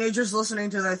 Hey, teenagers listening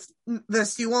to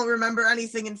this, you won't remember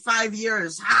anything in 5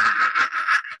 years.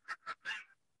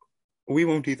 We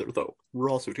won't either, though.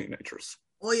 We're also teenagers.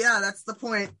 Well, yeah, that's the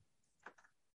point.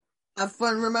 Have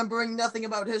fun remembering nothing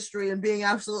about history and being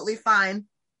absolutely fine.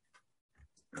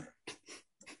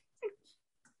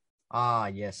 Ah,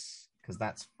 yes, because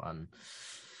that's fun.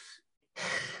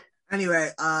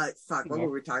 Anyway, what were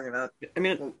we talking about? I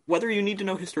mean, whether you need to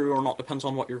know history or not depends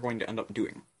on what you're going to end up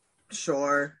doing.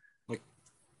 Sure.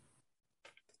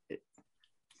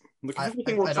 I don't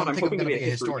think I'm going to be a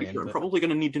historian. I'm probably going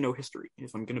to need to know history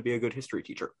if I'm going to be a good history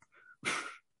teacher.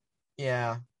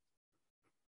 Yeah.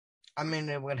 I mean,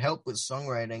 it would help with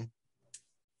songwriting,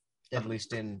 at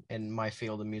least in my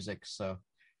field of music, so...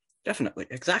 Definitely,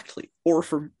 exactly. Or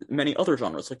for many other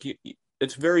genres.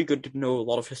 It's very good to know a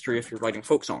lot of history if you're writing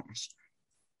folk songs.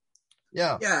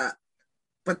 Yeah. Yeah.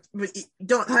 But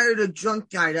don't hire a drunk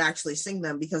guy to actually sing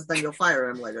them because then you'll fire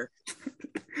him later.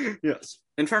 Yes.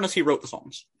 In fairness, he wrote the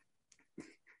songs.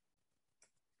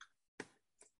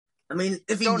 I mean,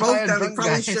 if he wrote them, he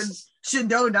probably should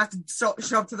know not to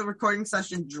show up to the recording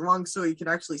session drunk so he can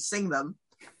actually sing them.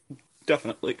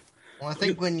 Definitely. Well, I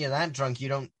think when you're that drunk,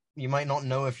 you might not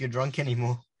know if you're drunk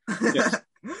anymore. Yes.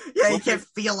 Yeah, you can't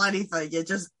feel anything. You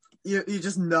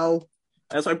just know.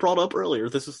 As I brought up earlier,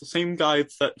 this is the same guy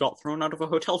that got thrown out of a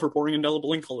hotel for pouring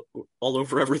indelible ink all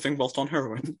over everything whilst on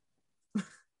heroin.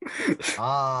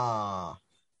 Ah.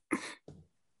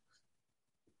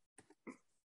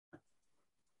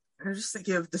 I'm just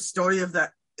thinking of the story of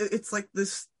that. It's like the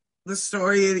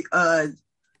story of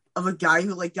a guy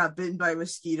who got bitten by a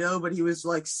mosquito, but he was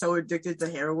so addicted to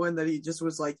heroin that he just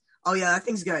was like, "Oh yeah, that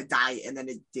thing's gonna die," and then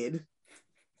it did.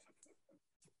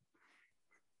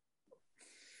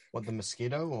 What, the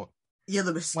mosquito? Or... Yeah,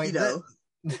 the mosquito.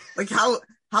 Wait,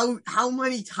 how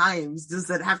many times does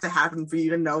that have to happen for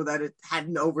you to know that it had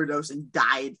an overdose and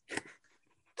died?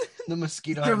 The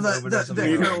mosquito from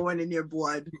the heroin in your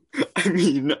blood. I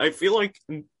mean, I feel like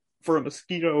for a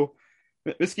mosquito,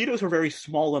 mosquitoes are very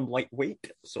small and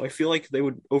lightweight, so I feel like they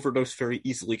would overdose very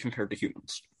easily compared to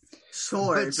humans.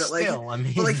 Sure, but still, I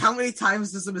mean... but how many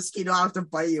times does a mosquito have to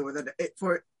bite you and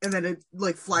then it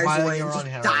flies away and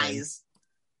just dies?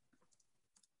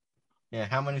 Yeah,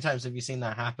 how many times have you seen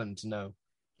that happen to know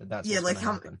that that's yeah, what's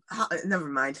gonna happen? How never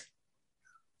mind.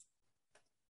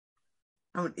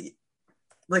 How do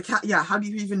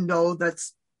you even know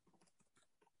that's...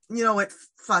 You know what?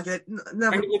 Fuck it.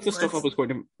 Never. I mean, this stuff up is going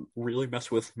to really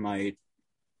mess with my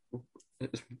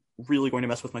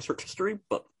search history,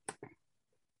 but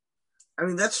I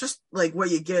mean, that's just what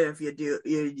you get if you do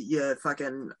you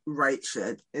fucking write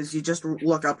shit. Is you just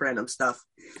look up random stuff.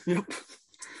 Yep.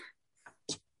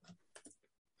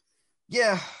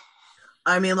 Yeah.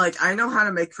 I mean, I know how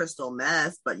to make crystal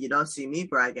meth, but you don't see me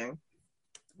bragging.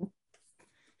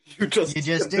 You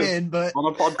just did, but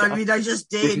on a podcast. I mean, I just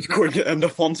did. It's going to end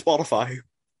up on Spotify.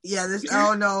 Yeah, this.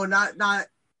 Oh no, not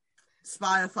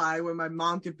Spotify, where my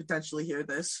mom could potentially hear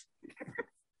this.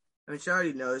 I mean, she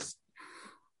already knows.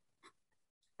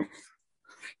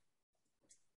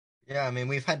 Yeah, I mean,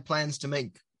 we've had plans to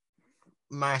make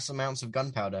mass amounts of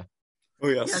gunpowder Oh,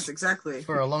 yes. Yes, exactly.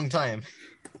 for a long time.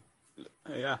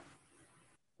 Yeah.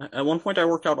 At one point, I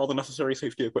worked out all the necessary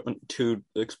safety equipment to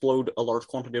explode a large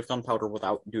quantity of gunpowder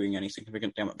without doing any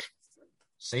significant damage.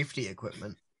 Safety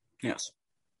equipment. Yes.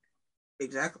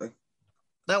 Exactly.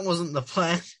 That wasn't the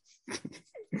plan.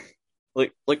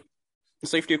 Like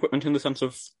safety equipment in the sense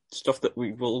of stuff that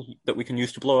we can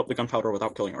use to blow up the gunpowder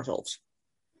without killing ourselves.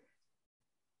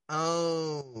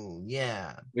 Oh,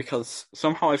 yeah. Because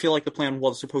somehow I feel like the plan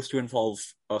was supposed to involve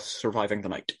us surviving the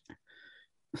night.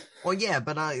 Well, yeah,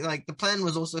 but the plan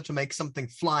was also to make something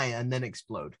fly and then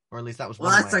explode, or at least that was Well,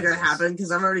 one of that's my not gonna ideas. happen because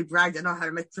I've already bragged I know how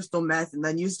to make crystal meth, and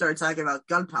then you started talking about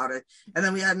gunpowder, and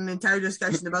then we had an entire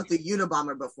discussion about the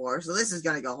Unabomber before. So this is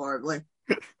gonna go horribly.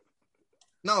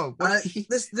 No, This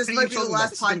what are might you be the talking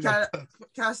last about?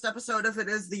 podcast episode. If it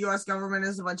is, the U.S. government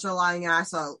is a bunch of lying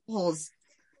assholes.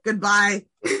 Goodbye.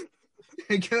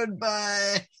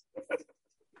 Goodbye.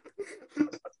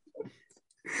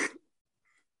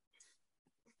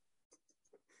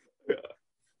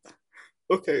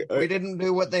 Okay. We didn't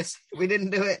do what this. We didn't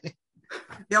do it.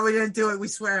 Yeah, we didn't do it. We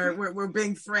swear. We're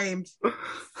being framed.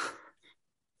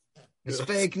 It's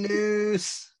fake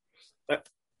news.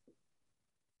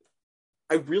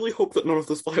 I really hope that none of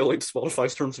this violates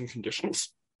Spotify's terms and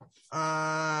conditions.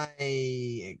 I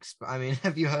mean,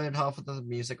 have you heard half of the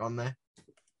music on there?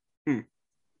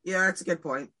 Yeah, that's a good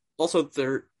point. Also,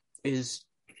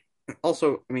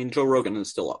 I mean, Joe Rogan is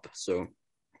still up, so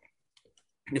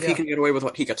if he can get away with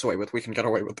what he gets away with, we can get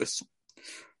away with this.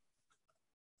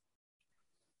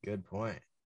 Good point.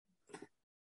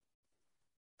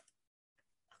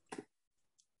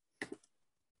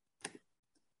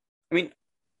 I mean,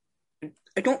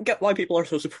 I don't get why people are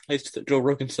so surprised that Joe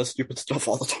Rogan says stupid stuff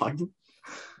all the time.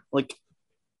 Like,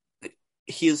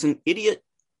 he is an idiot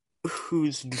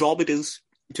whose job it is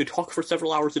to talk for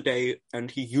several hours a day,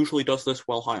 and he usually does this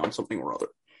while high on something or other.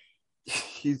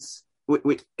 It's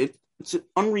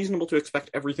unreasonable to expect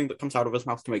everything that comes out of his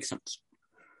mouth to make sense.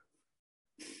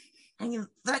 I mean,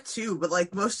 that too, but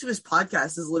like most of his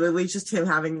podcast is literally just him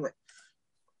having like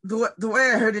the way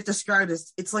I heard it described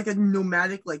is it's like a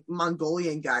nomadic like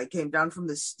Mongolian guy came down from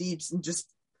the steppes and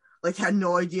just like had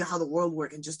no idea how the world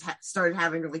worked and just started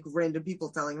having like random people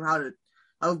telling him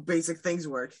how basic things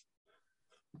work.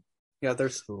 Yeah,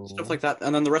 there's stuff like that,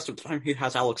 and then the rest of the time he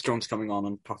has Alex Jones coming on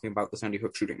and talking about the Sandy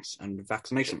Hook shootings and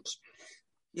vaccinations.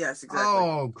 Yes, exactly.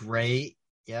 Oh, great.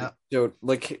 Yeah. So,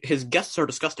 like, his guests are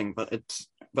disgusting, but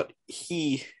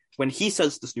when he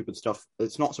says the stupid stuff,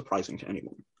 it's not surprising to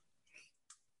anyone.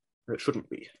 Or it shouldn't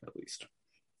be, at least.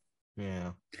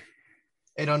 Yeah.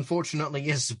 It unfortunately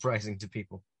is surprising to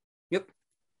people. Yep.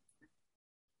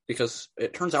 Because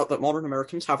it turns out that modern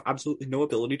Americans have absolutely no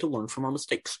ability to learn from our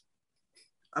mistakes.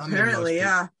 Apparently,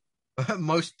 yeah.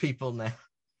 Most people now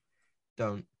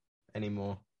don't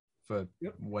anymore for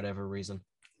whatever reason.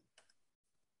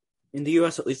 In the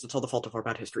US, at least, it's all the fault of our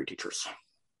bad history teachers.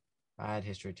 Bad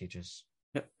history teachers.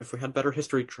 Yep. If we had better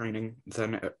history training,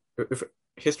 then if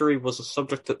history was a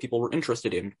subject that people were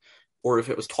interested in, or if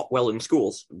it was taught well in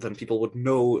schools, then people would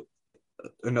know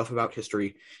enough about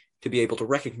history to be able to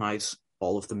recognize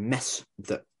all of the mess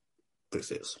that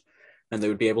this is. And they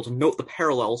would be able to note the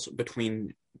parallels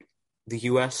between the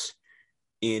US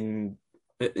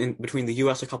between the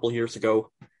US a couple of years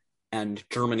ago and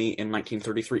Germany in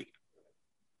 1933.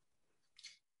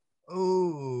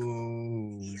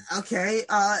 Ooh. Okay.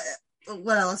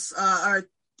 What else? Our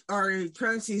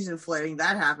currency's inflating.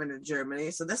 That happened in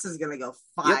Germany, so this is gonna go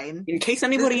fine. Yep. In case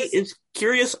anybody is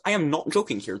curious, I am not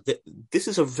joking here. This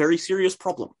is a very serious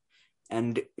problem,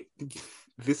 and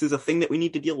this is a thing that we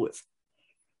need to deal with.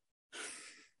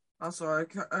 Also, our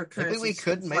currency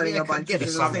Maybe I could get a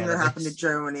because song of the thing out that of happened this. to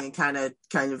Germany and kind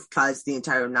of caused the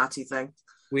entire Nazi thing.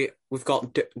 We've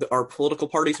got our political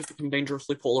parties have become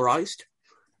dangerously polarized.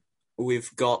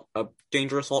 We've got a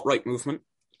dangerous alt-right movement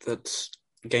that's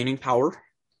gaining power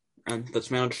and that's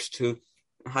managed to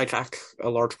hijack a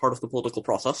large part of the political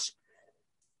process.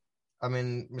 I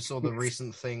mean, we saw the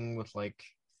recent thing with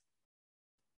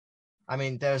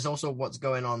there's also what's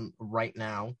going on right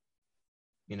now,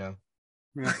 you know.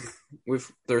 Yeah.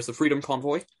 There's the Freedom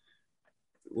Convoy,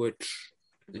 which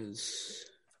is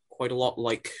quite a lot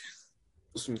like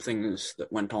some things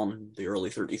that went on in the early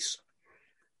 30s.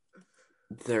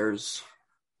 There's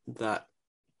that,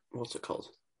 what's it called?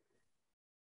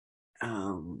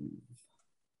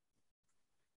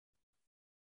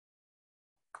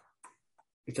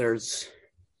 There's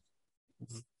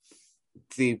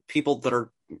the people that are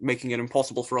making it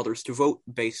impossible for others to vote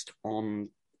based on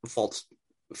false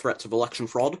threats of election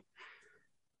fraud.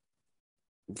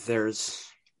 There's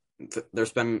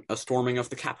there's been a storming of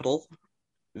the Capitol,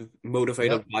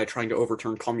 motivated by trying to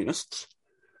overturn communists.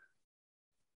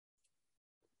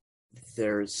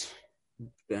 There's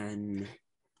been,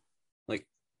 like,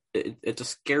 it's a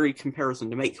scary comparison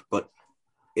to make, but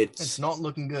it's not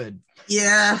looking good.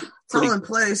 Yeah, it's all in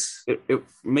place. It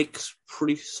makes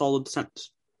pretty solid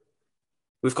sense.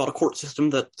 We've got a court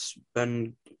system that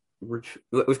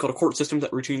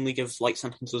routinely gives light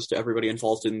sentences to everybody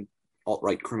involved in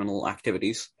alt-right criminal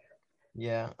activities.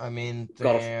 Yeah, I mean,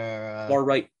 Got a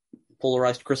far-right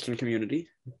polarized Christian community.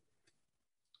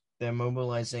 They're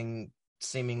mobilizing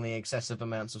seemingly excessive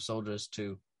amounts of soldiers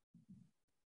to,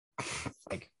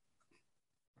 like,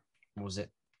 what was it,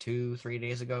 2-3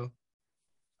 days ago?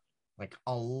 Like,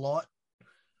 a lot.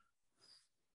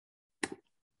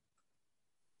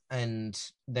 And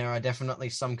there are definitely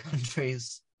some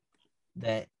countries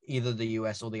that either the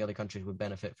US or the other countries would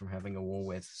benefit from having a war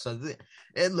with. So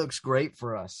it looks great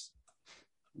for us.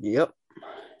 Yep.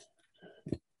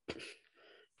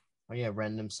 Oh yeah,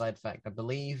 random side fact. I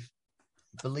believe.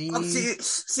 I'll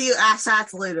see you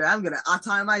asshats later. I'm gonna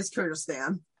autonomize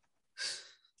Kurdistan.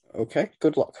 Okay,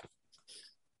 good luck.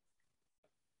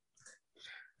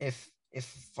 If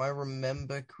I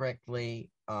remember correctly,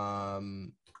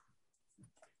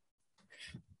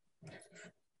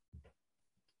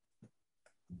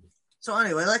 So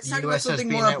anyway, let's talk about something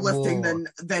more uplifting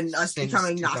than us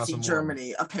becoming Nazi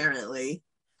Germany, apparently.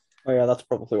 Oh yeah, that's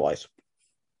probably wise.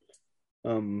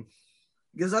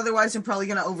 Because otherwise I'm probably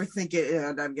going to overthink it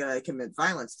and I'm going to commit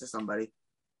violence to somebody.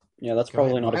 Yeah, that's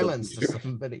probably not violence to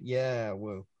somebody. Yeah,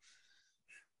 whoa.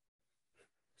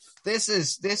 This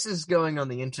is going on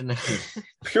the internet.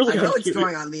 I know it's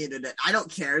going on the internet. I don't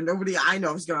care. Nobody I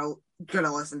know is gonna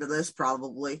listen to this,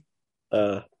 probably.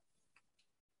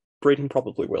 Braden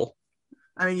probably will.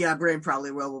 I mean, yeah, Braden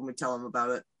probably will when we tell him about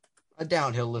it. I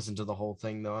doubt he'll listen to the whole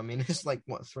thing, though. I mean, it's like,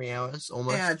 what, 3 hours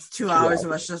almost? Yeah, it's 2 hours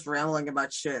of us just rambling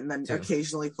about shit and then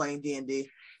occasionally playing D&D.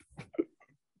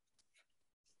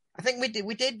 I think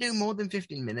we did do more than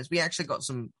 15 minutes. We actually got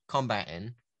some combat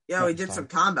in. Yeah, we did some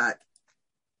combat.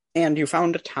 And you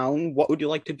found a town. What would you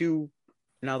like to do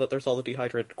now that there's all the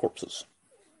dehydrated corpses?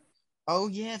 Oh,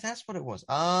 yeah, that's what it was.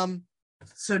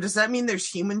 So does that mean there's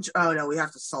human... Oh, no, we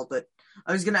have to salt it.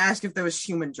 I was going to ask if there was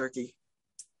human jerky.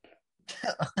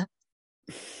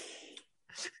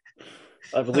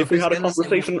 I believe we had a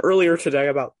conversation earlier today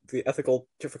about the ethical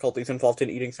difficulties involved in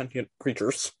eating sentient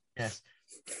creatures. Yes.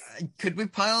 Could we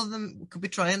pile them? Could we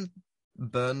try and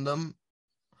burn them?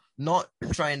 Not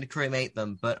trying to cremate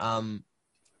them, but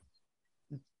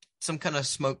some kind of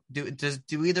smoke. Do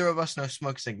either of us know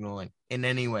smoke signaling in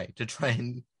any way to try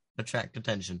and attract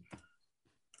attention?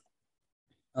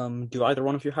 Do either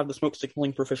one of you have the smoke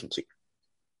signaling proficiency?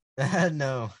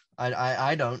 No,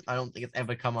 I don't. I don't think it's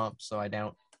ever come up, so I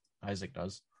doubt Isaac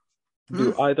does.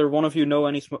 Do either one of you know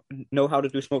how to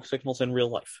do smoke signals in real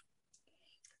life?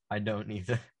 I don't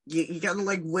either. You gotta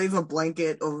like wave a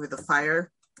blanket over the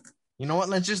fire. You know what?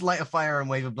 Let's just light a fire and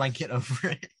wave a blanket over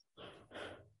it.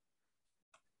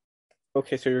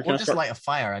 Okay, so you're gonna just light a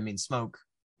fire. I mean, smoke.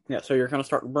 Yeah, so you're gonna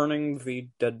start burning the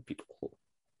dead people.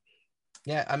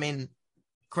 Yeah, I mean,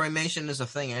 cremation is a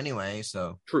thing anyway,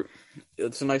 so... True.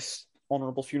 It's a nice,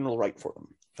 honorable funeral rite for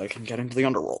them. They can get into the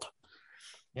underworld.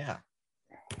 Yeah.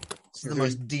 It's the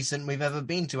most decent we've ever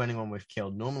been to anyone we've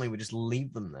killed. Normally, we just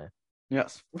leave them there.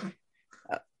 Yes.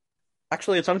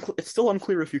 Actually, it's still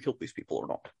unclear if you killed these people or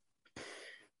not.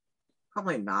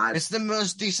 Probably not. It's the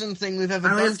most decent thing we've ever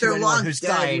done if they're to anyone long who's dead,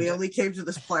 died. we only came to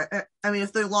this place... I mean,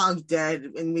 if they're long dead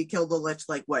and we killed the Lich,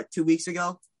 2 weeks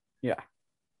ago? Yeah.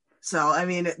 So, I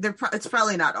mean, it's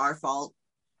probably not our fault.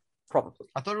 Probably.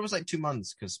 I thought it was 2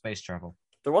 months because space travel.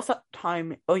 There was that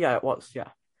time... Oh, yeah, it was, yeah.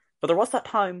 But there was that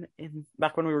time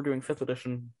back when we were doing 5th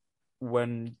edition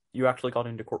when you actually got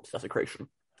into corpse desecration.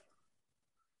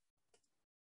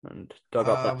 And dug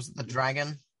up that... Was it the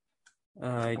dragon?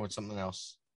 Or something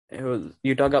else?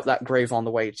 You dug up that grave on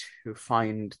the way to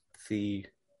find the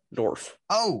dwarf.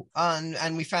 Oh,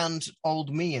 and we found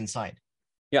old me inside.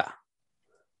 Yeah.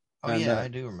 Oh, and, I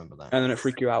do remember that. And then it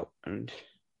freaked you out, and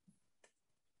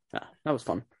yeah, that was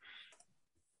fun.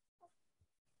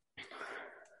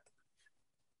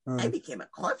 I became a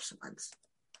corpse once.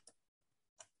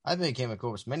 I became a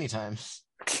corpse many times.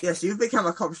 Yes, you've become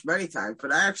a corpse many times,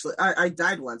 but I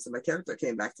died once, and my character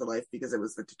came back to life because it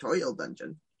was the tutorial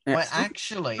dungeon. Well,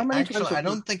 actually, I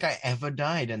don't think I ever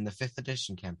died in the 5th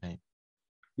edition campaign.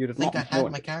 You did I think I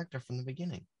had my character from the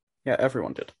beginning. Yeah,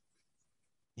 everyone did.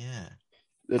 Yeah.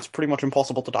 It's pretty much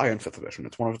impossible to die in 5th edition.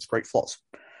 It's one of its great flaws.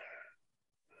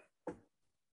 I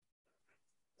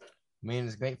mean,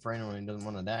 it's great for anyone who doesn't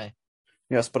want to die.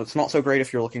 Yes, but it's not so great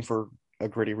if you're looking for a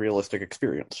gritty, realistic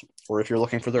experience, or if you're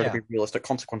looking for there to Yeah. be realistic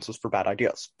consequences for bad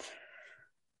ideas.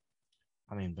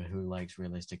 I mean, but who likes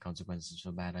realistic consequences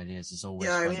for bad ideas? It's always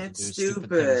Yeah, I fun mean, to it's do stupid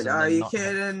things stupid. and Are then you not have-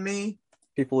 kidding me?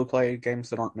 People who play games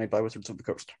that aren't made by Wizards of the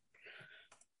Coast.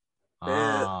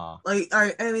 Ah, Like,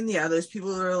 I mean, yeah, there's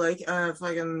people who are like,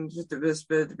 fucking,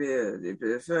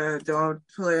 don't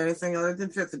play anything other than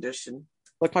 5th edition.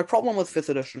 Like, my problem with 5th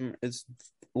edition is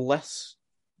less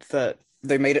that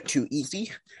they made it too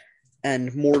easy,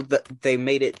 and more that they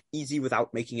made it easy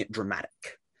without making it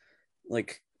dramatic.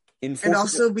 Like, in 4th And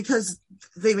also because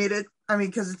they made it, I mean,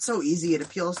 because it's so easy, it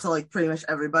appeals to, like, pretty much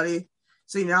everybody.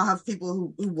 So you now have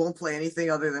people who won't play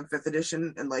anything other than 5th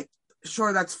edition, and, like,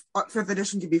 sure, that's 5th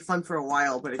edition can be fun for a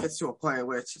while, but it gets to a point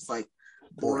where it's just, like,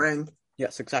 boring.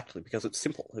 Yes, exactly, because it's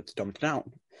simple, it's dumbed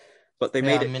down. But they yeah.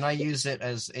 made I it. mean, I use it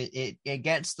as it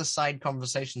gets the side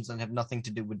conversations that have nothing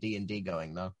to do with D&D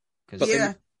going though, because But they-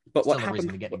 Yeah, But what still a reason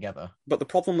to happened? get together. But the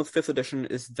problem with 5th edition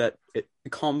is that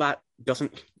combat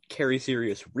doesn't carry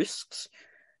serious risks,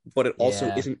 but it also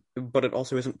Yeah. isn't. But it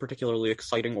also isn't particularly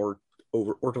exciting or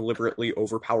deliberately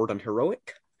overpowered and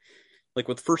heroic. Like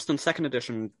with 1st and 2nd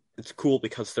edition, it's cool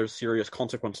because there's serious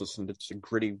consequences and it's a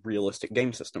gritty, realistic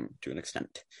game system to an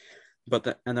extent.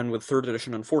 And then with 3rd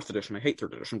edition and 4th edition, I hate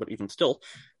 3rd edition, but even still,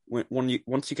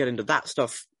 once you get into that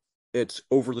stuff, it's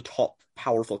over the top,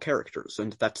 powerful characters,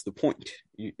 and that's the point.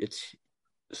 It's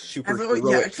super heroic.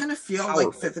 yeah, I kind of feel like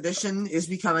powerful. 5th edition is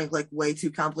becoming, like, way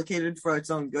too complicated for its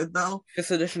own good, though.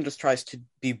 5th edition just tries to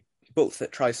be both.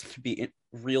 It tries to be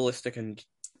realistic and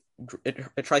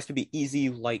it tries to be easy,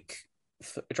 like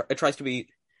it tries to be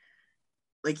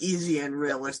Like, easy and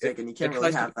realistic, and you can't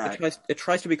really have that. It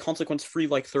tries to be consequence free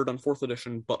like 3rd and 4th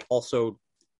edition, but also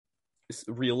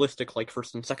realistic like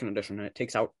 1st and 2nd edition, and it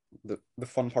takes out the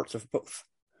fun parts of both.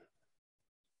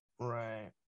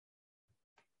 Right.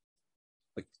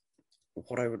 Like,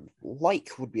 what I would like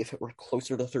would be if it were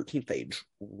closer to 13th Age,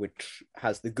 which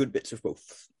has the good bits of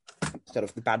both instead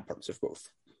of the bad parts of both.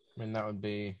 I mean, that'd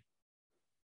be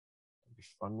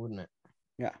fun, wouldn't it?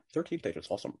 Yeah, 13th Age is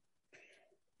awesome.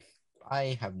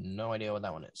 I have no idea what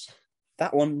that one is.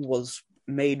 That one was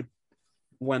made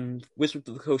when Wizards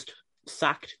of the Coast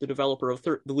sacked the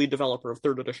lead developer of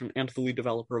 3rd edition and the lead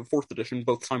developer of 4th edition,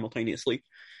 both simultaneously.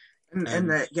 And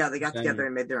they got together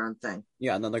and made their own thing.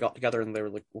 Yeah, and then they got together and they were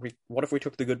like, what if we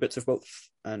took the good bits of both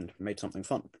and made something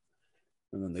fun?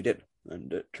 And then they did,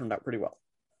 and it turned out pretty well.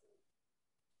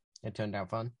 It turned out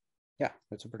fun. Yeah,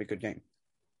 it's a pretty good game.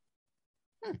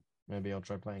 Maybe I'll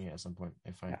try playing it at some point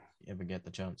if I ever get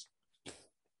the chance.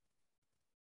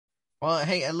 Well,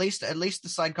 hey, at least the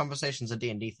side conversations are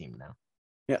D&D themed now.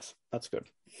 Yes, that's good.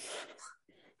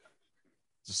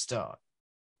 It's a start.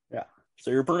 Yeah,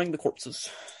 so you're burning the corpses.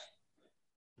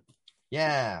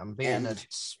 Yeah, I'm being a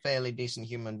fairly decent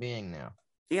human being now.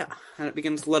 Yeah, and it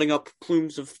begins letting up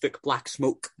plumes of thick black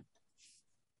smoke.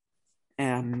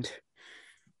 And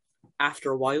after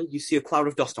a while, you see a cloud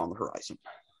of dust on the horizon.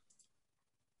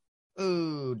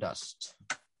 Ooh, dust.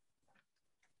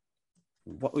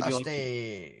 What would you like?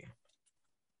 Dusty.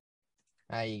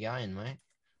 How you going, mate?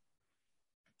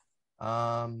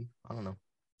 I don't know.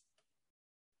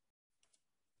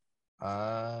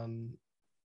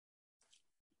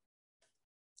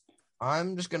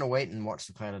 I'm just gonna wait and watch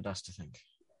the cloud of dust, I think.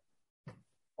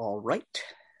 All right.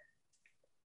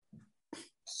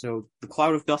 So the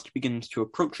cloud of dust begins to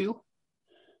approach you,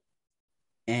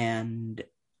 and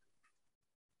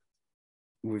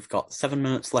we've got 7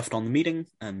 minutes left on the meeting,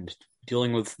 and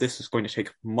dealing with this is going to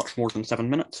take much more than 7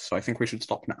 minutes, so I think we should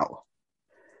stop now.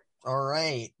 All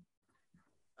right.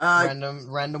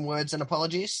 Random words and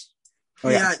apologies. Oh,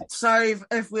 yeah, sorry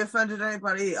if we offended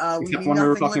anybody. We mean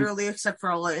nothing literally except for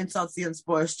all the insults against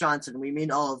Boris Johnson. We mean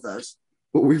all of those.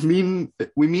 But we mean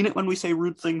it when we say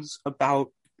rude things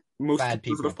about most Bad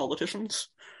conservative people. politicians.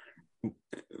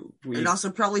 And also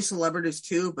probably celebrities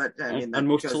too, but I mean, and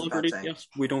most goes without celebrities, saying. yes,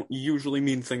 we don't usually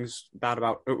mean things bad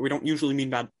about. We don't usually mean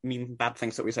bad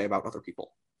things that we say about other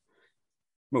people.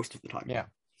 Most of the time, Yeah.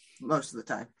 Most of the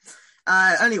time.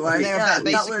 Anyway,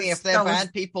 If they're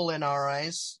bad people in our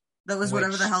eyes, that was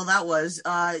whatever the hell that was.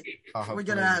 We're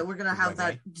gonna have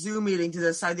that okay. Zoom meeting to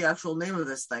decide the actual name of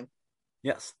this thing.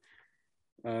 Yes.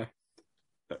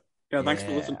 Thanks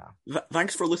for listening.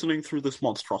 Thanks for listening through this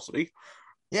monstrosity.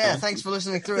 Yeah, thanks for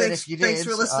listening through it. If you did, thanks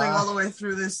for listening all the way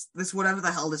through this whatever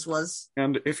the hell this was.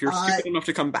 And if you're stupid enough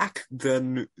to come back,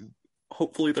 then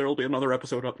hopefully there will be another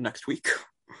episode up next week.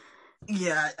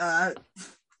 Yeah.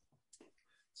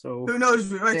 So who knows?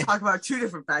 We might talk about two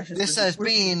different fashions. This has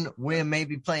been we're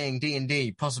maybe playing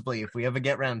D&D, possibly if we ever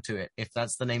get round to it, if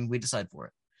that's the name we decide for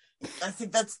it. I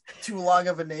think that's too long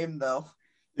of a name, though.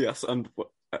 Yes, and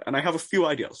I have a few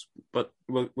ideas, but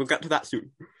we'll get to that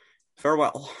soon.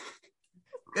 Farewell.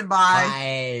 Goodbye.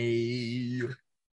 Bye.